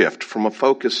interesting shift from a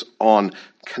focus on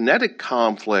kinetic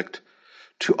conflict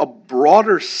to a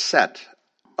broader set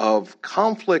of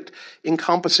conflict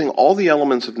encompassing all the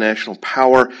elements of national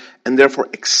power and therefore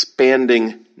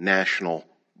expanding national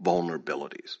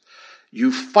vulnerabilities.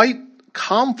 You fight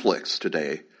conflicts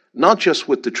today not just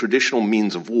with the traditional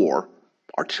means of war,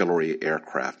 artillery,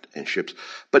 aircraft, and ships,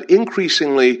 but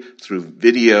increasingly through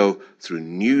video, through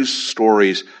news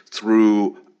stories,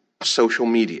 through social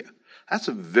media. That's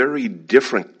a very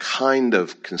different kind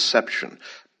of conception,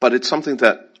 but it's something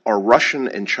that our Russian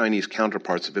and Chinese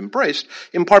counterparts have embraced,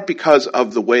 in part because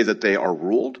of the way that they are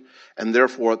ruled, and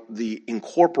therefore the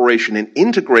incorporation and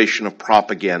integration of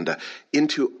propaganda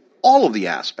into all of the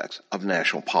aspects of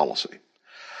national policy.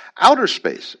 Outer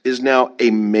space is now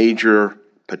a major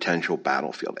potential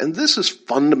battlefield, and this is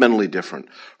fundamentally different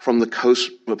from the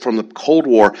Cold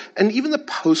War and even the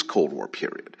post-Cold War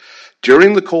period.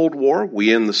 During the Cold War,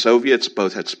 we and the Soviets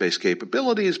both had space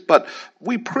capabilities, but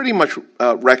we pretty much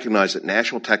recognized that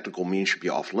national technical means should be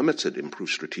off limits. It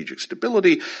improved strategic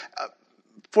stability.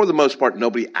 for the most part,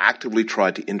 nobody actively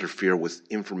tried to interfere with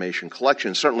information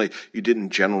collection. Certainly, you didn't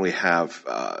generally have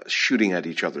shooting at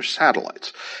each other's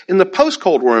satellites. In the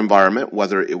post-Cold War environment,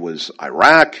 whether it was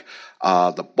Iraq,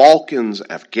 the Balkans,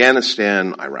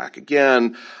 Afghanistan, Iraq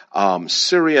again,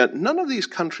 Syria, none of these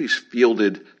countries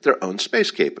fielded their own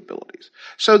space capabilities.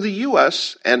 So the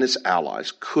U.S. and its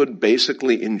allies could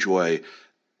basically enjoy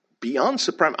beyond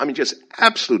supreme, just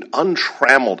absolute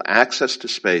untrammeled access to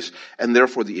space, and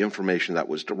therefore the information that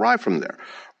was derived from there.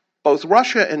 Both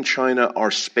Russia and China are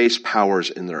space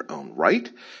powers in their own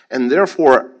right, and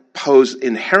therefore pose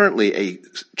inherently a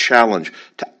challenge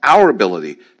to our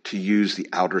ability to use the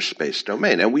outer space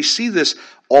domain. And we see this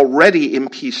already in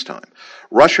peacetime.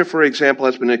 Russia, for example,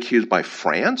 has been accused by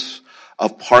France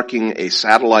of parking a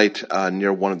satellite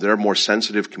near one of their more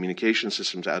sensitive communication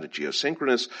systems out of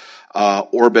geosynchronous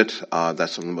orbit.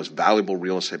 That's some of the most valuable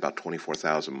real estate, about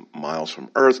 24,000 miles from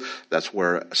Earth. That's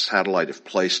where a satellite, if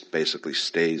placed, basically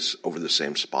stays over the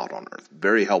same spot on Earth.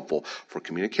 Very helpful for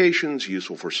communications,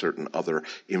 useful for certain other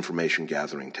information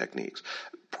gathering techniques.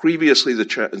 Previously,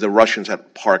 the Russians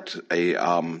had parked a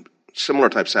similar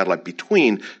type satellite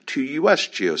between two U.S.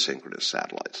 geosynchronous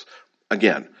satellites.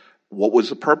 Again, what was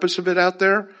the purpose of it out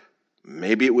there?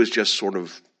 Maybe it was just sort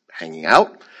of hanging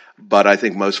out, but I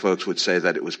think most folks would say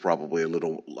that it was probably a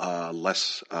little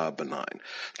less benign.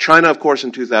 China, of course,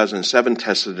 in 2007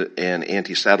 tested an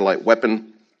anti-satellite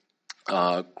weapon,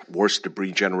 worst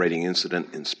debris-generating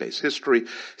incident in space history.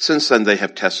 Since then, they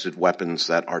have tested weapons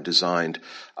that are designed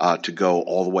to go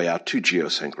all the way out to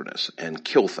geosynchronous and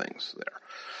kill things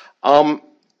there.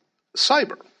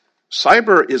 Cyber.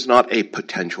 Cyber is not a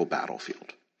potential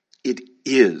battlefield. It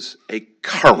is a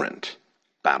current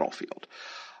battlefield.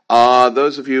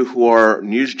 Those of you who are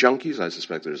news junkies, I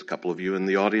suspect there's a couple of you in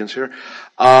the audience here,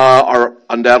 are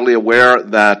undoubtedly aware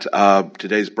that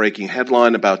today's breaking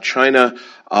headline about China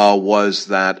was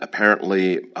that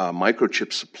apparently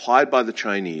microchips supplied by the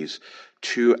Chinese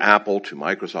to Apple, to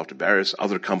Microsoft, to various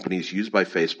other companies used by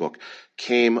Facebook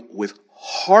came with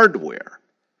hardware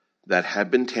that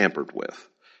had been tampered with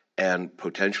and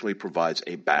potentially provides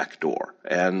a backdoor.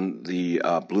 And the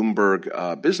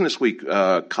Bloomberg Business Week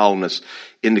columnists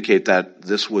indicate that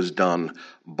this was done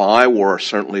by or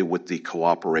certainly with the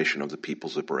cooperation of the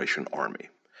People's Liberation Army.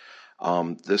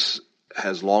 This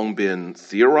has long been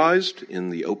theorized in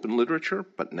the open literature,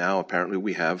 but now apparently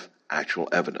we have actual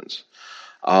evidence.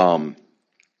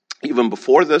 Even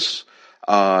before this,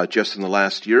 just in the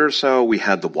last year or so, we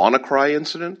had the WannaCry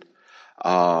incident.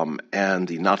 And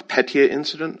the NotPetya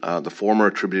incident, the former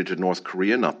attributed to North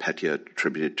Korea, NotPetya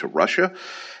attributed to Russia.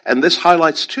 And this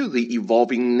highlights, too, the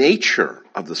evolving nature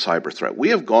of the cyber threat. We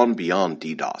have gone beyond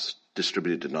DDoS,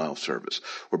 distributed denial of service,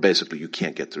 where basically you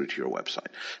can't get through to your website.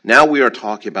 Now we are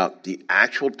talking about the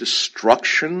actual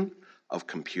destruction of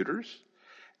computers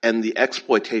and the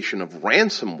exploitation of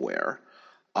ransomware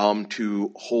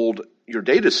to hold your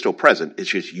data is still present. It's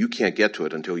just you can't get to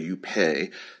it until you pay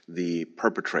the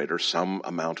perpetrator some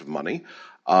amount of money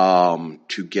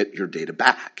to get your data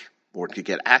back or to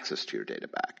get access to your data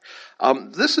back.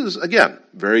 This is, again,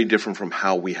 very different from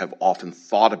how we have often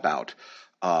thought about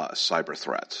cyber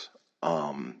threats.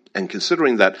 And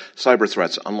considering that cyber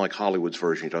threats, unlike Hollywood's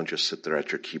version, you don't just sit there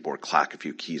at your keyboard, clack a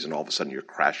few keys, and all of a sudden you're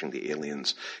crashing the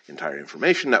aliens' entire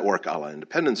information network, a la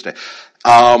Independence Day.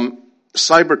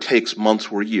 Cyber takes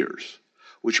months or years,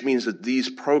 which means that these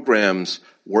programs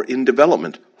were in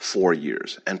development for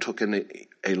years and took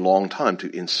a long time to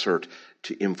insert,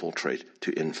 to infiltrate,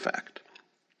 to infect.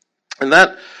 And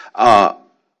that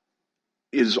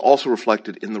is also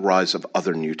reflected in the rise of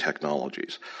other new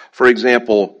technologies. For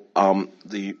example,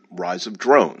 the rise of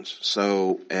drones,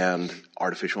 and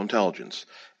artificial intelligence,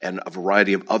 and a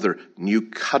variety of other new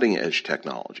cutting-edge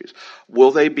technologies. Will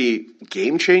they be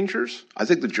game changers? I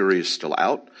think the jury is still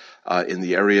out. In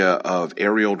the area of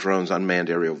aerial drones, unmanned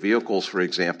aerial vehicles, for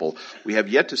example, we have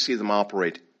yet to see them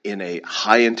operate in a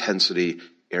high-intensity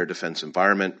air defense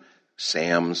environment,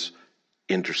 SAMs,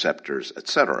 interceptors,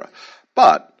 etc.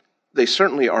 But they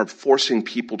certainly are forcing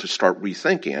people to start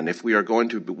rethinking. And if we are going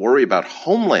to worry about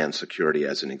homeland security,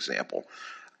 as an example,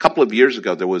 a couple of years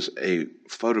ago there was a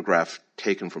photograph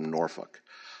taken from Norfolk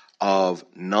of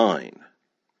 9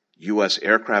 U.S.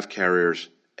 aircraft carriers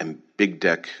and big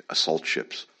deck assault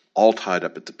ships all tied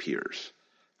up at the piers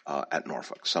at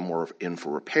Norfolk. Some were in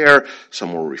for repair,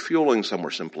 some were refueling, some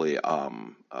were simply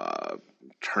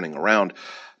turning around.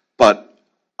 But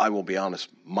I will be honest,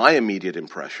 my immediate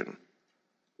impression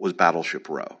was Battleship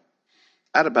Row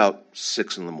at about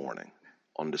 6 in the morning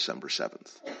on December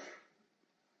 7th.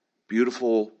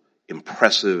 Beautiful,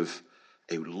 impressive,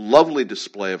 a lovely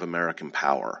display of American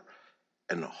power.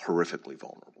 and horrifically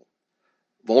vulnerable.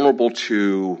 Vulnerable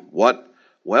to what?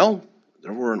 Well,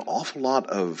 there were an awful lot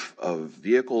of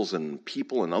vehicles and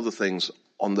people and other things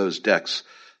on those decks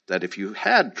that if you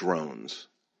had drones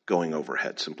going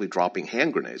overhead, simply dropping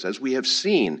hand grenades, as we have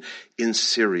seen in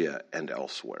Syria and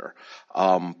elsewhere,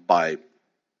 by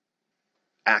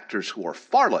actors who are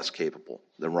far less capable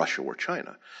than Russia or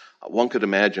China, one could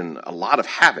imagine a lot of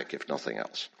havoc, if nothing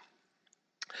else.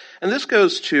 And this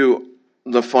goes to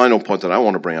the final point that I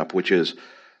want to bring up, which is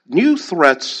new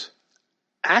threats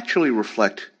actually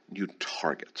reflect new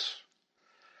targets.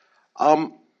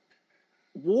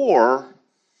 War,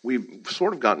 we've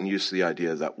sort of gotten used to the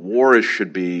idea that war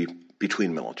should be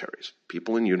between militaries.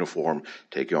 People in uniform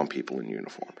taking on people in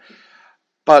uniform.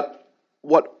 But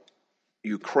what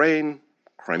Ukraine,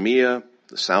 Crimea,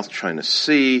 the South China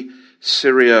Sea,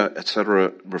 Syria,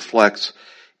 etc. reflects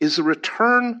is the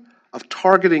return of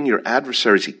targeting your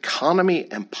adversary's economy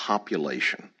and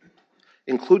population,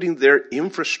 including their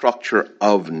infrastructure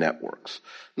of networks.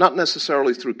 Not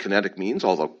necessarily through kinetic means,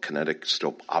 although kinetic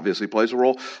still obviously plays a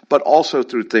role, but also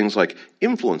through things like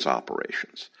influence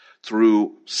operations,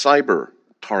 through cyber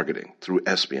targeting, through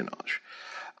espionage.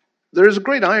 There is a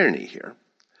great irony here.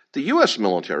 The U.S.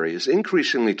 military is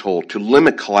increasingly told to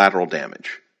limit collateral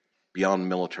damage beyond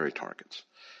military targets.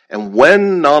 And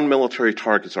when non-military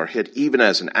targets are hit, even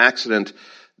as an accident,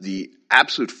 the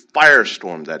absolute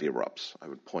firestorm that erupts, I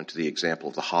would point to the example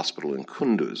of the hospital in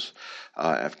Kunduz,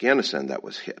 Afghanistan, that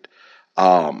was hit,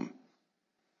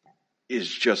 is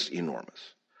just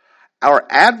enormous. Our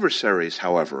adversaries,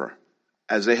 however,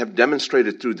 as they have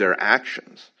demonstrated through their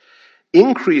actions,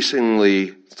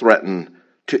 increasingly threaten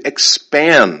to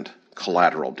expand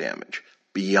collateral damage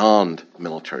beyond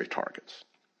military targets.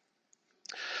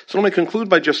 So let me conclude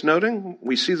by just noting,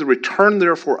 we see the return,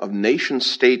 therefore, of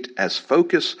nation-state as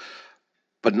focus,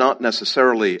 but not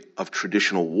necessarily of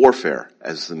traditional warfare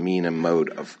as the mean and mode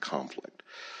of conflict.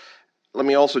 Let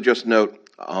me also just note,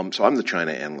 so I'm the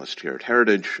China analyst here at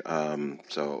Heritage,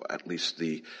 so at least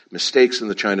the mistakes in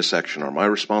the China section are my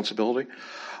responsibility.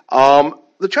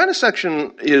 The China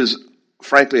section is,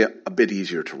 frankly, a bit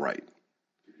easier to write.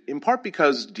 In part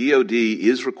because DoD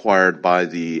is required by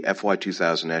the FY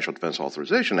 2000 National Defense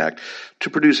Authorization Act to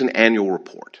produce an annual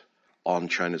report on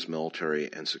China's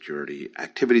military and security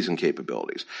activities and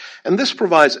capabilities. And this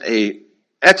provides an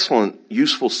excellent,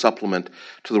 useful supplement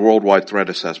to the Worldwide Threat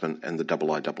Assessment and the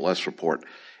IISS report.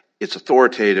 It's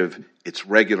authoritative, it's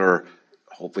regular,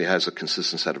 hopefully has a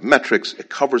consistent set of metrics, it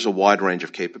covers a wide range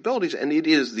of capabilities, and it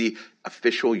is the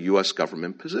official U.S.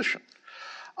 government position.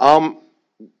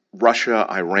 Russia,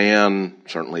 Iran,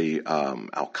 certainly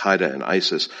Al-Qaeda and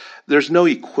ISIS, there's no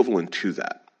equivalent to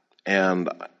that. And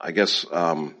I guess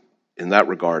in that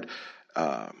regard,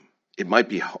 it might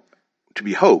be to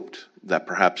be hoped that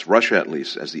perhaps Russia, at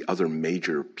least, as the other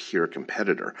major peer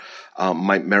competitor,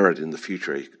 might merit in the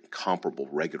future a comparable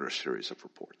regular series of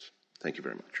reports. Thank you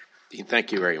very much. Dean,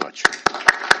 thank you very much.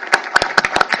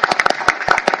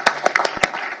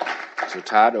 So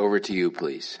Todd, over to you,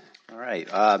 please. All right.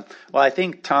 Well, I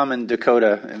think Tom and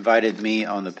Dakota invited me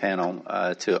on the panel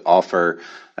to offer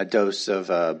a dose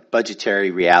of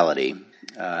budgetary reality.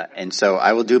 And so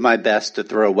I will do my best to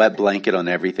throw a wet blanket on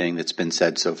everything that's been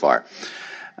said so far.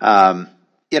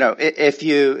 If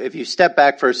you step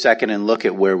back for a second and look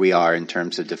at where we are in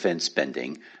terms of defense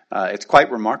spending, it's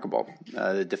quite remarkable.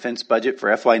 The defense budget for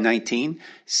FY19,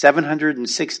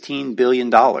 $716 billion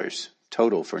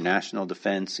total for national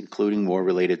defense, including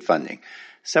war-related funding.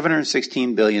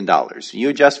 $716 billion. You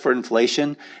adjust for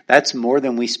inflation, that's more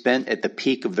than we spent at the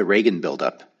peak of the Reagan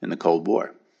buildup in the Cold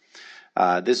War.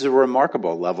 This is a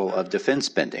remarkable level of defense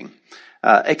spending,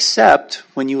 except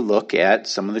when you look at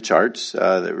some of the charts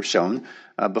that were shown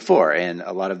before and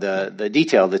a lot of the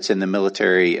detail that's in the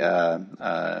military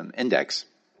index.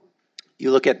 You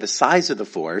look at the size of the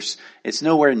force, it's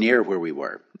nowhere near where we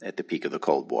were at the peak of the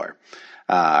Cold War.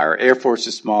 Our Air Force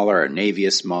is smaller, our Navy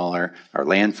is smaller, our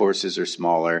land forces are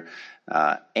smaller,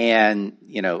 and,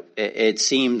 it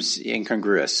seems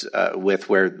incongruous with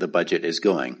where the budget is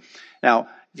going. Now,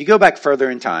 if you go back further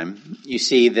in time, you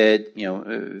see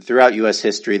that, throughout U.S.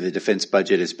 history, the defense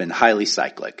budget has been highly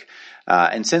cyclic.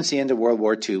 And since the end of World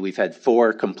War II, we've had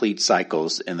 4 complete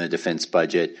cycles in the defense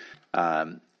budget.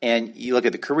 And you look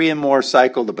at the Korean War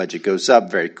cycle, the budget goes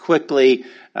up very quickly.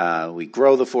 We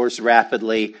grow the force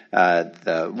rapidly.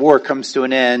 The war comes to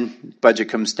an end. Budget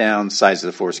comes down. Size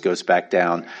of the force goes back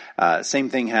down. Same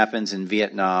thing happens in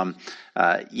Vietnam.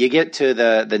 You get to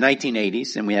the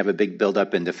 1980s, and we have a big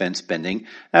buildup in defense spending.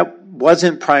 That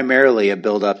wasn't primarily a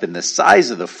buildup in the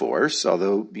size of the force,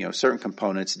 although certain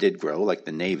components did grow, like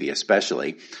the Navy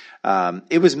especially.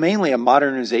 It was mainly a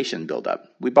modernization buildup.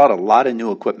 We bought a lot of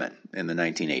new equipment in the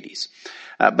 1980s.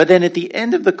 But then at the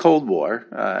end of the Cold War,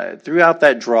 throughout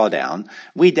that drawdown,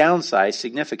 we downsized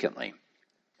significantly,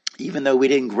 even though we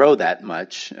didn't grow that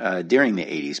much during the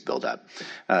 80s buildup.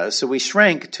 So we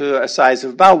shrank to a size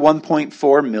of about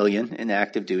 1.4 million in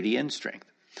active duty end strength.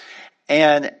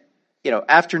 And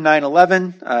after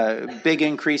 9/11, big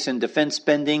increase in defense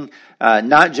spending,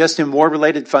 not just in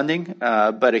war-related funding,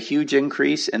 but a huge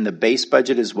increase in the base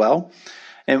budget as well.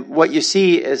 And what you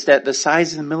see is that the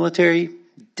size of the military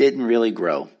didn't really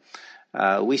grow.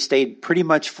 We stayed pretty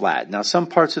much flat. Now, some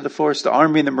parts of the force, the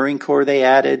Army and the Marine Corps, they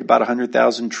added about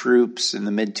 100,000 troops in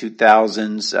the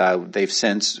mid-2000s. They've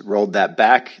since rolled that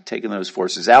back, taken those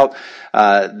forces out.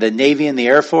 The Navy and the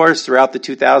Air Force throughout the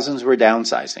 2000s were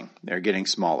downsizing. They're getting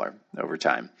smaller over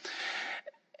time.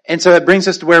 And so it brings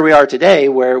us to where we are today,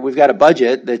 where we've got a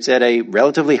budget that's at a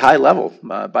relatively high level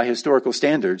by historical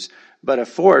standards, but a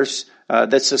force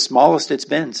that's the smallest it's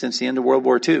been since the end of World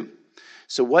War II.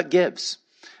 So what gives?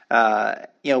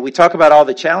 We talk about all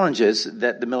the challenges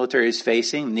that the military is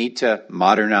facing, need to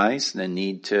modernize, the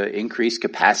need to increase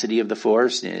capacity of the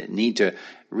force, need to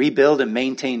rebuild and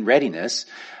maintain readiness.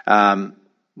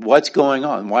 What's going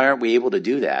on? Why aren't we able to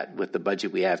do that with the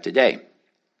budget we have today?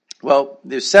 Well,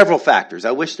 there's several factors.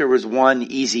 I wish there was one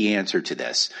easy answer to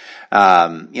this.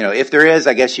 If there is,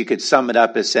 I guess you could sum it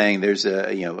up as saying there's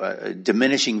a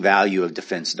diminishing value of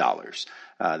defense dollars.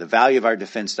 The value of our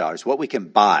defense dollars, what we can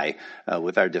buy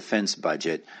with our defense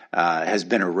budget, has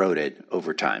been eroded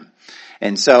over time.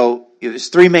 And so there's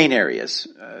three main areas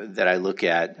that I look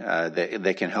at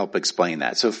that can help explain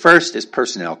that. So first is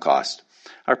personnel cost.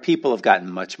 Our people have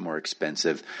gotten much more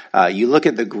expensive. You look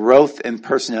at the growth in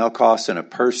personnel costs on a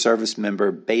per service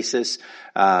member basis.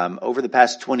 Over the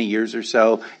past 20 years or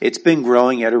so, it's been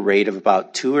growing at a rate of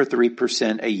about 2 or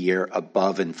 3% a year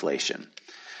above inflation.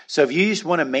 So if you just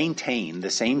want to maintain the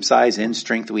same size and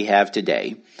strength we have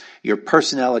today, your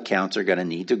personnel accounts are going to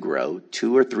need to grow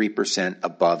 2 or 3%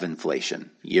 above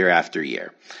inflation year after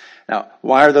year. Now,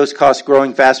 why are those costs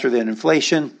growing faster than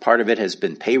inflation? Part of it has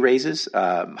been pay raises,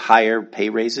 higher pay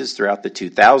raises throughout the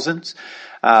 2000s.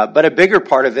 But a bigger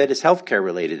part of it is healthcare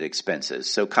related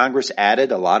expenses. So Congress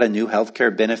added a lot of new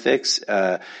healthcare benefits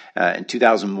in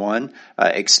 2001,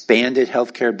 expanded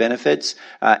healthcare benefits,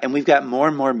 and we've got more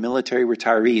and more military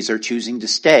retirees are choosing to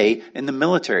stay in the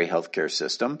military healthcare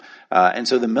system. And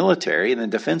so the military and the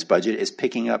defense budget is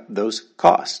picking up those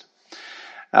costs.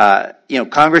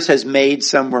 Congress has made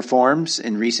some reforms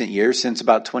in recent years. Since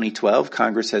about 2012,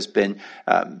 Congress has been,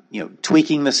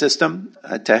 tweaking the system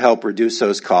to help reduce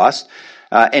those costs,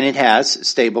 and it has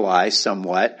stabilized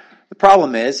somewhat. The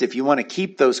problem is, if you want to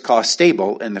keep those costs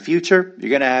stable in the future, you're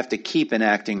going to have to keep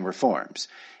enacting reforms.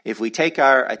 If we take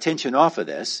our attention off of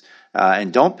this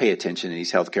and don't pay attention to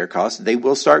these healthcare costs, they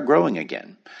will start growing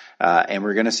again, and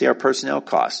we're going to see our personnel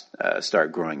costs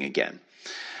start growing again.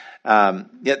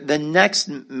 The next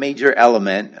major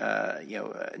element,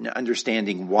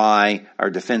 understanding why our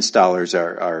defense dollars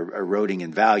are eroding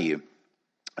in value,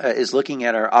 is looking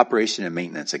at our operation and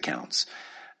maintenance accounts.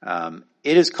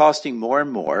 It is costing more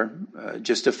and more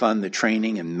just to fund the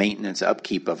training and maintenance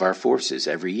upkeep of our forces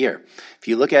every year. If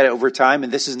you look at it over time,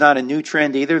 and this is not a new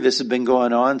trend either, this has been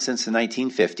going on since the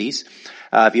 1950s.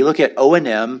 If you look at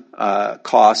O&M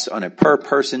costs on a per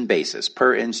person basis,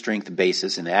 per end strength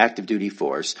basis in the active duty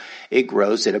force, it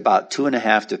grows at about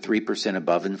 2.5% to 3%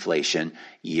 above inflation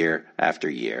year after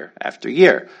year after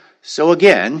year. So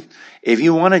again, if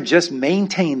you want to just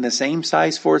maintain the same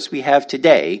size force we have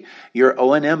today, your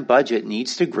O&M budget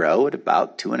needs to grow at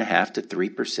about 2.5% to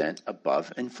 3%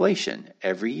 above inflation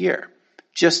every year,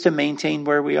 just to maintain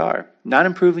where we are. Not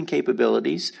improving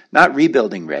capabilities, not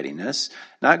rebuilding readiness,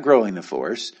 not growing the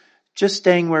force, just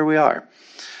staying where we are.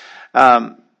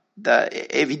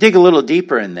 If you dig a little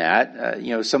deeper in that,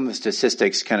 some of the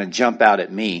statistics kind of jump out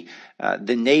at me.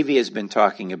 The Navy has been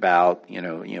talking about,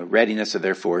 readiness of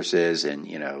their forces and,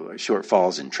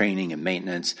 shortfalls in training and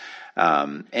maintenance.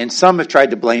 And some have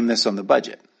tried to blame this on the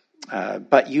budget.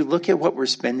 But you look at what we're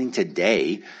spending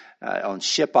today on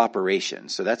ship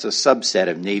operations. So that's a subset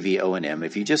of Navy O&M.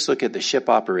 If you just look at the ship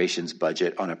operations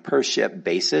budget on a per ship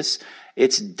basis,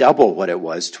 it's double what it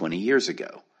was 20 years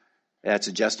ago. That's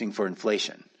adjusting for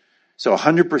inflation. So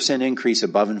 100% increase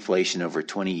above inflation over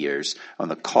 20 years on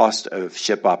the cost of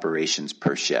ship operations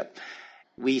per ship.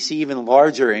 We see even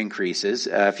larger increases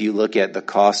if you look at the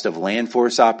cost of land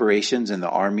force operations and the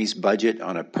Army's budget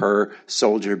on a per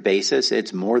soldier basis.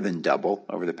 It's more than double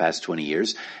over the past 20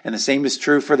 years. And the same is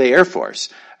true for the Air Force.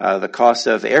 The cost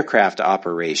of aircraft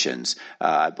operations,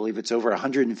 I believe it's over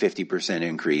 150%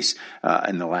 increase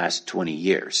in the last 20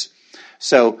 years.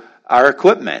 So our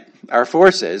equipment, our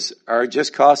forces are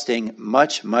just costing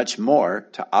much, much more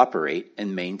to operate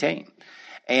and maintain.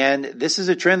 And this is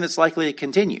a trend that's likely to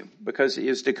continue because,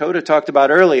 as Dakota talked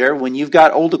about earlier, when you've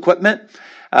got old equipment,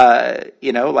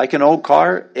 like an old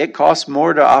car, it costs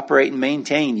more to operate and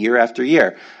maintain year after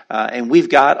year. And we've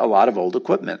got a lot of old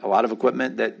equipment, a lot of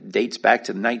equipment that dates back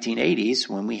to the 1980s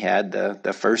when we had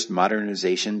the first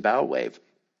modernization bow wave.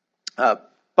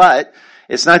 But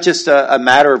it's not just a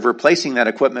matter of replacing that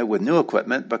equipment with new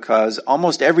equipment, because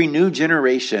almost every new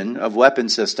generation of weapon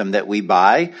system that we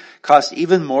buy costs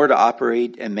even more to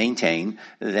operate and maintain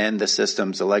than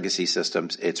the legacy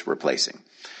systems it's replacing.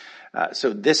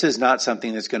 So this is not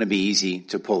something that's going to be easy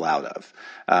to pull out of.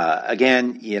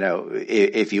 Again,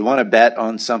 if you want to bet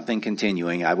on something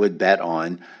continuing, I would bet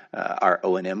on our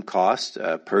O&M costs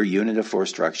per unit of force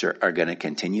structure are going to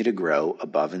continue to grow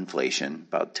above inflation,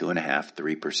 about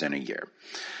 2.5-3% a year.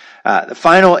 The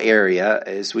final area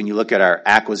is when you look at our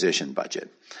acquisition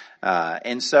budget.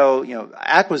 And so,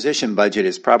 acquisition budget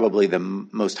is probably the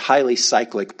most highly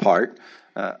cyclic part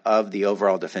of the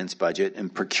overall defense budget,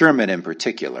 and procurement in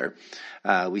particular.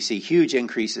 We see huge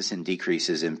increases and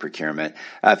decreases in procurement.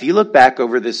 If you look back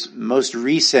over this most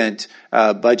recent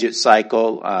budget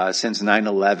cycle since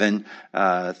 9/11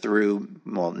 through,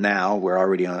 now we're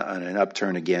already on an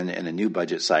upturn again in a new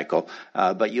budget cycle.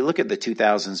 But you look at the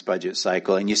 2000s budget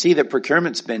cycle and you see that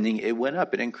procurement spending, it went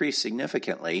up, it increased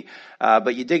significantly.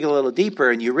 But you dig a little deeper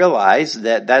and you realize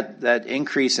that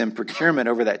increase in procurement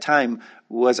over that time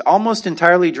was almost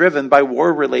entirely driven by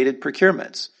war-related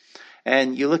procurements.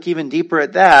 And you look even deeper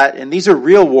at that, and these are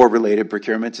real war-related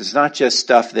procurements. It's not just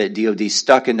stuff that DoD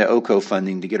stuck into OCO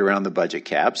funding to get around the budget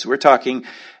caps. We're talking,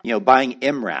 buying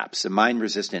MRAPs, the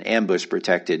mine-resistant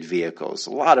ambush-protected vehicles.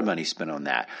 A lot of money spent on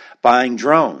that. Buying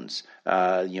drones, the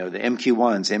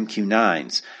MQ-1s,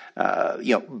 MQ-9s,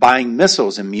 buying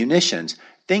missiles and munitions,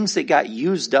 things that got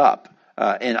used up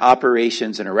in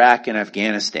operations in Iraq and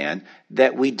Afghanistan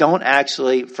that we don't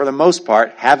actually, for the most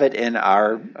part, have it in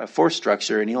our force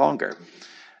structure any longer.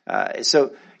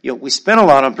 So we spent a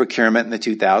lot on procurement in the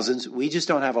 2000s. We just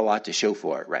don't have a lot to show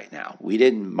for it right now. We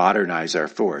didn't modernize our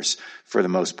force for the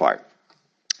most part.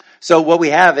 So what we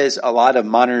have is a lot of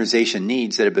modernization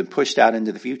needs that have been pushed out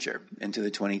into the future, into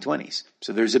the 2020s.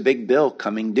 So there's a big bill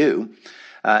coming due.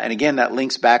 And again, that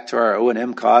links back to our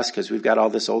O&M costs because we've got all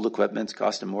this old equipment. It's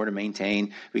costing more to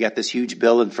maintain. We got this huge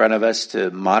bill in front of us to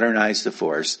modernize the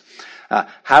force.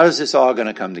 How is this all going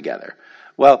to come together?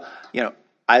 Well,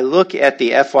 I look at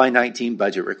the FY19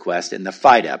 budget request and the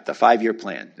FYDP, the 5-year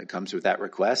plan that comes with that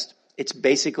request. It's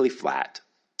basically flat.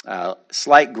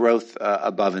 Slight growth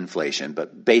above inflation,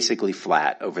 but basically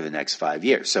flat over the next 5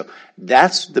 years. So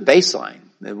that's the baseline,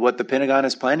 what the Pentagon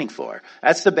is planning for.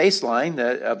 That's the baseline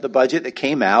of the budget that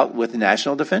came out with the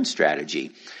National Defense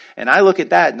Strategy. And I look at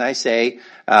that and I say,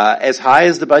 as high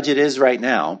as the budget is right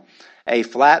now, a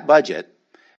flat budget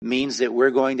means that we're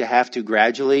going to have to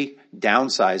gradually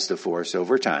downsize the force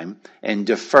over time and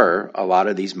defer a lot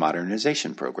of these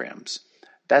modernization programs.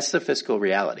 That's the fiscal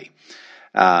reality.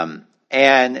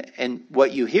 And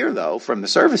what you hear, though, from the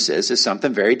services is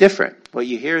something very different. What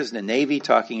you hear is the Navy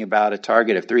talking about a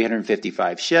target of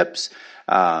 355 ships.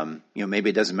 Maybe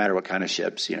it doesn't matter what kind of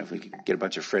ships. If we could get a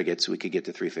bunch of frigates, we could get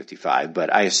to 355.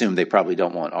 But I assume they probably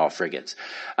don't want all frigates.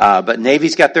 But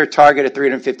Navy's got their target at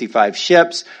 355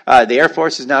 ships. The Air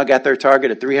Force has now got their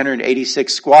target at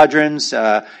 386 squadrons.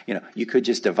 You could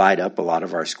just divide up a lot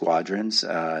of our squadrons,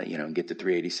 and get to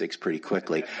 386 pretty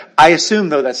quickly. I assume,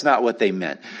 though, that's not what they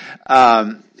meant.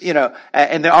 And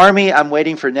the Army, I'm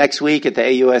waiting for next week at the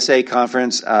AUSA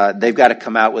conference. They've got to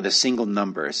come out with a single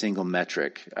number, a single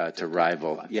metric to rival.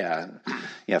 Yeah,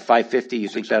 550. You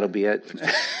think that'll be it?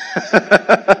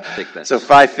 So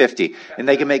 550, and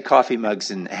they can make coffee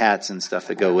mugs and hats and stuff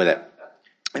that go with it.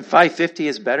 And 550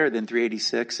 is better than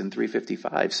 386 and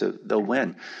 355, so they'll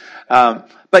win.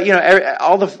 But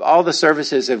all the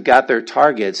services have got their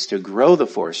targets to grow the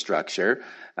force structure.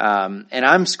 And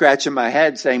I'm scratching my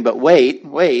head saying, but wait,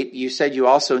 you said you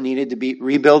also needed to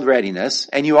rebuild readiness,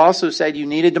 and you also said you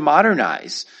needed to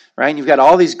modernize, right? And you've got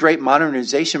all these great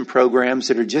modernization programs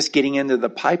that are just getting into the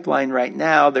pipeline right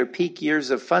now. Their peak years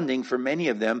of funding for many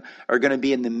of them are going to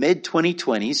be in the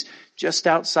mid-2020s, just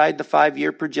outside the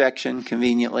 5-year projection,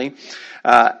 conveniently.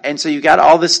 And so you got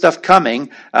all this stuff coming,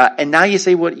 and now you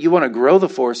say, what, you want to grow the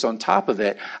force on top of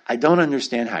it. I don't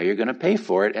understand how you're going to pay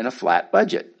for it in a flat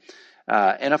budget.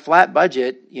 In a flat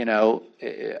budget,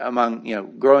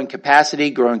 among, growing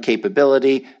capacity, growing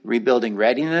capability, rebuilding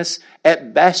readiness,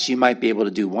 at best you might be able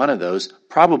to do one of those,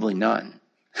 probably none.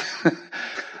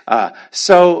 What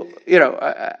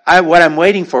I'm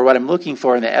waiting for, what I'm looking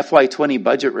for in the FY20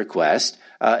 budget request,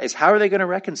 is how are they going to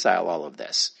reconcile all of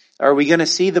this? Are we going to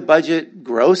see the budget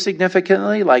grow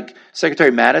significantly? Like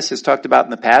Secretary Mattis has talked about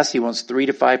in the past, he wants 3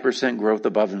 to 5% growth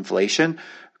above inflation.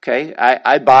 Okay,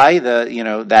 I buy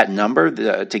that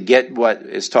number to get what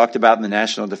is talked about in the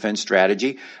National Defense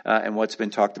Strategy and what's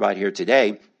been talked about here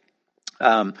today.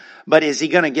 But is he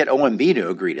going to get OMB to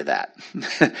agree to that?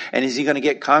 And is he going to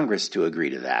get Congress to agree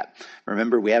to that?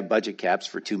 Remember, we have budget caps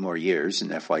for 2 more years in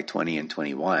FY20 and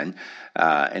 21.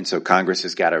 And so Congress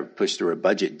has got to push through a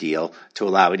budget deal to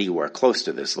allow it anywhere close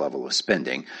to this level of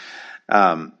spending.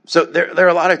 So there are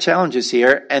a lot of challenges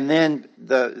here. And then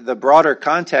the broader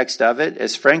context of it,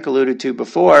 as Frank alluded to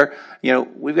before,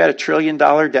 we've got $1 trillion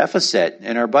deficit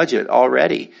in our budget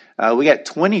already. We got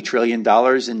 $20 trillion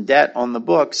in debt on the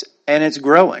books, and it's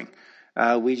growing.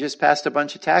 We just passed a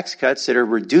bunch of tax cuts that are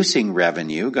reducing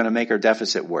revenue, going to make our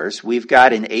deficit worse. We've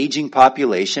got an aging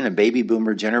population, a baby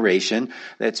boomer generation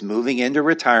that's moving into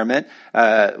retirement.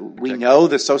 We know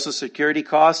the Social Security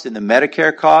cost and the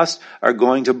Medicare cost are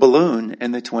going to balloon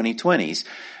in the 2020s.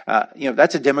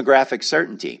 That's a demographic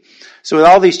certainty. So with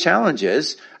all these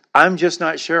challenges, I'm just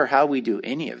not sure how we do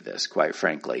any of this, quite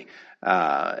frankly.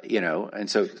 And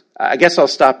so I guess I'll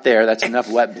stop there. That's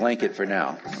enough wet blanket for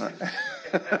now.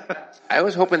 I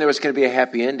was hoping there was going to be a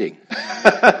happy ending.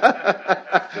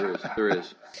 There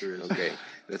is. Okay,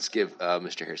 let's give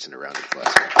Mr. Harrison a round of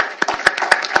applause.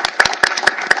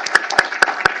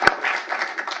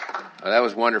 That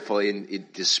was wonderful,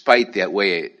 despite that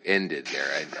way it ended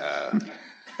there.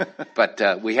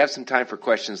 But we have some time for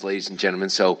questions, ladies and gentlemen.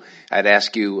 So I'd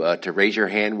ask you to raise your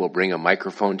hand. We'll bring a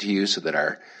microphone to you so that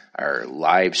our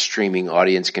live streaming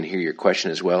audience can hear your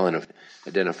question as well, and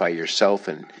identify yourself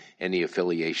and any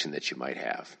affiliation that you might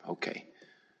have. Okay.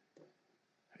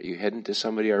 Are you heading to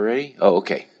somebody already? Oh,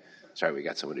 okay. Sorry, we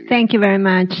got somebody. Thank you very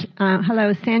much.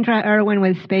 Hello, Sandra Irwin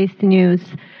with Space News.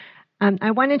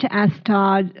 I wanted to ask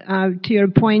Todd, to your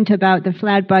point about the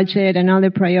flat budget and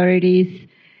other priorities.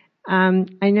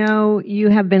 I know you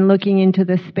have been looking into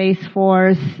the Space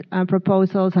Force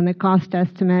proposals and the cost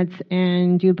estimates,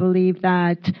 and you believe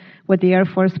that what the Air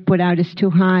Force put out is too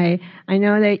high. I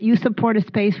know that you support a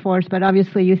Space Force, but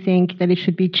obviously you think that it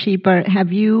should be cheaper.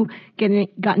 Have you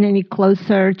gotten any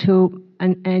closer to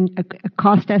a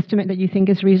cost estimate that you think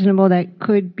is reasonable that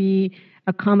could be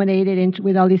accommodated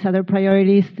with all these other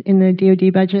priorities in the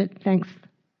DoD budget? Thanks.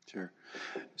 Sure.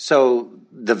 So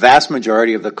the vast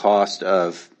majority of the cost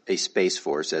of a Space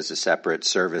Force as a separate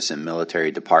service and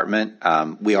military department,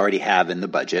 we already have in the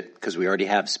budget, because we already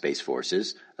have Space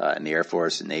Forces in the Air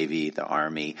Force, the Navy, the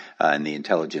Army, and the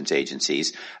intelligence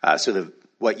agencies.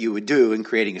 What you would do in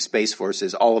creating a Space Force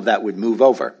is all of that would move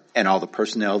over, and all the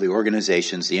personnel, the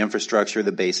organizations, the infrastructure,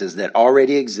 the bases that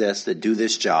already exist that do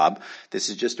this job, this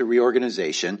is just a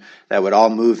reorganization, that would all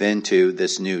move into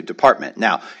this new department.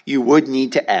 Now, you would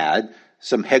need to add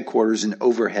some headquarters and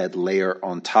overhead layer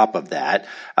on top of that.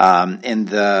 In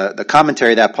the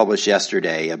commentary that I published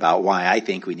yesterday about why I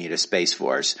think we need a Space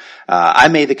Force, I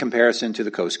made the comparison to the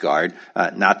Coast Guard,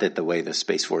 not that the way the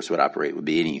Space Force would operate would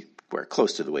be anywhere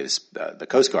close to the way the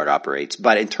Coast Guard operates,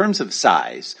 but in terms of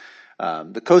size,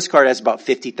 the Coast Guard has about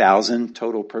 50,000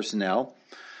 total personnel,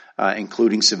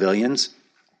 including civilians.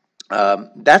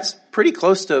 That's pretty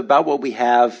close to about what we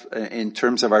have in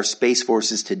terms of our Space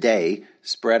Forces today,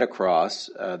 spread across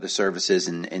the services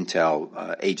and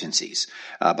intel agencies.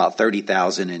 About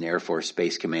 30,000 in Air Force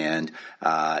Space Command,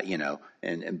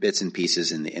 and bits and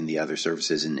pieces in the other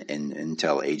services and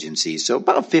intel agencies. So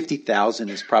about 50,000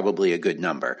 is probably a good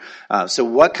number. So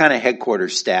what kind of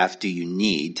headquarters staff do you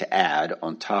need to add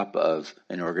on top of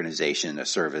an organization, a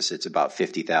service? It's about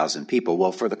 50,000 people.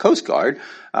 Well, for the Coast Guard,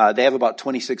 they have about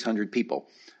 2,600 people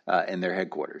in their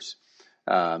headquarters.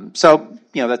 So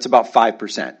that's about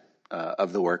 5%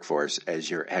 of the workforce as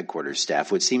your headquarters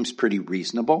staff, which seems pretty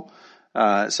reasonable.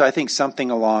 So I think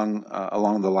something along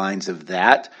the lines of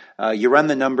that. You run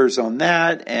the numbers on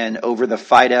that, and over the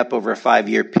FYDP over a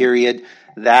 5-year period,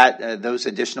 that those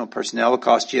additional personnel will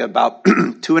cost you about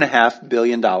 $2.5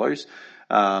 billion.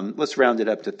 Let's round it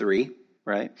up to 3,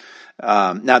 right?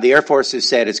 Now the Air Force has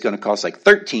said it's going to cost like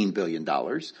 $13 billion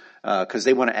because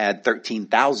they want to add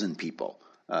 13,000 people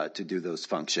to do those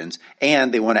functions,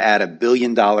 and they want to add $1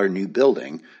 billion new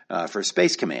building for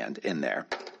Space Command in there.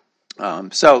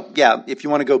 So yeah, if you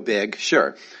want to go big,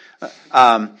 sure.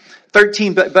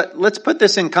 13, but let's put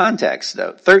this in context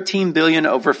though. 13 billion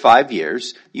over 5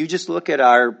 years. You just look at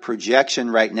our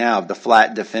projection right now of the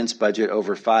flat defense budget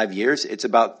over 5 years. It's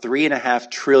about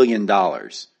 $3.5 trillion.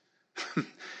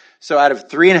 So out of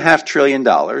 $3.5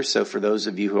 trillion, so for those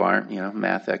of you who aren't,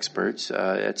 math experts,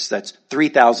 that's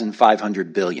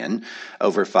 3,500 billion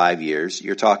over 5 years.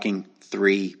 You're talking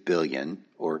 3 billion,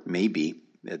 or maybe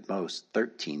at most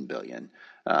 13 billion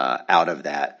out of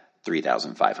that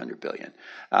 3,500 billion.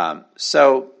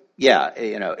 So yeah,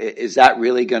 is that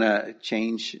really going to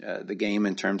change the game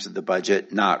in terms of the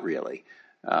budget? Not really.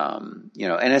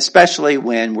 And especially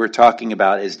when we're talking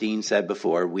about, as Dean said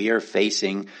before, we are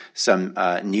facing some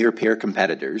near-peer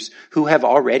competitors who have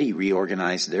already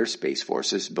reorganized their space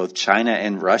forces. Both China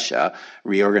and Russia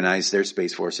reorganized their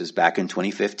space forces back in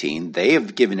 2015. They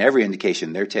have given every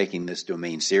indication they're taking this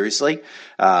domain seriously.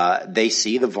 They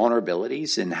see the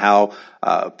vulnerabilities in how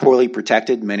poorly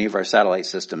protected many of our satellite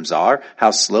systems are,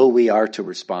 how slow we are to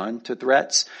respond to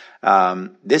threats.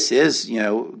 This is,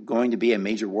 going to be a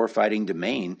major warfighting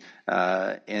domain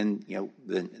in,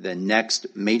 the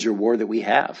next major war that we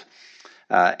have.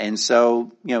 And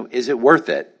so, is it worth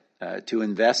it to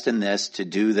invest in this, to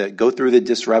go through the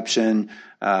disruption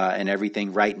and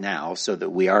everything right now so that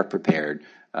we are prepared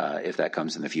if that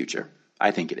comes in the future?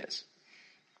 I think it is.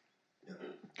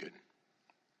 Good.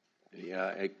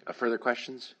 Any further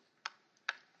questions?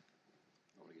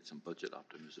 I want to get some budget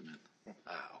optimism in.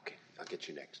 Okay. I'll get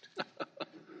you next.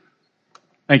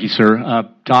 Thank you, sir.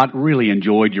 Todd, really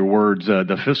enjoyed your words.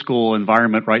 The fiscal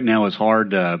environment right now is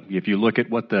hard. If you look at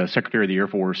what the Secretary of the Air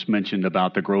Force mentioned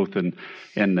about the growth and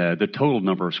the total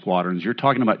number of squadrons, you're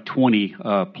talking about 20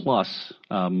 plus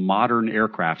modern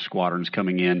aircraft squadrons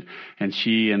coming in. And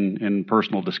she, in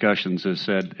personal discussions, has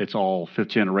said it's all fifth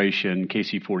generation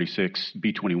KC-46,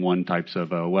 B-21 types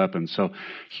of weapons. So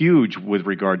huge with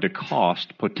regard to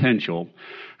cost potential.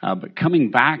 But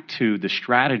coming back to the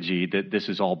strategy that this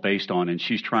is all based on, and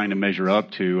she's trying to measure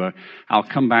up to, I'll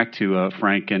come back to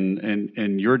Frank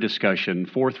and your discussion.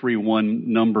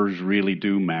 431 numbers really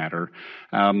do matter.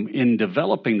 In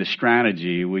developing the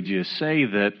strategy, would you say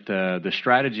that the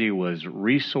strategy was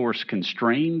resource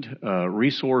constrained,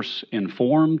 resource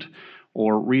informed,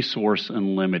 or resource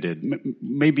unlimited?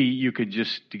 Maybe you could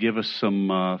just give us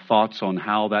some thoughts on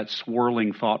how that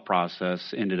swirling thought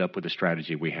process ended up with the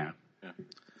strategy we have.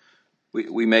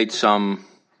 We made some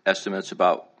estimates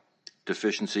about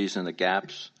deficiencies and the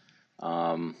gaps.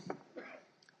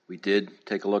 We did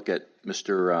take a look at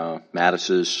Mr.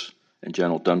 Mattis's and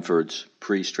General Dunford's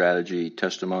pre-strategy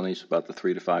testimonies about the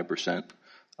 3 to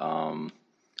 5%.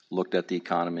 Looked at the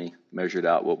economy, measured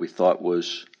out what we thought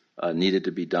was needed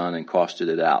to be done, and costed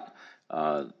it out.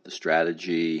 The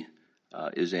strategy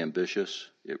is ambitious.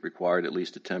 It required at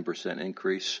least a 10%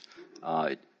 increase.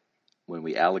 When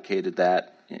we allocated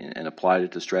that and applied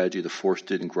it to strategy, the force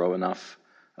didn't grow enough.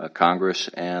 Congress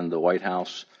and the White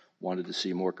House wanted to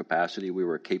see more capacity. We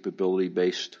were a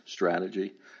capability-based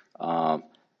strategy. And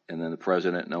then the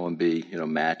President and OMB,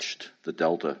 matched the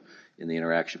delta in the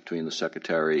interaction between the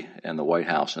Secretary and the White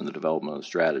House and the development of the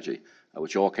strategy,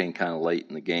 which all came kind of late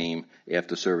in the game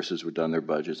after services were done their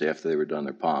budgets, after they were done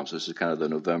their POMs. This is kind of the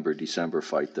November-December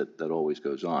fight that always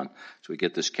goes on. So we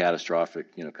get this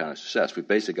catastrophic, kind of success. We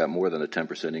basically got more than a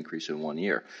 10% increase in 1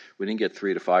 year. We didn't get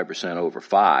 3 to 5% over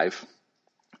 5.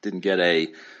 Didn't get a,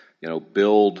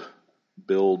 build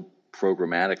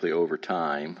programmatically over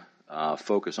time,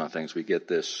 focus on things. We get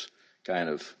this kind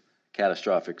of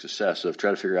catastrophic success of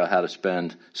trying to figure out how to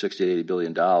spend $60 to $80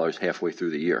 billion halfway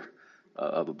through the year.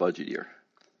 Of a budget year.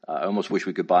 I almost wish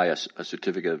we could buy a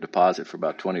certificate of deposit for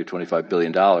about $20 or $25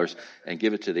 billion and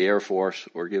give it to the Air Force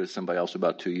or give it to somebody else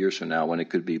about 2 years from now when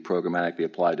it could be programmatically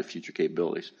applied to future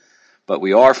capabilities. But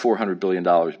we are $400 billion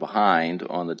behind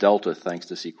on the Delta thanks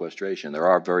to sequestration. There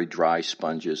are very dry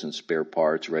sponges and spare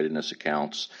parts, readiness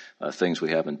accounts, things we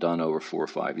haven't done over 4 or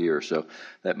 5 years. So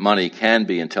that money can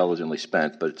be intelligently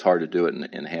spent, but it's hard to do it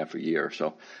in half a year.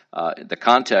 So the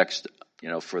context,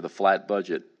 for the flat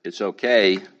budget, it's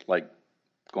okay, like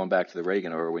going back to the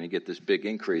Reagan era, when you get this big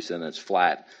increase and it's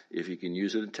flat, if you can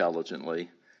use it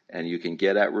intelligently and you can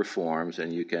get at reforms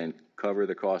and you can cover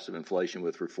the cost of inflation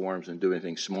with reforms and doing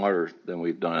things smarter than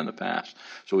we've done in the past.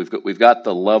 So we've got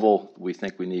the level we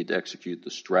think we need to execute the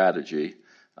strategy,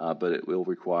 but it will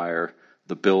require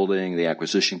the building, the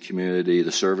acquisition community,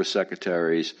 the service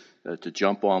secretaries to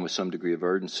jump on with some degree of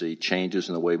urgency changes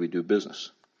in the way we do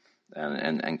business.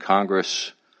 And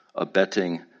Congress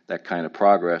abetting that kind of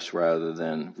progress rather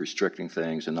than restricting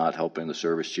things and not helping the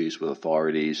service chiefs with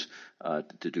authorities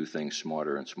to do things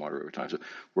smarter and smarter over time. So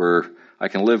I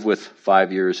can live with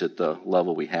 5 years at the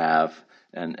level we have,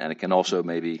 and it can also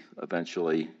maybe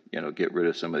eventually, get rid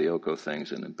of some of the OCO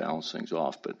things and then balance things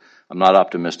off. But I'm not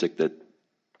optimistic that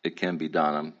it can be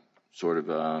done. I'm sort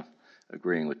of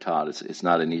agreeing with Todd. It's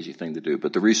not an easy thing to do,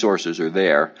 but the resources are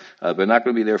there. They're not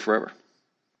going to be there forever,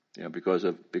 because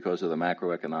of the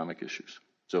macroeconomic issues.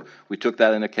 So we took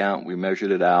that into account. We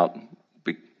measured it out.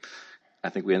 I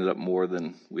think we ended up more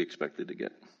than we expected to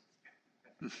get.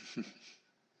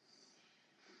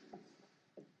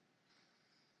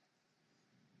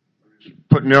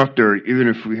 Putting out there, even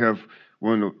if we have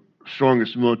one of the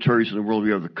strongest militaries in the world,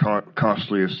 we have the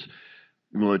costliest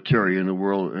military in the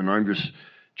world. And I'm just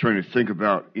trying to think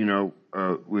about,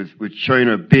 with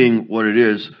China being what it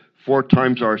is, 4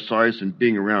 times our size and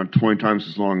being around 20 times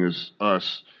as long as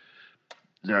us,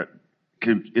 that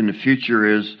in the future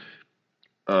is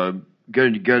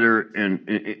getting together and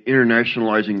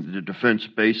internationalizing the defense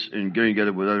base and getting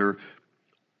together with other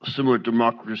similar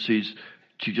democracies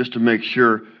to make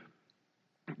sure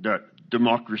that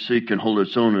democracy can hold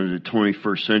its own in the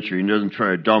 21st century and doesn't try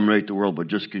to dominate the world, but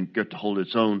just can get to hold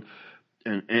its own,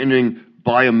 and ending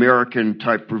Buy American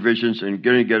type provisions and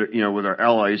getting together, with our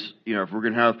allies. If we're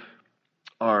going to have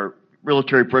our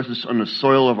military presence on the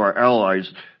soil of our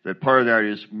allies, that part of that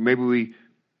is maybe we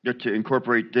get to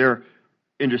incorporate their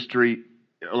industry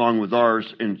along with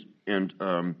ours and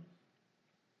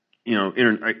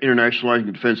internationalizing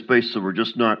the defense base, so we're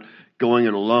just not going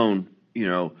it alone.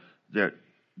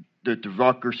 That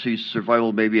democracy's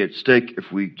survival may be at stake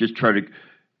if we just try to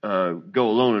go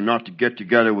alone and not to get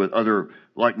together with other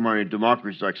like-minded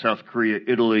democracies like South Korea,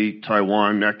 Italy,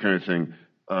 Taiwan, that kind of thing.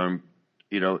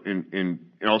 And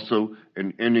also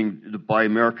in ending the Buy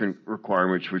American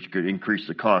requirements, which could increase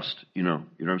the cost. You know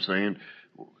what I'm saying?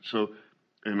 So,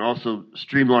 and also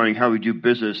streamlining how we do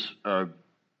business.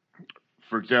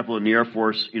 For example, in the Air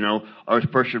Force, I was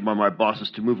pressured by my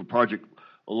bosses to move a project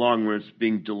along when it's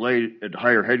being delayed at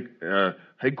higher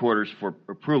headquarters for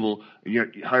approval, and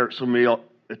yet you hire somebody else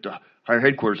at the higher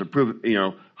headquarters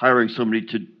hiring somebody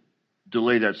to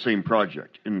delay that same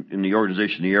project in the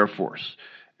organization, the Air Force,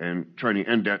 and trying to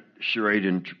end that charade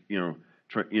and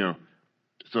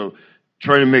so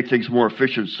trying to make things more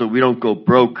efficient so we don't go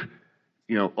broke,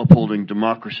 upholding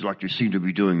democracy like you seem to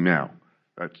be doing now.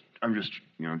 I'm just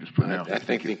putting it out there. I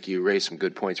think you raised some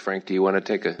good points, Frank. Do you want to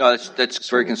take a? No, that's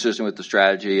very consistent with the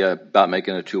strategy about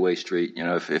making a two-way street.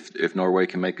 If Norway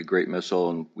can make a great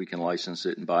missile and we can license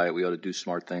it and buy it, we ought to do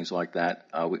smart things like that.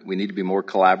 We need to be more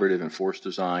collaborative in force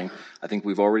design. I think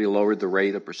we've already lowered the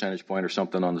rate a percentage point or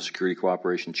something on the security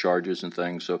cooperation charges and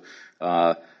things. So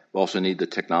we also need the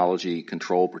technology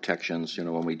control protections,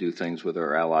 when we do things with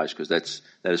our allies, because that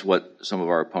is what some of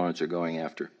our opponents are going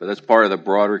after. But that's part of the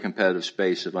broader competitive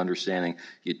space of understanding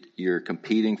you're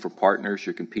competing for partners,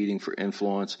 you're competing for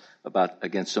influence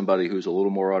against somebody who's a little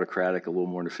more autocratic, a little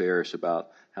more nefarious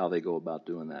about how they go about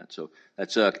doing that. So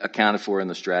that's accounted for in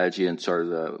the strategy and sort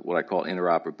of what I call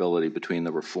interoperability between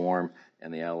the reform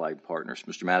and the allied partners.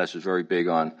 Mr. Mattis is very big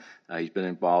on, he's been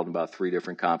involved in about 3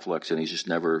 different conflicts, and he's just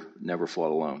never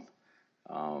fought alone.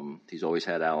 He's always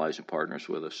had allies and partners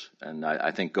with us. And I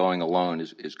think going alone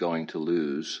is going to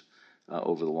lose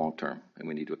over the long term, and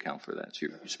we need to account for that. So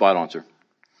you're spot on, sir.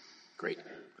 Great.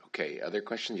 Okay, other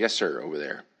questions? Yes, sir, over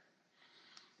there.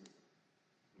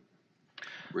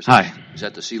 Hi. Is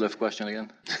that the Sealift question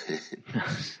again?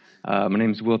 My name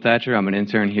is Will Thatcher. I'm an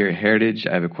intern here at Heritage.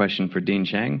 I have a question for Dean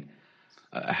Chang.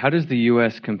 How does the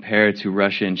U.S. compare to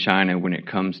Russia and China when it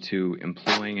comes to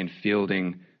employing and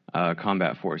fielding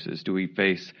combat forces? Do we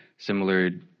face similar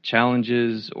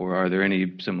challenges, or are there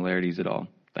any similarities at all?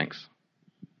 Thanks.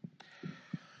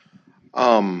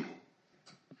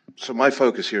 So my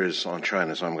focus here is on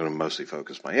China, so I'm going to mostly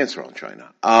focus my answer on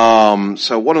China.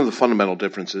 So one of the fundamental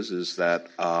differences is that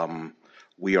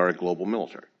we are a global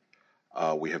military.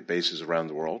 We have bases around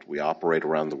the world. We operate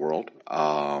around the world.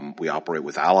 We operate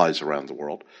with allies around the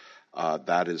world.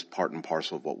 That is part and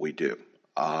parcel of what we do.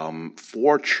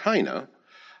 For China,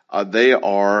 they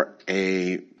are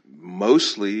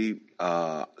mostly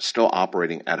still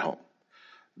operating at home.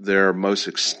 Their most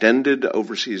extended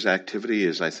overseas activity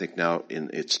is, I think, now in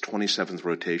its 27th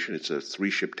rotation. It's a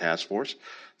 3-ship task force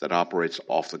that operates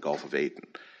off the Gulf of Aden.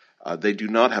 They do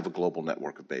not have a global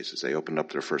network of bases. They opened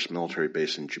up their first military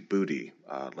base in Djibouti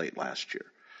late last year.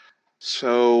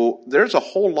 So there's a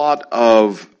whole lot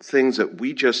of things that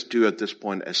we just do at this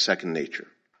point as second nature.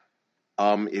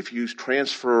 If you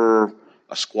transfer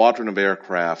a squadron of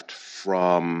aircraft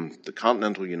from the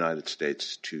continental United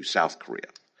States to South Korea,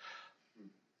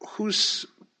 whose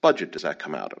budget does that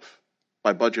come out of?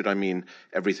 By budget, I mean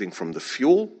everything from the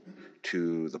fuel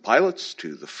to the pilots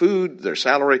to the food, their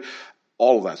salary,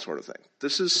 all of that sort of thing.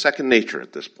 This is second nature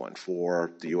at this point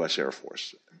for the U.S. Air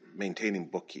Force, maintaining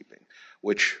bookkeeping,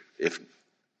 which, if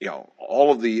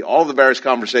all of the various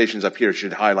conversations up here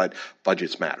should highlight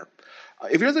budgets matter.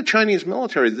 If you're the Chinese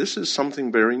military, this is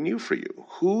something very new for you.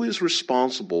 Who is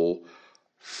responsible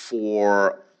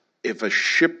for if a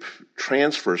ship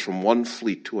transfers from one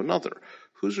fleet to another?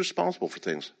 Who's responsible for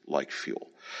things like fuel?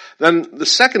 Then the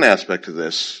second aspect of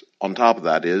this, on top of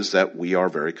that, is that we are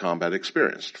very combat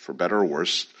experienced. For better or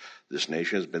worse, this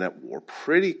nation has been at war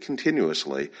pretty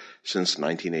continuously since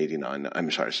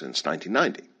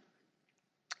 1990.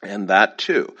 And that,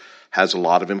 too, has a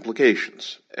lot of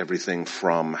implications. Everything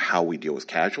from how we deal with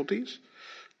casualties,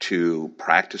 to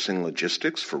practicing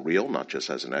logistics for real, not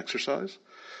just as an exercise,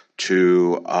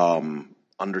 to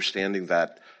understanding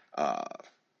that,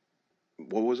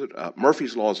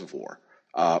 Murphy's Laws of War.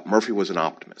 Murphy was an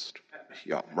optimist.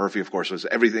 Yeah, Murphy, of course, was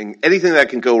anything that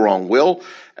can go wrong will,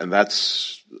 and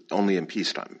that's only in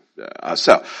peacetime. If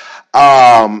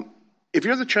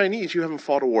you're the Chinese, you haven't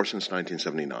fought a war since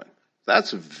 1979.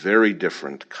 That's a very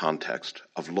different context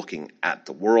of looking at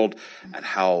the world, at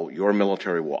how your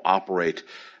military will operate,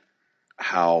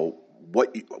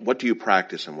 what do you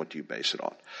practice and what do you base it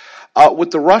on. With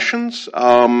the Russians,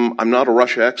 I'm not a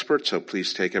Russia expert, so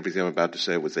please take everything I'm about to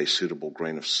say with a suitable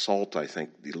grain of salt. I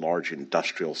think the large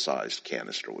industrial-sized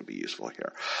canister would be useful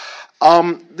here.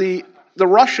 The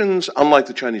Russians, unlike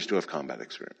the Chinese, do have combat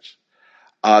experience.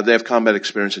 They have combat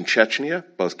experience in Chechnya,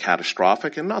 both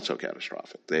catastrophic and not so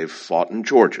catastrophic. They've fought in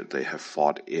Georgia. They have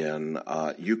fought in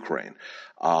Ukraine.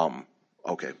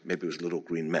 Maybe it was Little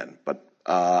Green Men, but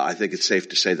I think it's safe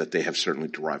to say that they have certainly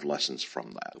derived lessons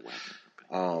from that.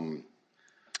 And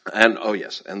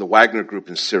the Wagner Group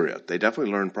in Syria. They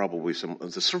definitely learned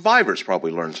the survivors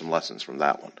probably learned some lessons from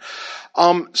that one.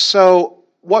 So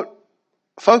what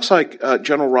folks like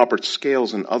General Robert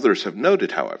Scales and others have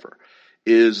noted, however,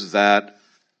 is that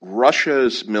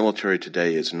Russia's military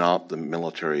today is not the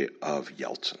military of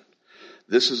Yeltsin.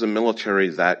 This is a military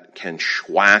that can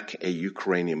schwack a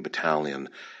Ukrainian battalion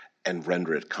and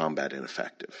render it combat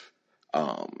ineffective.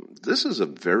 This is a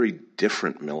very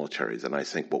different military than I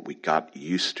think what we got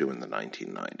used to in the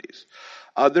 1990s.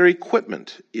 Their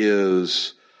equipment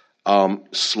is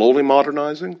slowly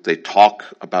modernizing. They talk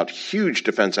about huge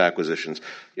defense acquisitions.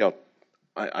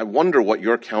 I wonder what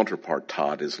your counterpart,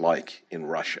 Todd, is like in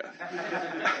Russia.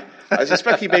 I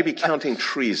suspect he may be counting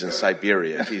trees in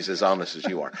Siberia if he's as honest as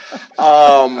you are.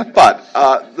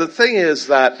 But the thing is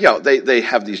that, they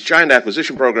have these giant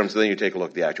acquisition programs, and then you take a look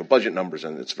at the actual budget numbers,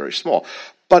 and it's very small.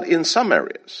 But in some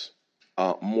areas,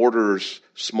 mortars,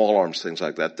 small arms, things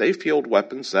like that, they field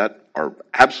weapons that are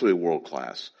absolutely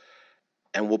world-class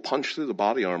and will punch through the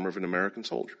body armor of an American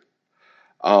soldier.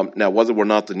 Now, whether or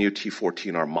not the new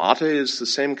T-14 Armata is the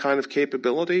same kind of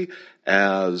capability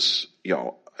as,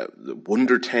 the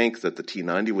Wunder tank that the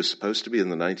T-90 was supposed to be in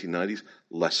the 1990s,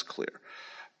 less clear.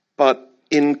 But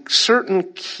in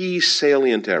certain key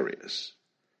salient areas,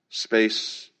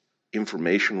 space,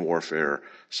 information warfare,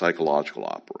 psychological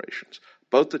operations,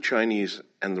 both the Chinese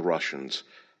and the Russians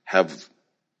are,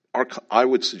 I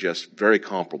would suggest, very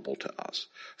comparable to us.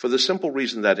 For the simple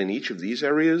reason that in each of these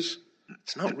areas,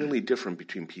 it's not really different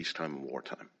between peacetime and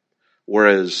wartime.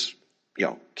 Whereas,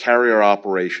 carrier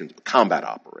operations, combat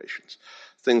operations,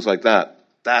 things like that,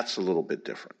 that's a little bit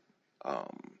different.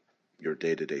 Your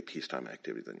day-to-day peacetime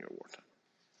activity than your wartime.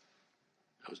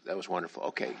 That was wonderful.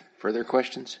 Okay, further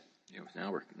questions? Yeah,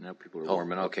 now people are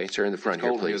warming up. Okay, sir, in the front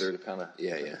here, please.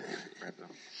 Yeah.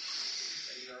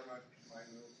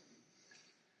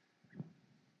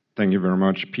 Thank you very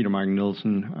much. Peter Mike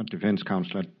Nielsen, Defense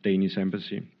Council at Danish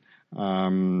Embassy.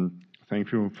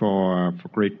 Thank you for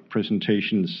great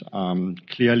presentations.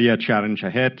 Clearly a challenge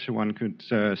ahead, one could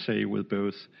say, with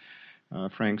both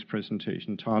Frank's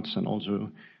presentation, Todd's, and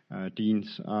also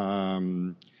Dean's.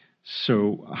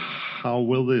 So how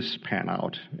will this pan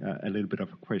out? A little bit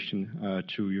of a question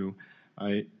to you.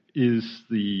 Is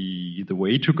the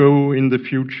way to go in the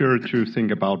future to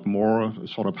think about more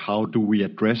sort of how do we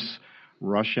address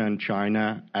Russia and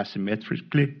China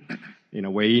asymmetrically, in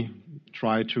a way,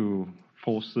 try to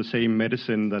force the same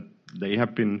medicine that they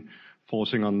have been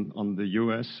forcing on the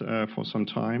U.S. For some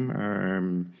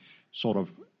time, sort of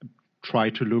try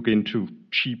to look into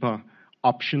cheaper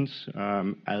options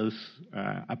as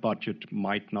a budget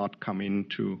might not come in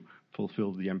to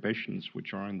fulfill the ambitions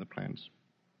which are in the plans?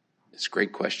 It's a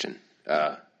great question.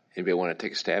 Anybody want to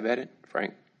take a stab at it,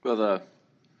 Frank? Well,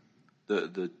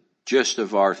 the gist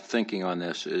of our thinking on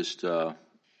this is to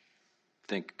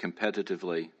think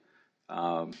competitively.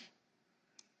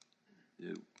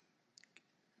 You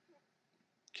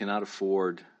cannot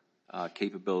afford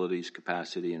capabilities,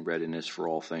 capacity, and readiness for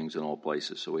all things in all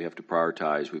places. So we have to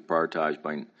prioritize. We prioritize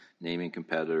by naming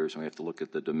competitors, and we have to look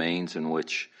at the domains in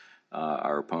which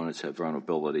our opponents have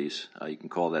vulnerabilities. You can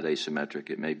call that asymmetric.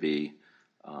 It may be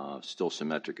still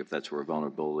symmetric if that's where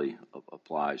vulnerability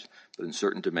applies. But in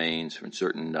certain domains, or in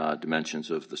certain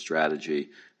dimensions of the strategy,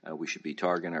 we should be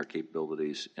targeting our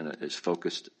capabilities in as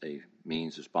focused a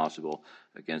means as possible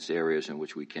against areas in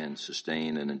which we can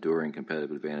sustain an enduring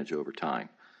competitive advantage over time.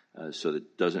 So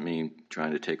that doesn't mean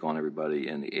trying to take on everybody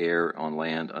in the air, on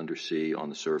land, undersea, on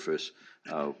the surface,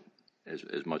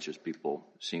 as much as people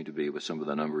seem to be with some of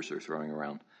the numbers they're throwing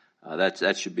around.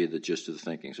 That should be the gist of the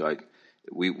thinking. So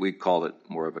we call it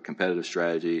more of a competitive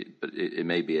strategy, but it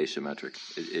may be asymmetric.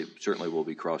 It certainly will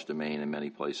be cross-domain in many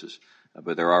places.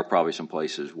 But there are probably some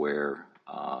places where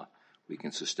we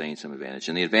can sustain some advantage.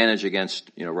 And the advantage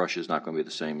against Russia is not going to be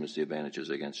the same as the advantages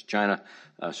against China.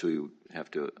 So we have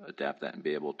to adapt that and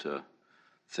be able to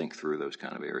think through those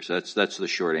kind of areas. So that's the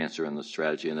short answer in the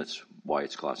strategy, and that's why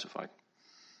it's classified.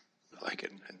 I like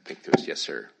it. I think there's, yes,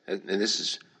 sir. And this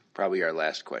is probably our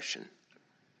last question.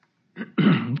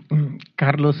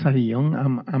 Carlos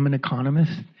Avillon. I'm an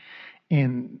economist,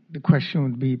 and the question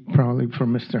would be probably for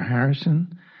Mr.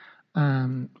 Harrison.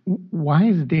 Why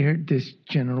is there this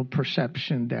general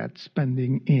perception that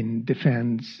spending in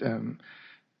defense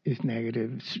is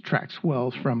negative, subtracts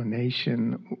wealth from a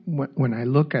nation? When I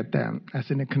look at them as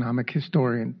an economic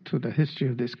historian to the history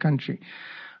of this country,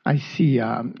 I see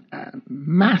a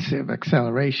massive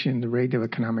acceleration in the rate of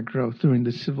economic growth during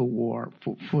the Civil War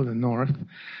for the North.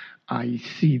 I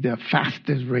see the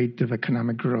fastest rate of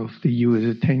economic growth the U.S.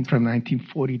 attained from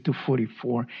 1940 to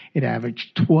 44. It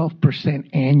averaged 12%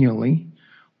 annually,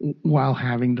 while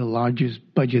having the largest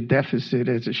budget deficit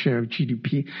as a share of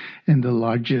GDP and the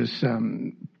largest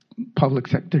public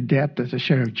sector debt as a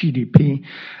share of GDP.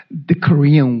 The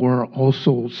Korean War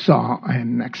also saw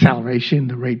an acceleration in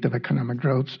the rate of economic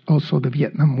growth, also the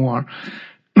Vietnam War.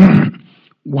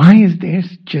 Why is there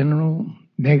general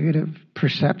negative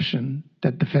perception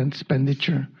that defense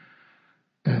expenditure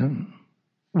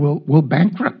will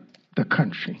bankrupt the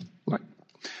country, like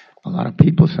a lot of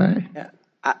people say? Yeah,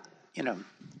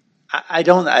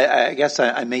 I guess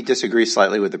I may disagree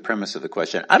slightly with the premise of the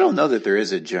question. I don't know that there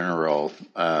is a general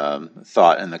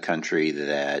thought in the country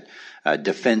that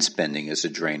defense spending is a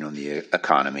drain on the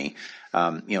economy.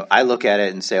 I look at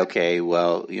it and say, okay,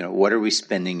 well, what are we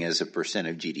spending as a percent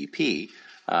of GDP?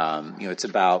 It's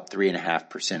about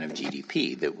 3.5% of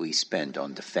GDP that we spend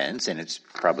on defense, and it's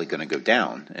probably going to go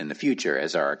down in the future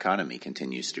as our economy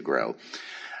continues to grow.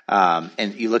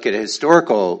 And you look at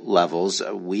historical levels,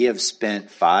 we have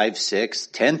spent 5, 6,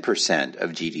 10%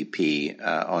 of GDP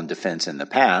on defense in the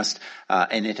past,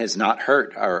 and it has not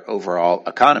hurt our overall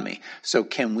economy. So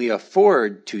can we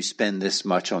afford to spend this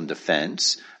much on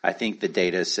defense? I think the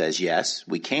data says yes,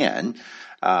 we can.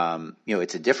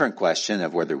 It's a different question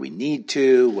of whether we need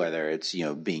to, whether it's,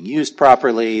 being used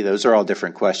properly. Those are all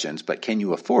different questions, but can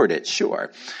you afford it?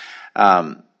 Sure.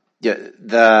 One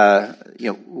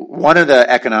of the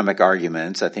economic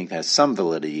arguments I think has some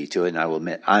validity to it, and I will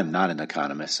admit I'm not an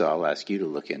economist, so I'll ask you to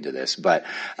look into this, but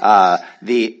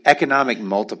the economic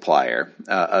multiplier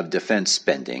of defense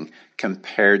spending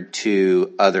compared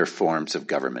to other forms of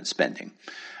government spending.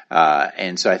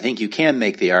 And so I think you can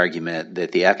make the argument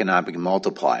that the economic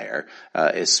multiplier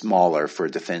is smaller for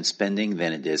defense spending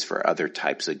than it is for other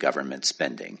types of government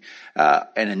spending.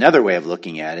 And another way of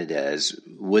looking at it is,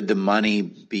 would the money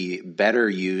be better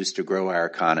used to grow our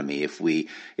economy if we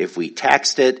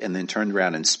taxed it and then turned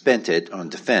around and spent it on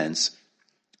defense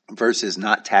versus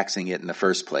not taxing it in the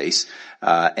first place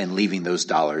and leaving those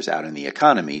dollars out in the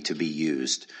economy to be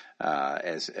used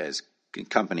as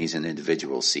companies and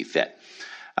individuals see fit?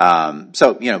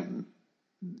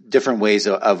 Different ways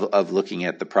of looking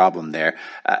at the problem there.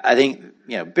 I think,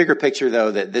 bigger picture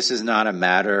though, that this is not a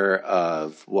matter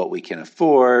of what we can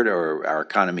afford or our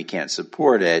economy can't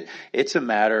support it. It's a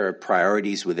matter of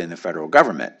priorities within the federal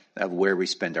government of where we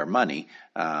spend our money,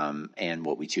 and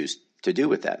what we choose to do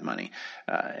with that money.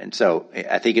 And so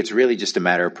I think it's really just a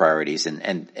matter of priorities,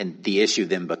 and the issue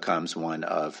then becomes one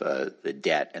of the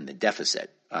debt and the deficit.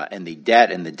 And the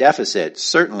debt and the deficit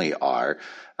certainly are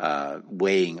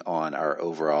weighing on our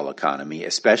overall economy,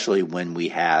 especially when we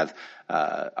have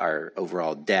our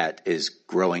overall debt is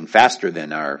growing faster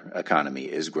than our economy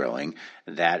is growing.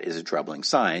 That is a troubling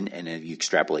sign, and if you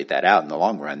extrapolate that out in the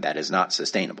long run, that is not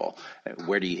sustainable.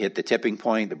 Where do you hit the tipping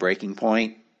point, the breaking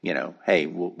point? Hey,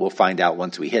 we'll find out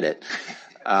once we hit it.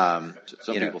 Some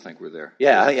people think we're there.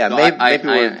 Yeah, no, maybe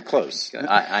we're close.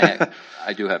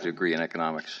 I do have to agree in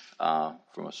economics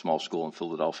from a small school in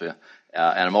Philadelphia,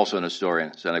 and I'm also an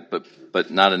historian, but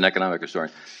not an economic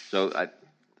historian. So I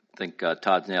think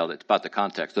Todd's nailed it. It's about the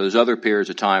context. Those other periods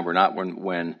of time were not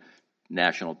when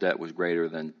national debt was greater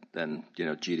than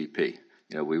GDP.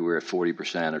 We were at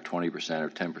 40% or 20% or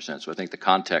 10%. So I think the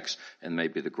context and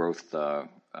maybe the growth,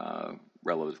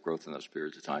 relative growth in those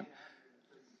periods of time.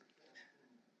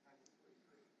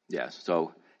 Yes.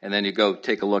 So, and then you go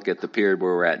take a look at the period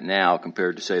where we're at now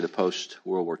compared to, say, the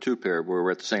post-World War II period, where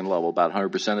we're at the same level, about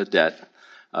 100% of debt.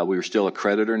 We were still a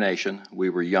creditor nation. We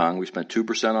were young. We spent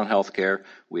 2% on health care.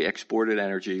 We exported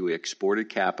energy. We exported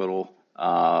capital.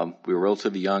 We were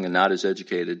relatively young and not as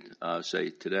educated, say,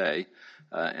 today.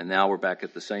 And now we're back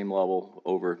at the same level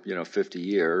over, 50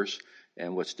 years.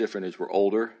 And what's different is we're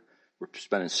older. We're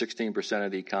spending 16%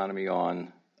 of the economy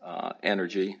on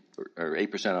energy, or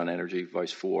 8% on energy,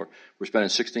 vice 4. We're spending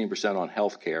 16% on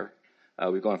health care.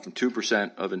 We've gone from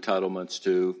 2% of entitlements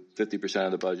to 50%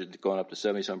 of the budget, going up to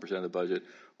 77% of the budget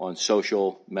on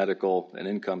social, medical, and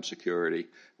income security.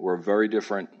 We're a very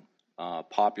different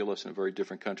populace and a very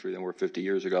different country than we were 50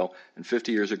 years ago. And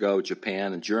 50 years ago,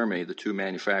 Japan and Germany, the two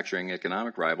manufacturing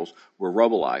economic rivals, were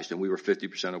rubblized, and we were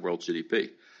 50% of world GDP.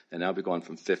 And now we've gone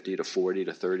from 50 to 40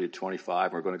 to 30 to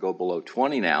 25. We're going to go below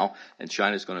 20 now, and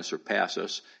China's going to surpass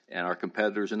us. And our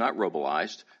competitors are not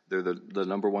rubblized. They're the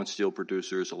number one steel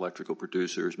producers, electrical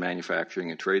producers,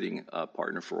 manufacturing and trading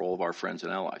partner for all of our friends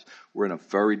and allies. We're in a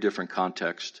very different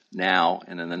context now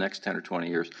and in the next 10 or 20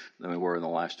 years than we were in the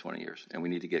last 20 years. And we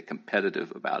need to get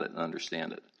competitive about it and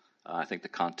understand it. I think the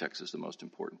context is the most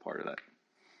important part of that.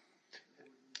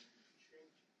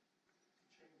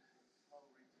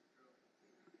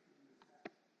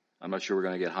 I'm not sure we're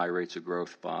going to get high rates of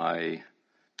growth by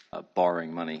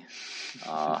borrowing money.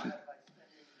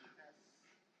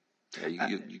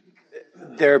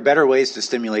 There are better ways to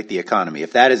stimulate the economy.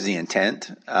 If that is the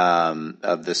intent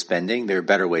of the spending, there are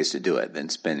better ways to do it than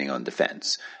spending on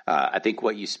defense. I think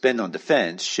what you spend on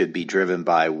defense should be driven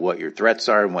by what your threats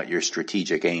are and what your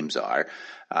strategic aims are.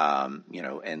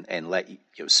 And let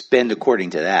spend according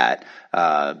to that.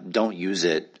 Don't use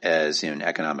it as an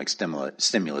economic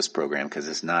stimulus program, because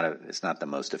it's not the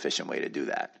most efficient way to do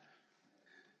that.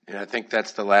 And I think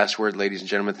that's the last word, ladies and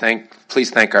gentlemen.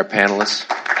 Please thank our panelists.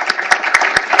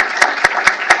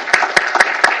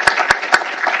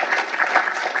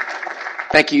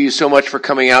 Thank you so much for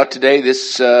coming out today.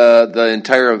 The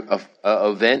entire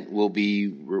event will be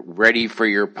ready for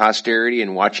your posterity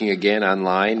and watching again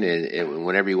online and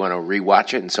whenever you want to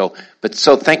rewatch it.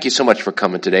 So thank you so much for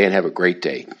coming today, and have a great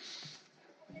day.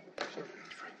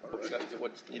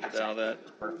 What's needed out of that?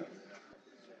 Perfect.